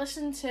 if you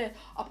listen to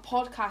a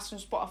podcast on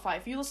Spotify,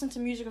 if you listen to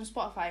music on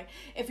Spotify,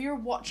 if you're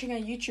watching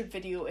a YouTube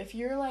video, if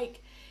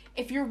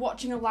you're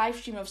watching a live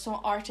stream of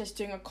some artist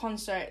doing a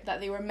concert that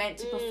they were meant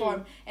to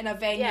perform in a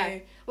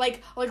venue,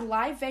 like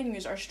live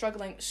venues are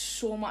struggling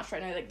so much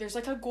right now. Like there's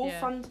like a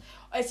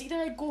it's either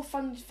like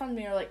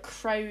GoFundMe or like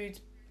crowd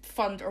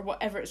fund or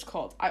whatever it's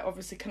called. I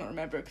obviously cannot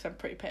remember because I'm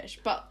pretty pish,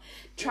 but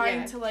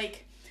trying to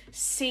like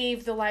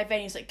save the live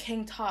venues like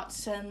King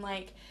Tut's and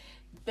like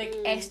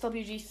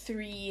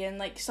SWG3 and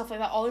like stuff like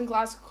that, all in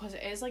Glasgow, because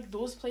it is like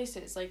those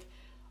places like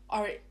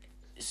are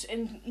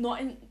in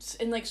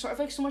like sort of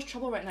like so much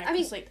trouble right now. I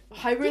mean, like,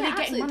 how are they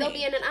getting money? They'll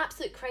be in an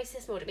absolute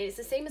crisis mode. I mean, it's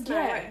the same as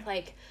my work.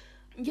 Like,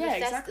 Yeah,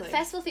 exactly. The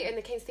Festival Theatre and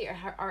the King's Theatre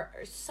are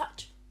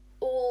such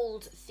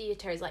old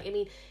theatres. Like, I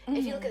mean,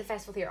 if you look at the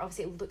Festival Theatre,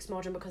 obviously it looks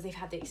modern because they've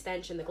had the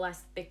extension,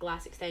 big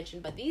glass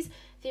extension, but these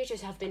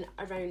theatres have been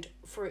around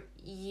for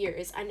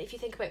years. And if you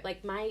think about,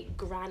 like, my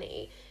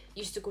granny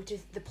used to go to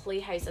the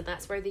Playhouse, and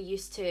that's where they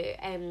used to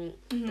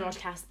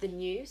broadcast the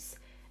news.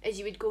 As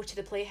you would go to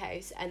the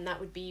Playhouse, and that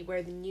would be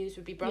where the news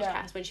would be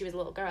broadcast when she was a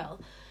little girl.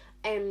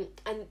 And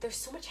there's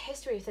so much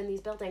history within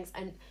these buildings,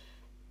 and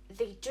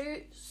they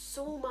do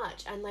so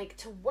much, and like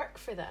to work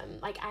for them,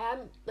 like I am,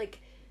 like,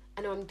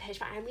 I know I'm pish,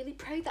 but I'm really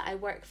proud that I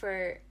work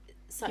for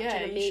such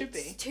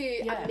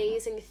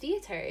amazing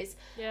theatres.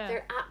 Yeah.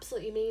 They're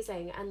absolutely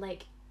amazing. And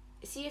like,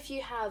 see, if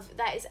you have,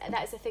 that is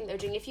the thing they're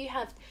doing, if you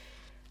have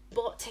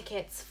bought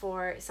tickets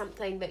for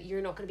something that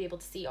you're not going to be able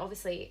to see,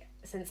 obviously,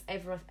 since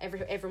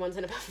everyone's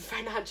in a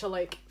financial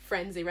like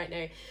frenzy right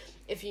now,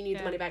 if you need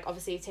the money back,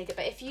 obviously you take it.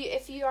 But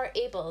if you are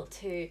able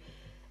to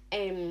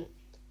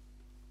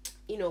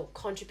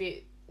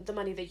contribute the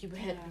money that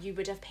you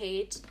would have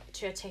paid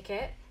to a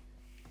ticket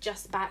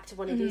just back to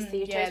one of these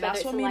theatres, whether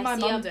that's what me and my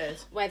mum did,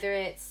 whether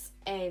it's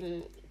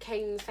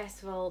King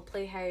Festival,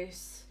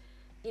 Playhouse,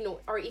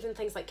 or even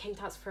things like King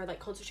Tut's for like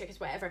concert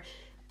tickets, whatever,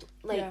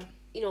 like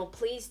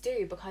please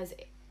do, because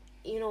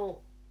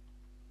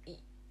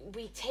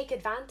we take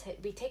it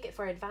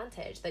for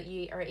advantage that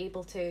you are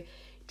able to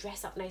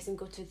dress up nice and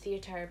go to the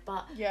theatre,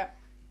 but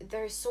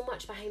there's so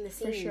much behind the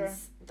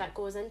scenes that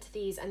goes into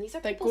these, and these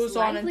are that people's goes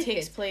on and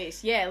livelihoods. takes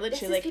place. Yeah,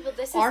 literally,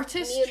 this is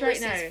artists me and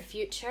right Lucy's now.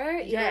 future.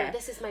 You know,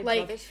 this is my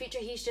brother's future.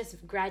 He's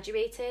just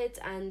graduated,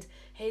 and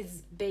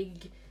his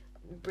big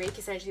break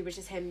essentially was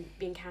just him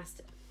being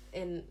cast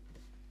in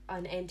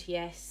an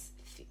MTS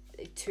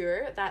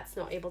tour. That's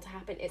not able to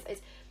happen.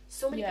 It's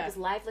so many people's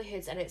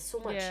livelihoods, and it's so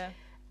much. Yeah.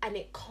 And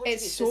it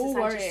contributes to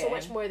society so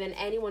much more than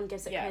anyone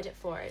gives it credit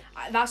for.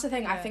 That's the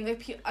thing. I think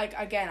that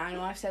again, I know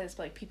I've said this,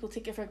 but like, people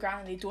take it for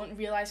granted. They don't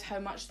realise how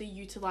much they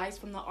utilise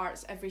from the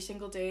arts every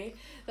single day.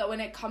 That when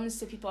it comes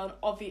to people, and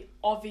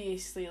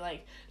obviously,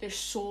 like, there's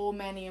so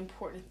many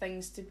important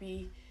things to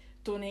be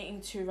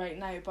donating to right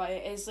now. But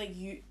it is like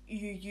you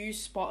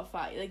use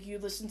Spotify, like you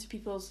listen to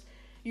people's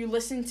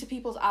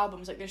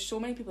albums. Like, there's so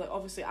many people. Like,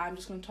 obviously, I'm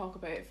just going to talk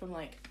about it from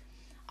like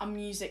a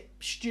music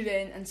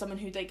student and someone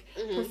who like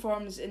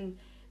performs in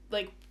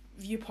like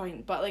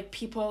viewpoint, but like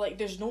people, like,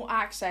 there's no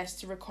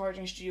access to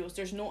recording studios,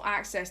 there's no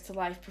access to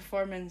live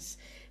performance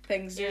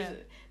things,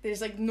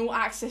 there's like no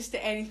access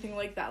to anything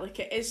like that. Like,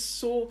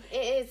 it's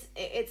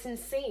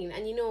insane.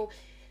 And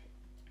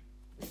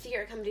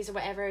theatre companies or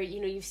whatever,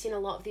 you've seen a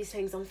lot of these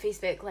things on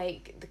Facebook,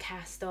 like the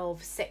cast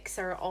of 6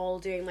 are all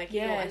doing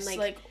and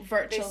like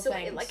virtual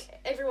things,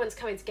 like everyone's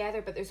coming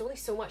together, but there's only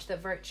so much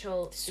that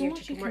virtual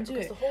theatre can work,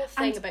 because the whole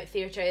thing about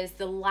theatre is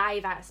the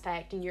live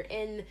aspect, and you're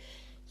in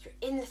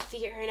the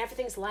theatre and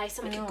everything's live.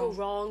 Something could go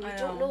wrong. You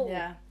don't know.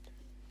 Yeah.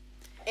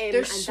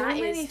 There's so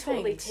many things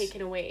totally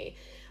taken away,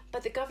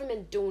 but the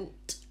government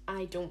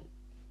I don't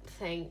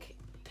think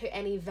put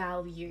any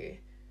value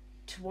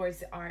towards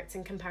the arts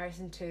in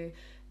comparison to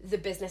the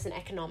business and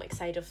economic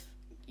side of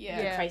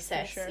the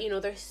crisis. Sure.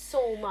 There's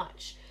so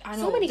much.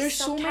 There's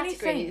so many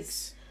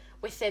things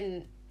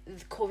within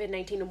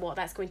COVID-19 and what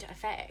that's going to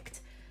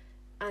affect,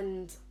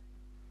 and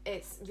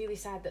it's really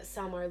sad that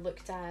some are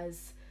looked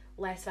as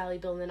less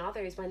valuable than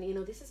others, when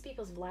this is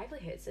people's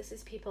livelihoods, this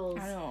is people's.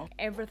 I know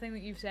everything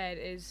that you've said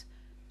is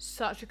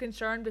such a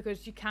concern,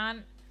 because you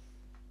can't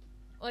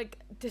like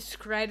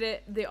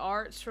discredit the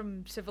arts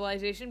from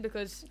civilization,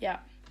 because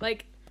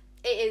like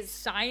it is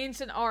science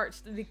and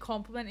arts, they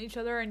complement each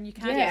other, and you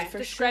can't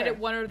discredit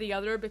one or the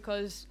other,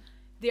 because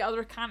the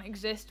other can't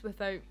exist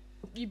without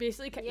you.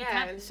 Basically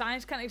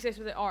science can't exist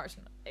without arts.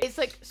 It's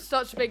like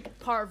such a big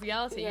part of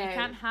reality. You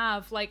can't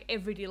have like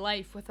everyday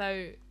life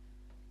without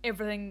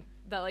everything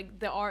that like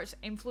the arts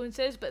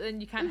influences, but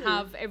then you can't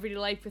have everyday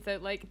life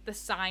without like the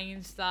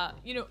science that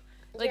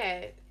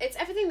like it's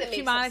everything that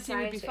humanity makes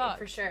society would be fucked,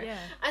 for sure.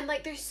 And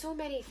like there's so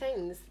many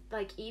things,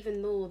 like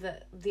even though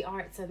that the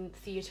arts and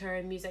theatre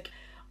and music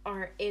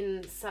are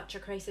in such a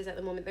crisis at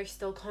the moment, they're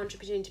still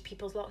contributing to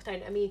people's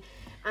lockdown. I mean,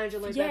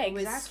 Angela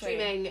was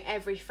streaming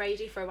every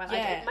Friday for a while.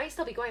 It might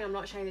still be going, I'm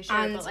not entirely sure.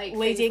 And but like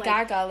Lady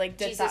Gaga did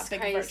Jesus that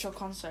big Christ, virtual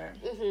concert.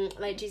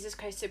 Like Jesus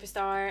Christ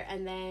Superstar,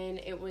 and then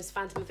it was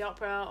Phantom of the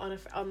Opera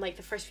on like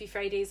the first few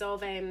Fridays of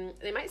they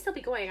might still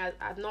be going.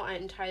 I'm not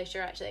entirely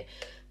sure actually,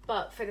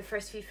 but for the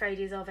first few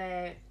Fridays of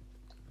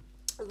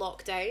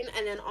lockdown.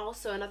 And then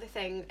also another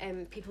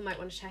thing people might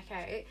want to check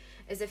out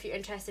is if you're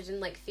interested in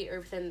like theatre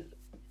within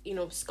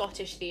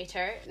Scottish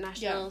theatre,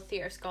 National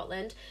Theatre of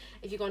Scotland.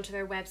 If you go onto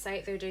their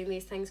website, they're doing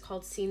these things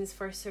called Scenes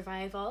for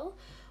Survival,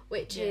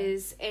 which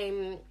is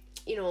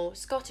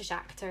Scottish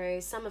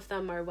actors. Some of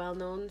them are well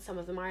known, some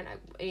of them aren't.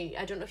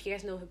 I don't know if you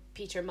guys know who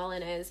Peter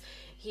Mullen is.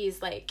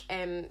 He's like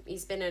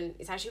he's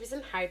actually was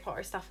in Harry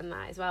Potter stuff and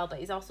that as well, but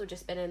he's also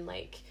just been in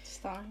like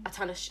a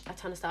ton of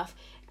stuff.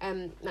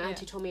 My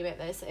auntie told me about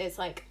this. It's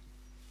like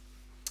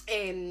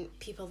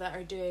people that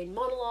are doing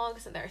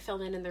monologues that are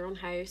filming in their own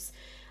house,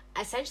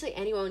 essentially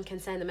anyone can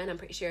send them in. I'm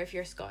pretty sure if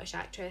you're a Scottish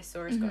actress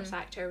or a Scottish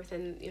actor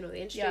within, you know, the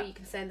industry, you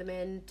can send them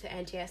in to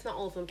NTS. Not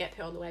all of them get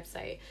put on the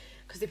website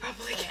because they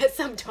probably get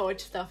some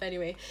dodge stuff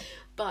anyway,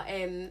 but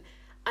and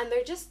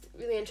they're just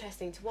really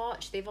interesting to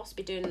watch. They've also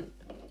been doing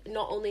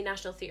not only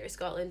National Theatre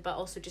Scotland but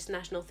also just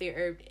National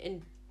Theatre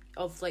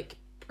of like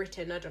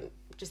Britain,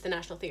 just the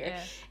National Theatre,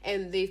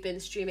 and they've been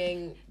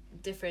streaming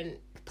different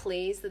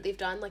plays that they've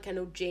done. Like I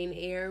know Jane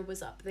Eyre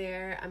was up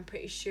there, I'm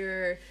pretty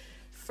sure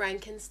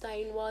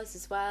Frankenstein was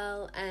as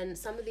well, and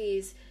some of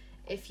these,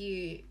 if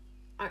you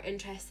are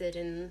interested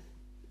in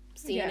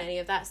seeing any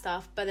of that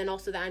stuff, but then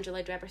also the Andrew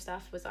Lloyd Webber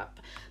stuff was up,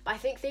 but I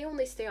think they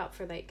only stay up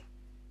for like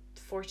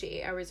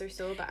 48 hours or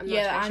so, but I'm not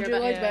the sure. Andrew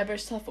Lloyd Webber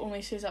stuff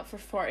only stays up for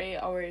 48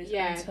 hours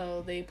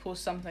until they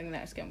post something the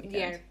next weekend.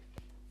 Yeah.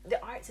 The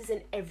arts is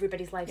in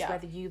everybody's lives,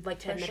 whether you'd like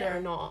to admit it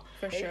or not.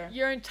 For sure.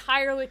 You're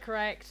entirely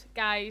correct,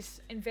 guys.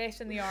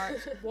 Invest in the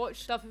arts.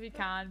 Watch stuff if you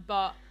can.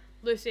 But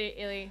Lucy,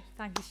 Ailey,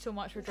 thank you so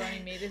much for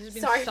joining me. This has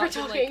been sorry such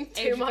for talking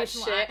too much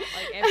shit.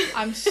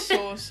 I'm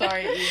so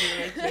sorry,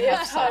 Evie. You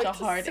have such a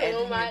hard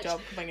editing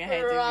job coming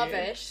ahead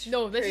rubbish. of you.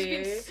 No, this has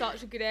been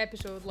such a good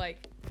episode.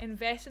 Like,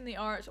 invest in the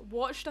arts.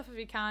 Watch stuff if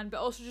you can, but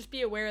also just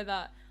be aware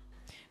that.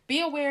 Be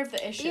aware of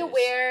the issues. Be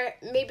aware.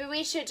 Maybe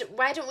we should.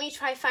 Why don't we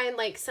try find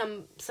like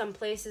some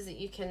places that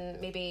you can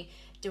maybe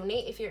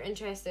donate if you're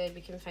interested.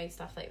 We can find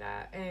stuff like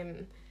that.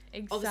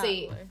 Exactly.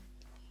 Obviously,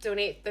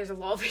 donate. There's a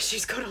lot of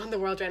issues going on in the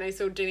world right now,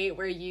 so donate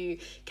where you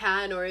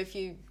can, or if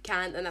you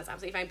can't, then that's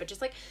absolutely fine. But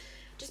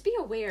just be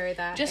aware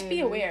that. Just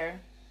be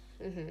aware.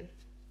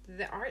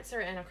 The arts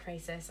are in a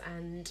crisis,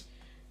 and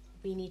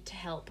we need to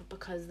help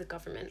because the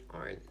government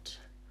aren't.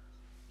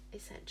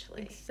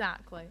 Essentially.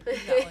 Exactly.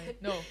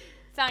 No.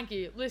 Thank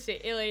you, Lucy,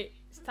 Ailey.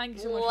 Thank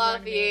you so much.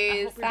 Love for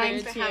you.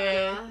 Thank you.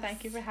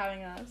 Thank you for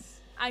having us.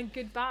 And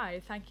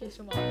goodbye. Thank you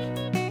so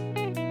much.